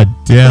 God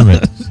damn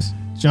it.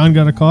 John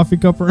got a coffee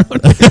cup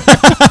around.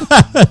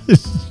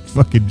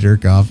 Fucking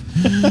jerk off.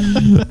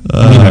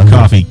 I mean, a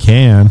coffee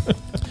can.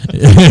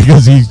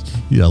 Because he's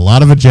a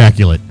lot of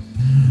ejaculate.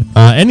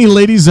 Any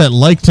ladies that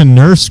like to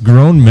nurse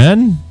grown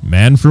men?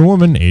 Man for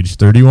woman, age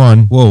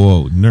 31.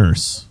 Whoa,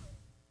 nurse.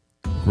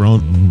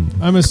 Grown.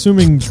 I'm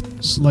assuming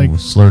like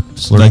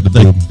slurp the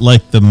boob.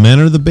 Like the men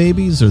are the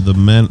babies or the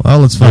men? Well,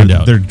 let's find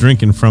out. They're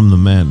drinking from the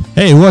men.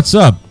 Hey, what's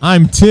up?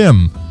 I'm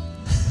Tim.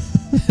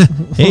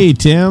 Hey,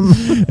 Tim.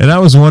 And I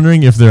was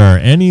wondering if there are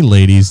any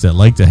ladies that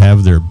like to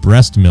have their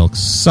breast milk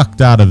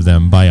sucked out of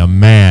them by a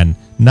man,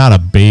 not a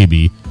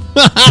baby.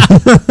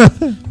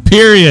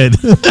 Period.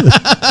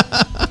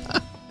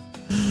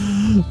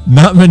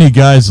 Not many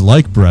guys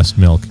like breast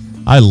milk.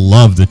 I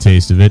love the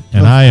taste of it,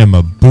 and I am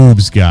a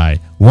boobs guy.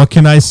 What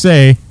can I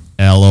say?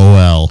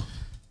 LOL.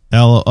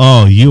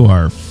 Oh, you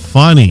are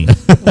funny.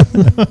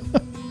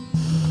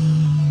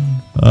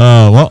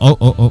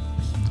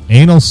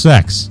 Anal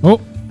sex. Oh.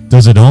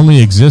 Does it only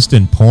exist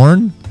in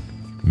porn?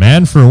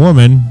 Man for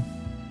woman.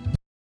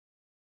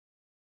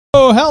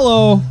 Oh,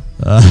 hello.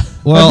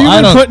 Well, Have you I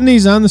been don't putting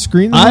these on the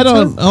screen. I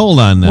don't. Hold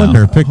on now. What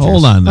are pictures?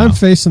 Hold on now. I'm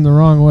facing the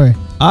wrong way.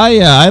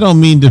 I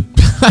don't mean to.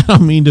 I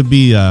don't mean to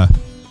be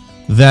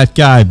that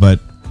guy, but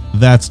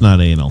that's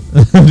not anal.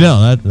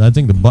 No, I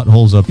think the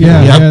butthole's up here.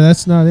 Yeah,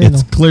 that's not anal.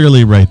 It's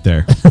clearly right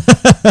there.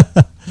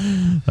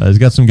 He's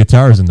got some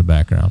guitars in the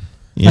background.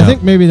 Yeah. I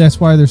think maybe that's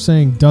why they're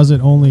saying, does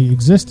it only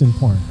exist in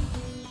porn?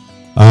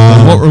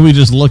 What were we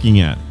just looking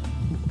at?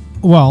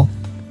 Well,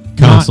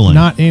 Counseling.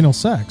 not anal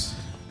sex.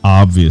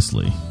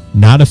 Obviously.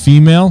 Not a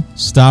female?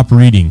 Stop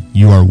reading.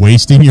 You are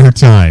wasting your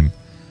time.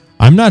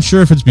 I'm not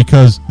sure if it's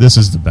because this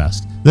is the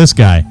best. This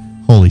guy,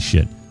 holy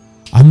shit.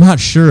 I'm not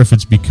sure if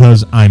it's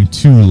because I'm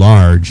too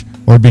large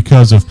or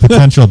because of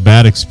potential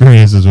bad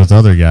experiences with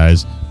other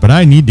guys, but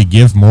I need to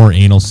give more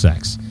anal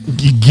sex.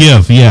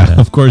 Yeah,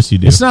 of course you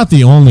do. It's not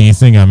the only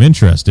thing I'm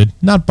interested,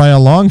 not by a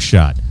long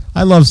shot.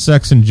 I love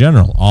sex in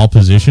general, all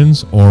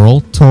positions,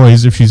 oral,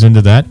 toys if she's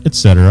into that,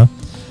 etc.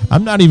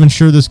 I'm not even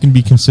sure this can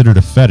be considered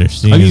a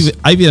fetish. I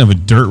even have a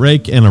dirt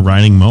rake and a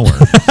riding mower.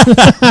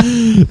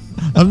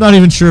 I'm not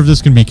even sure if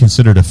this can be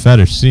considered a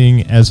fetish,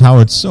 seeing as how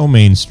it's so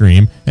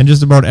mainstream, and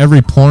just about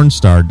every porn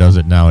star does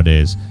it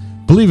nowadays.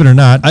 Believe it or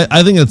not.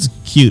 I think that's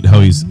cute how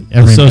he's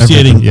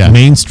associating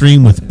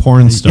mainstream with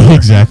porn star.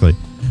 Exactly.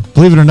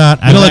 Believe it or not,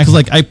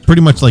 I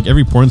pretty much like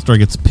every porn star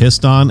gets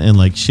pissed on and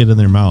like shit in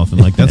their mouth, and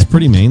like that's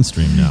pretty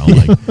mainstream now.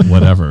 Like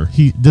whatever.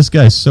 This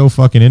guy's so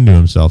fucking into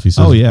himself. He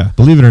says, "Oh yeah."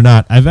 Believe it or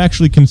not, I've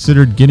actually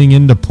considered getting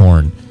into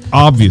porn,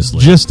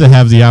 obviously, just to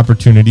have the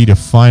opportunity to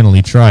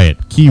finally try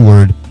it.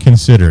 Keyword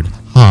considered.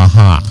 Ha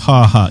ha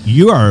ha ha.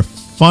 You are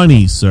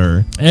funny,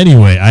 sir.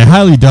 Anyway, I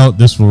highly doubt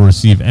this will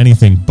receive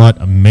anything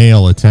but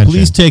male attention.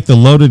 Please take the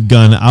loaded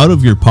gun out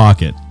of your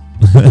pocket,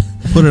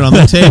 put it on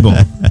the table.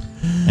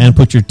 And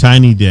put your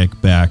tiny dick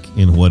back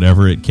in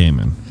whatever it came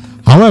in.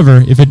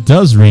 However, if it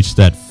does reach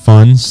that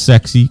fun,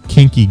 sexy,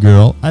 kinky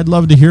girl, I'd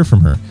love to hear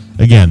from her.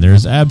 Again, there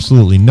is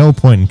absolutely no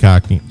point in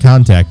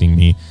contacting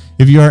me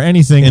if you are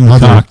anything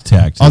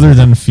other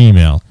than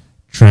female.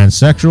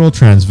 Transsexual,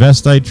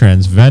 transvestite,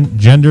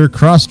 transgender,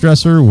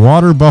 crossdresser,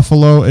 water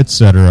buffalo,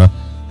 etc.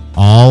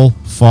 all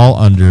fall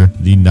under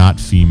the not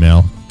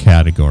female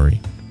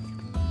category.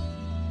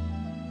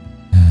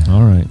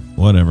 All right,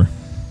 whatever.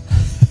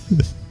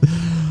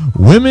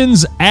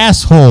 Women's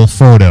asshole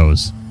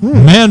photos.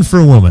 Man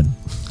for woman.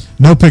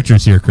 No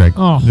pictures here, Craig.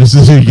 Oh. This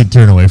is so you can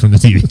turn away from the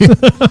TV.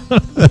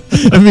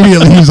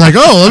 Immediately he's like,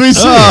 oh, let me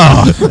see.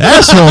 Oh.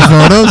 Asshole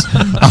photos.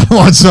 I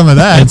want some of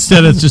that.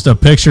 Instead, it's just a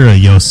picture of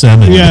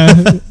Yosemite. Yeah,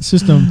 it's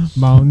just a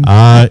mountain.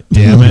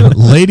 Damn it.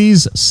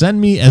 Ladies, send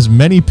me as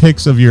many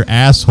pics of your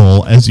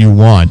asshole as you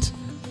want.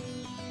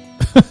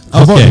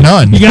 How about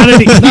none? You got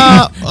any? Do you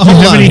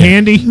have any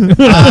handy?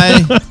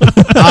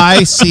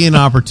 I see an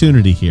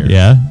opportunity here.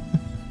 Yeah.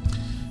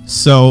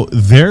 So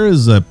there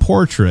is a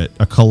portrait,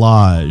 a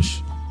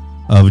collage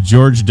of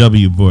George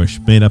W. Bush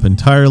made up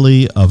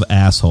entirely of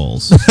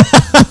assholes.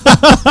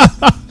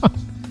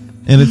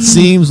 And it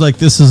seems like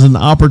this is an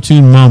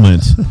opportune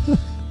moment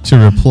to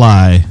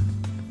reply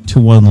to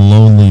one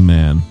lonely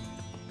man.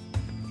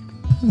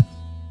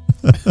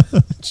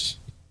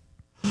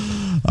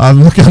 I'm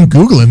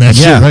Googling that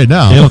shit right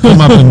now. It'll come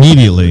up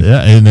immediately.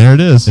 Yeah, and there it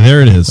is.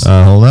 There it is.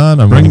 Hold on.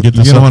 I'm going to get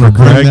this up for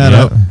Craig. That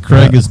up.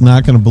 Craig is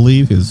not going to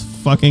believe his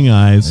fucking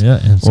eyes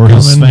or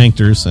his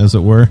sphincters, as it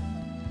were.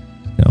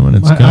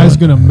 My eye's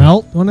going to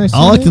melt when I see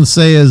All I can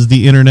say is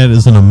the internet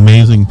is an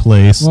amazing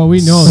place. Well,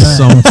 we know that.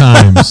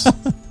 Sometimes.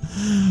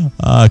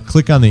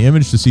 Click on the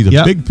image to see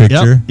the big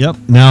picture. Yep.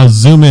 Now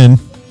zoom in.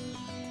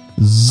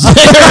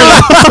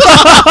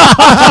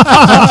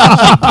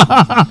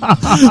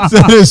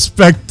 That is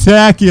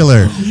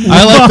spectacular.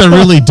 I like the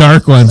really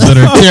dark ones that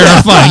are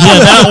terrifying.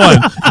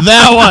 Yeah,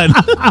 that one.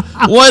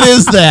 What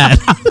is that?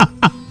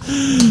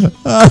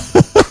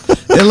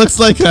 It looks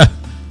like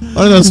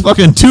one of those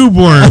fucking tube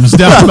worms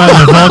down by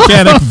the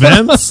volcanic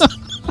vents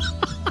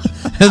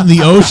and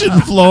the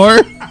ocean floor.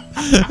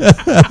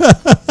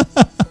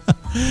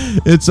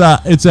 It's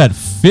at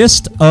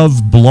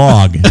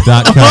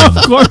fistofblog.com.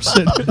 Of course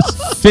it is.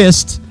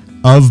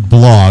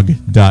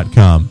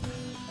 Fistofblog.com.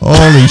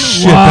 Holy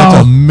shit,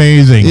 that's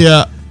amazing.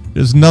 Yeah.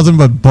 There's nothing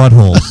but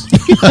buttholes.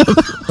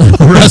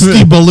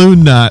 Rusty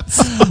balloon knots.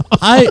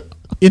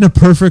 In a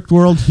perfect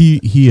world,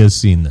 he has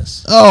seen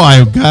this. Oh,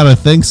 I gotta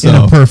think so. In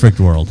a perfect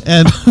world.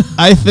 And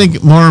I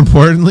think more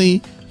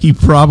importantly, he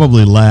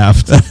probably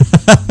laughed.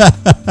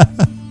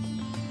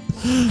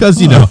 Because,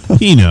 he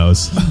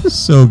knows.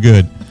 So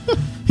good.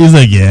 He's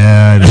like,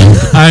 yeah,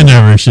 I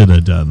never should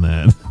have done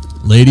that.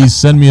 Ladies,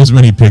 send me as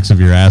many pics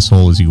of your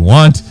asshole as you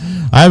want.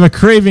 I have a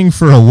craving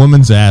for a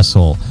woman's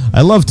asshole.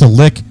 I love to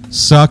lick,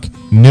 suck,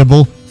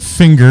 nibble,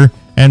 finger,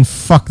 and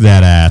fuck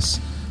that ass.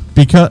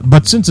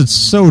 But since it's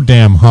so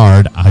damn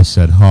hard, I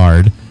said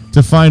hard,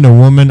 to find a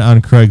woman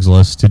on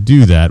Craigslist to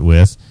do that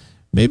with,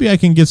 maybe I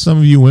can get some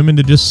of you women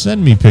to just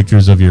send me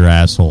pictures of your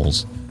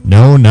assholes.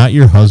 No, not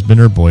your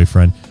husband or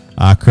boyfriend.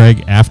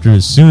 Craig,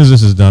 as soon as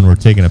this is done, we're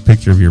taking a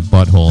picture of your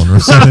butthole and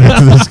we're sending it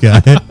to this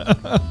guy.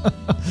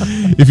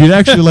 If you'd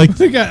actually like...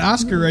 We got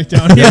Oscar right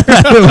down here.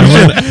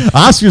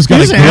 Oscar's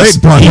got a great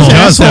butthole. He's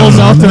assholes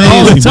out there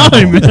all the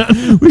time,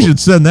 man. We should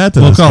send that to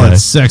this guy. We'll call it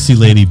Sexy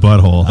Lady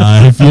Butthole.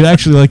 If you'd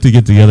actually like to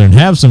get together and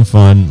have some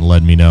fun,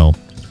 let me know.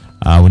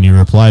 When you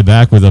reply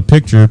back with a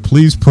picture,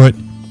 please put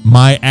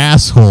my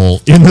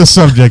asshole in the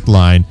subject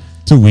line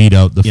to weed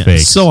out the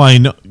fakes. So I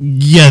know.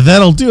 Yeah,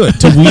 that'll do it.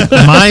 To weed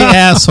my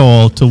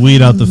asshole to weed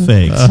out the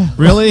fakes.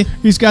 Really?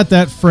 He's got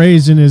that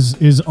phrase in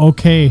his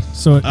okay,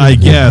 so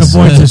it guess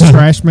avoids his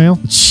trash mail.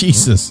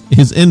 Jesus,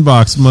 his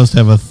inbox must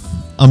have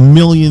a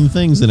million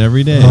things in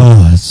every day.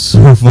 Oh, that's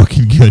so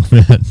fucking good,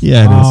 man.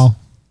 Yeah, it is.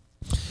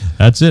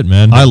 That's it,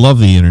 man. I love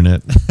the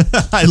internet.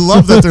 I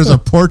love that there's a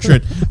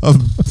portrait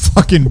of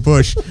fucking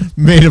Bush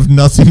made of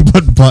nothing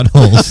but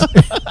buttholes.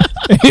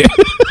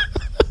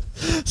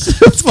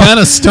 It's kind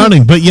of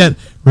stunning, but yet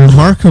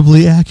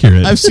remarkably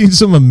accurate. I've seen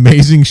some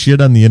amazing shit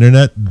on the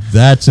internet.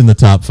 That's in the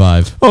top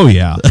 5. Oh,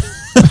 yeah.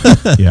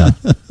 Yeah.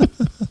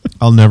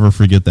 I'll never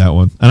forget that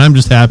one. And I'm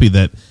just happy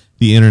that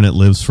the internet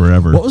lives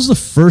forever. What was the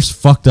first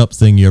fucked up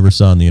thing you ever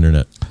saw on the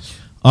internet?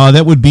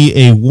 That would be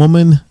a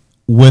woman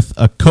with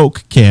a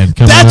Coke can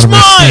coming out of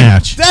her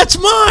snatch. That's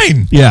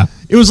mine! Yeah.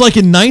 It was like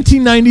in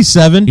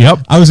 1997. Yep.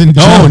 I was in...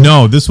 Oh,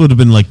 no. This would have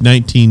been like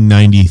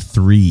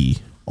 1993.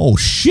 Oh,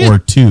 shit. Or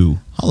 2.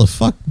 How the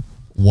fuck?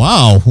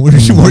 Wow.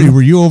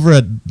 Were you over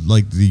at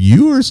like the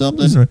U or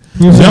something? Or?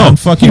 No,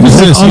 fucking this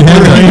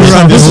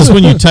is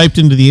when you typed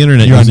into the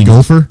internet using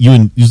Gopher?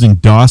 Using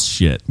DOS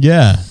shit.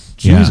 Yeah.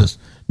 Jesus.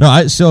 No,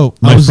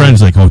 my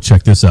friend's like, oh,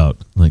 check this out.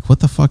 I'm like, what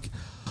the fuck?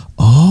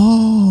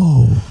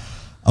 Oh.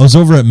 I was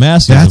over at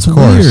Massey's, That's of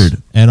course.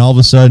 Weird. And all of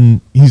a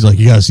sudden, he's like,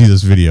 you got to see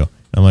this video.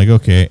 I'm like,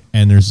 okay.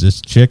 And there's this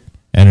chick,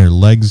 and her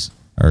legs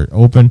are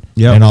open.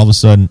 Yep. And all of a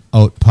sudden,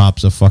 out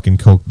pops a fucking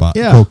Coke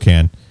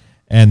can.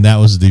 And that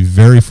was the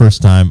very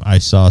first time I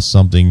saw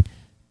something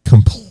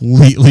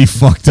completely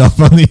fucked up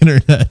on the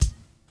internet.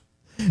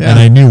 Yeah. And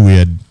I knew we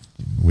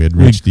had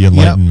reached the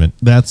enlightenment.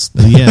 Yep, that's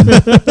the end.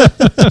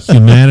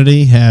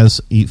 Humanity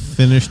has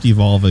finished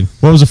evolving.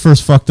 What was the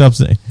first fucked up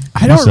thing?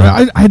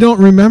 I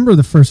don't remember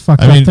the first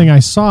fucked up thing I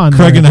saw.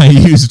 Craig and I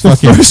used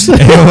fucking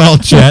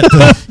AOL chat.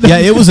 Yeah,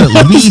 it was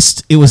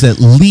at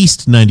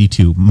least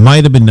 92.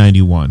 Might have been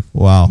 91.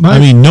 Wow.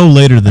 No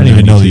later than 92. I didn't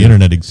even know the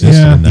internet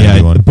existed in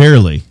 91. Yeah,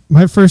 barely.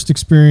 My first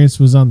experience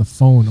was on the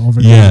phone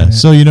over the internet. Yeah,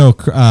 so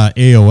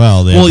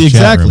AOL. Well,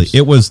 exactly.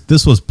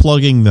 This was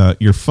plugging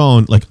your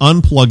phone, like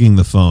unplugging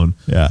the phone.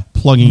 Yeah.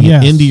 Plugging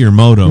it into your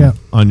modem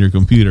on your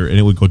computer, and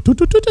it would go.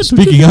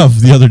 Speaking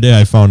of, the other day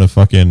I found a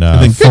fucking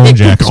phone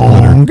jack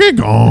splitter in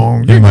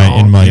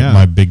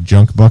my big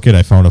junk bucket.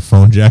 I found a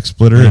phone jack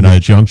splitter, and I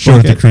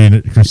showed it to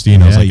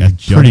Christine. I was like, I'm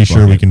pretty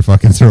sure we can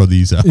fucking throw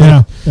these out.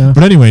 Yeah.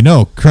 But anyway,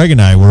 no. Craig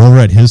and I were over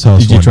at his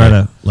house. Did you try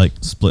to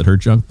split her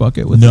junk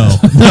bucket with? No.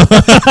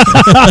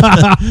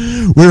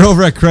 We were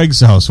over at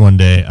Craig's house one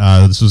day.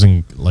 This was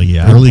in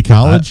early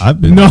college.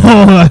 I've been. No,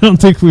 I don't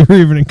think we were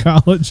even in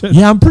college.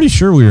 Yeah, I'm pretty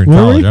sure we were in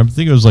college. I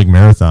think it was like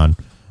marathon.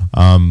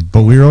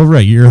 But we were over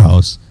at your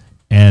house,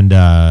 and we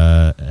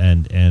were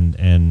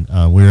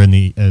in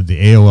the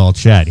AOL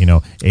chat.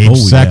 Age,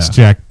 sex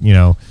check.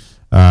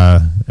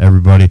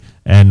 Everybody,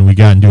 and we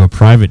got into a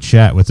private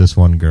chat with this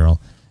one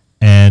girl.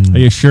 And are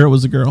you sure it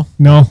was a girl?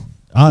 No.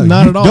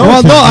 Not at all.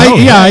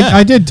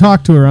 I did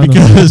talk to her on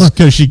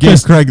because she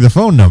gave Craig the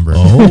phone number.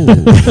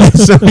 Oh,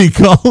 so he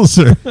calls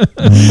her.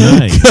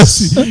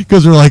 Nice.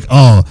 Because we're like,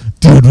 oh,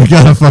 Dude, we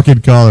gotta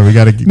fucking call her. We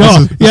gotta.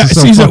 No,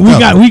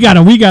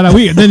 we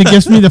gotta. Then he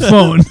gives me the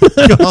phone.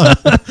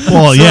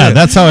 Well, yeah,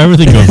 that's how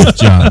everything goes with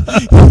John.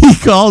 He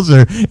calls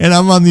her, and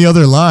I'm on the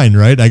other line,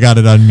 right? I got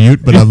it on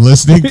mute, but I'm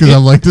listening because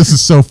I'm like, this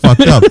is so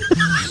fucked up.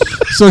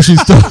 So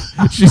she's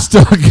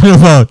talking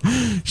about,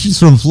 she's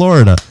from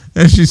Florida,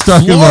 and she's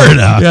talking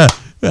about, yeah,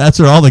 that's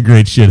where all the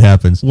great shit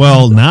happens.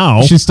 Well,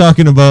 now she's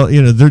talking about,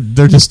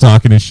 they're just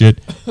talking and shit,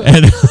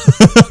 and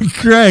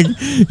Craig,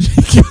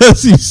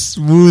 because he's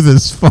smooth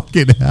as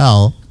fucking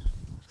hell,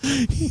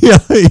 yeah,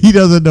 he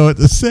doesn't know what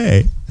to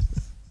say.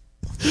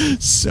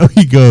 So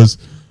he goes,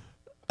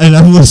 and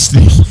I'm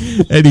listening,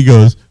 and he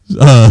goes,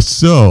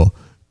 so,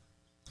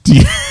 do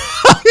you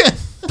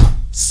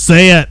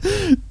say it?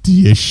 Do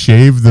you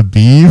shave the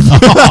beef?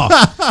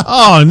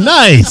 Oh,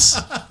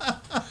 nice.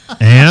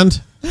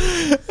 And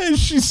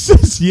she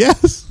says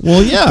yes.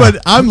 Well, yeah.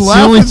 But I'm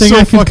laughing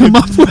so fucking.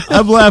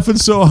 I'm laughing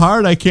so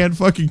hard I can't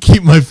fucking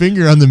keep my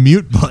finger on the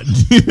mute button.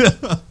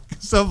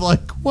 Because I'm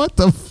like, what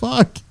the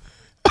fuck?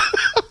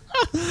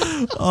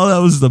 Oh, that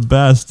was the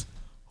best.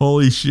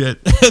 Holy shit!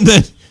 And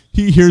then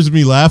he hears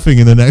me laughing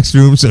in the next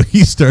room, so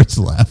he starts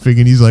laughing,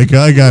 and he's like,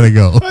 I gotta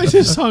go. I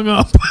just hung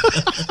up.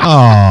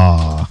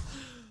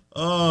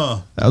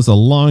 Oh, that was a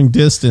long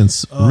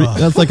distance.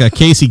 That's like a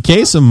Casey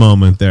Kasem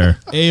moment there.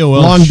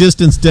 AOL long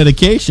distance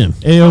dedication.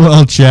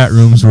 AOL chat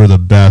rooms were the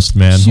best,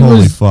 man.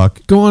 Holy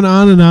fuck! Going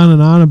on and on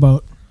and on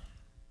about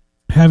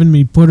having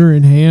me put her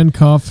in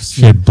handcuffs.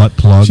 She had butt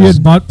plugs. She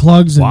had butt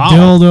plugs and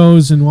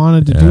dildos and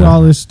wanted to do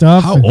all this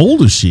stuff. How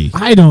old is she?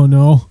 I don't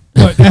know,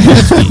 but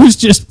it was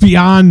just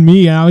beyond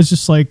me. I was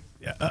just like,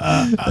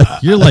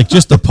 you're like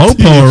just a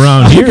popo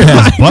around here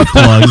has butt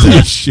plugs.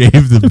 You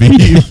shave the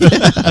beef.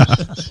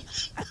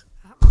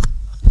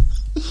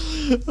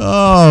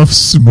 Oh,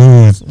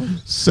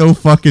 smooth. So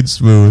fucking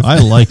smooth. I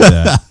like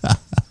that.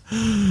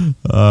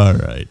 All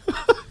right.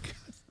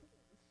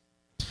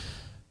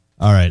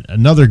 All right.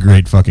 Another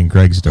great fucking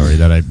Craig story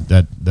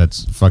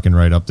that's fucking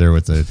right up there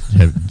with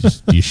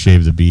you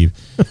shave the beef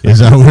is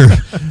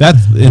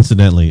that's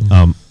incidentally,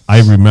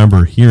 I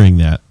remember hearing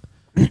that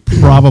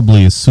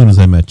probably as soon as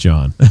I met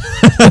John.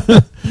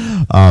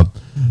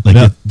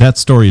 That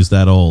story is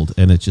that old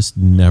and it just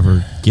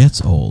never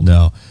gets old.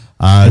 No.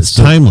 It's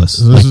timeless.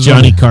 Like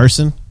Johnny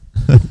Carson.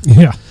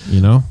 Yeah.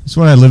 It's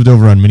when I lived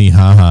over on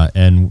Minnehaha,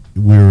 and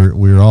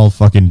we were all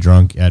fucking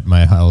drunk at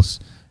my house,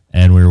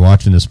 and we were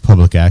watching this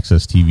public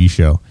access TV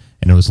show,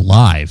 and it was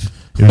live.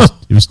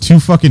 It was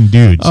two fucking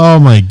dudes. Oh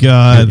my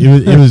god!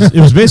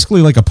 It was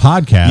basically like a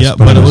podcast,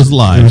 but it was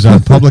live. It was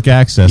on public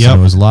access,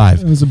 and it was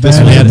live. It was a this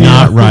bad one had idea.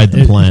 not ride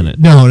the planet.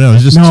 No, it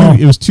was just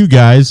it was two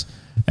guys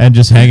and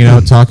just hanging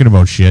out talking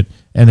about shit.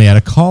 And they had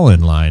a call-in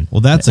line.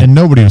 Well, and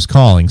nobody was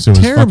calling, so it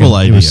was terrible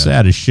idea. It was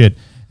sad as shit.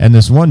 And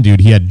this one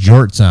dude, he had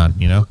jorts on,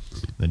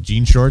 the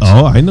jean shorts.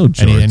 Oh, I know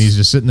jorts. And he's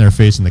just sitting there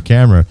facing the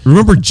camera.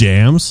 Remember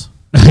Jams?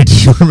 I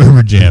do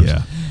remember Jams.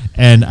 Yeah.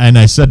 And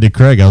I said to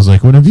Craig, I was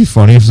like, wouldn't it be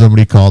funny if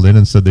somebody called in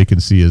and said they can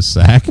see his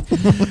sack?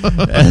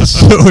 And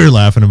so we were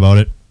laughing about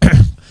it.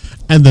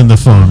 And then the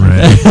phone rang.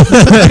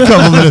 A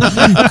couple minutes.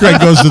 Craig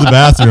goes to the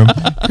bathroom.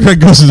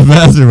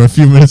 A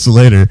few minutes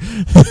later,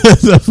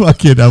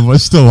 I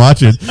was still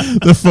watching.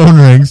 The phone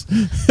rings,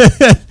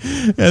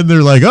 and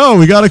they're like, "Oh,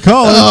 we got a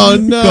caller." Oh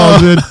no!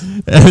 Calls in,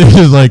 and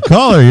he's like,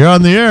 "Caller, you're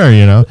on the air,"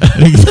 And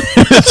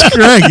it's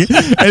Craig,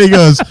 and he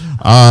goes,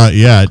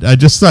 "Yeah, I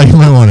just thought you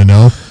might want to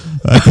know.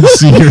 I can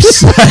see your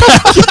sack."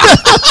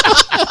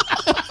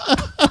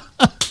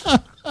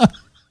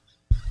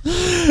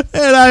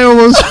 And I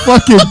almost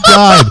fucking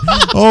died.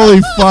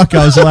 Holy fuck,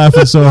 I was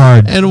laughing so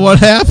hard. And what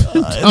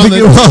happened? On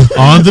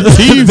the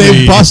TV.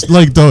 They bust,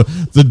 like, the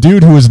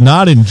dude who was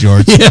not in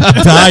jorts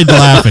died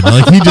laughing.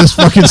 Like, he just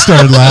fucking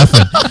started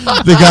laughing.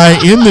 The guy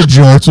in the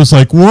jorts was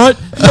like, what?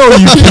 No,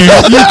 you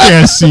can't. You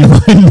can't see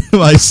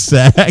my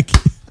sack.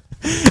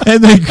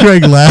 And then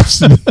Craig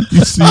laughs. And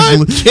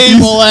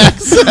cable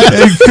access.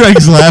 And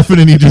Craig's laughing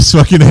and he just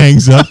fucking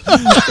hangs up.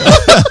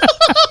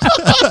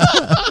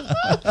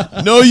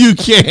 No, you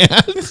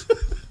can't.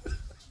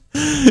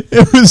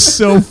 It was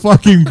so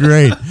fucking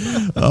great.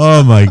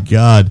 Oh, my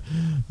God.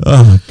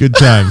 Oh, good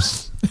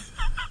times.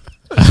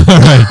 All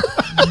right.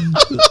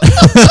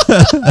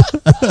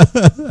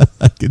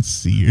 I can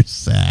see your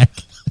sack.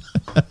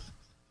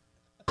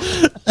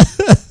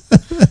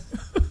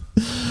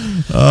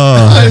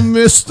 Oh, I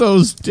miss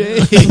those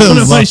days. One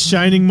of my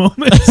shining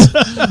moments.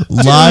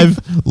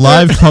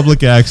 live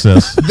public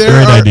access. Great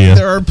idea.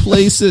 There are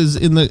places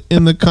in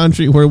the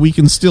country where we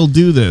can still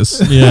do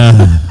this.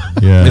 Yeah.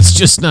 It's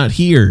just not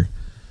here.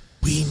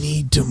 We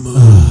need to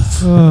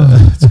move.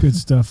 That's good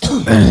stuff.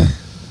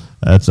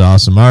 That's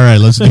awesome. All right,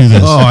 let's do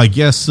this. Oh, I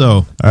guess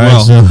so. All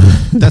right, so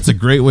that's a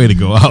great way to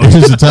go out.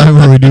 Here's the time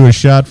where we do a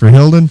shot for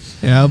Hilden.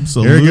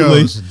 Absolutely. Here it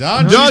goes.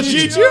 Don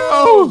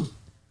Joe.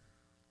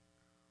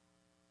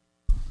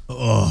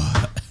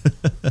 Oh,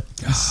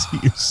 see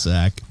your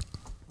sack.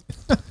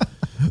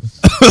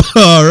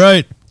 All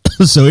right,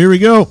 so here we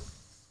go.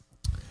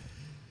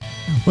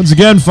 Once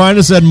again, find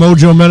us at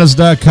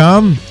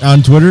mojomenace.com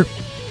on Twitter.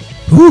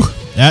 Whew.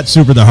 at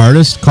Super the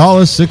Hardest. Call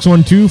us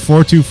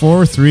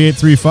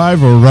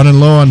 612-424-3835. We're running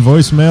low on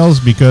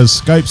voicemails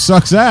because Skype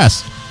sucks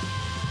ass.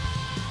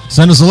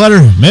 Send us a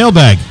letter,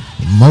 mailbag,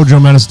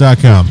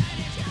 mojomenace.com.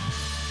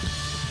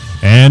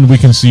 And we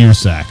can see your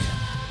sack.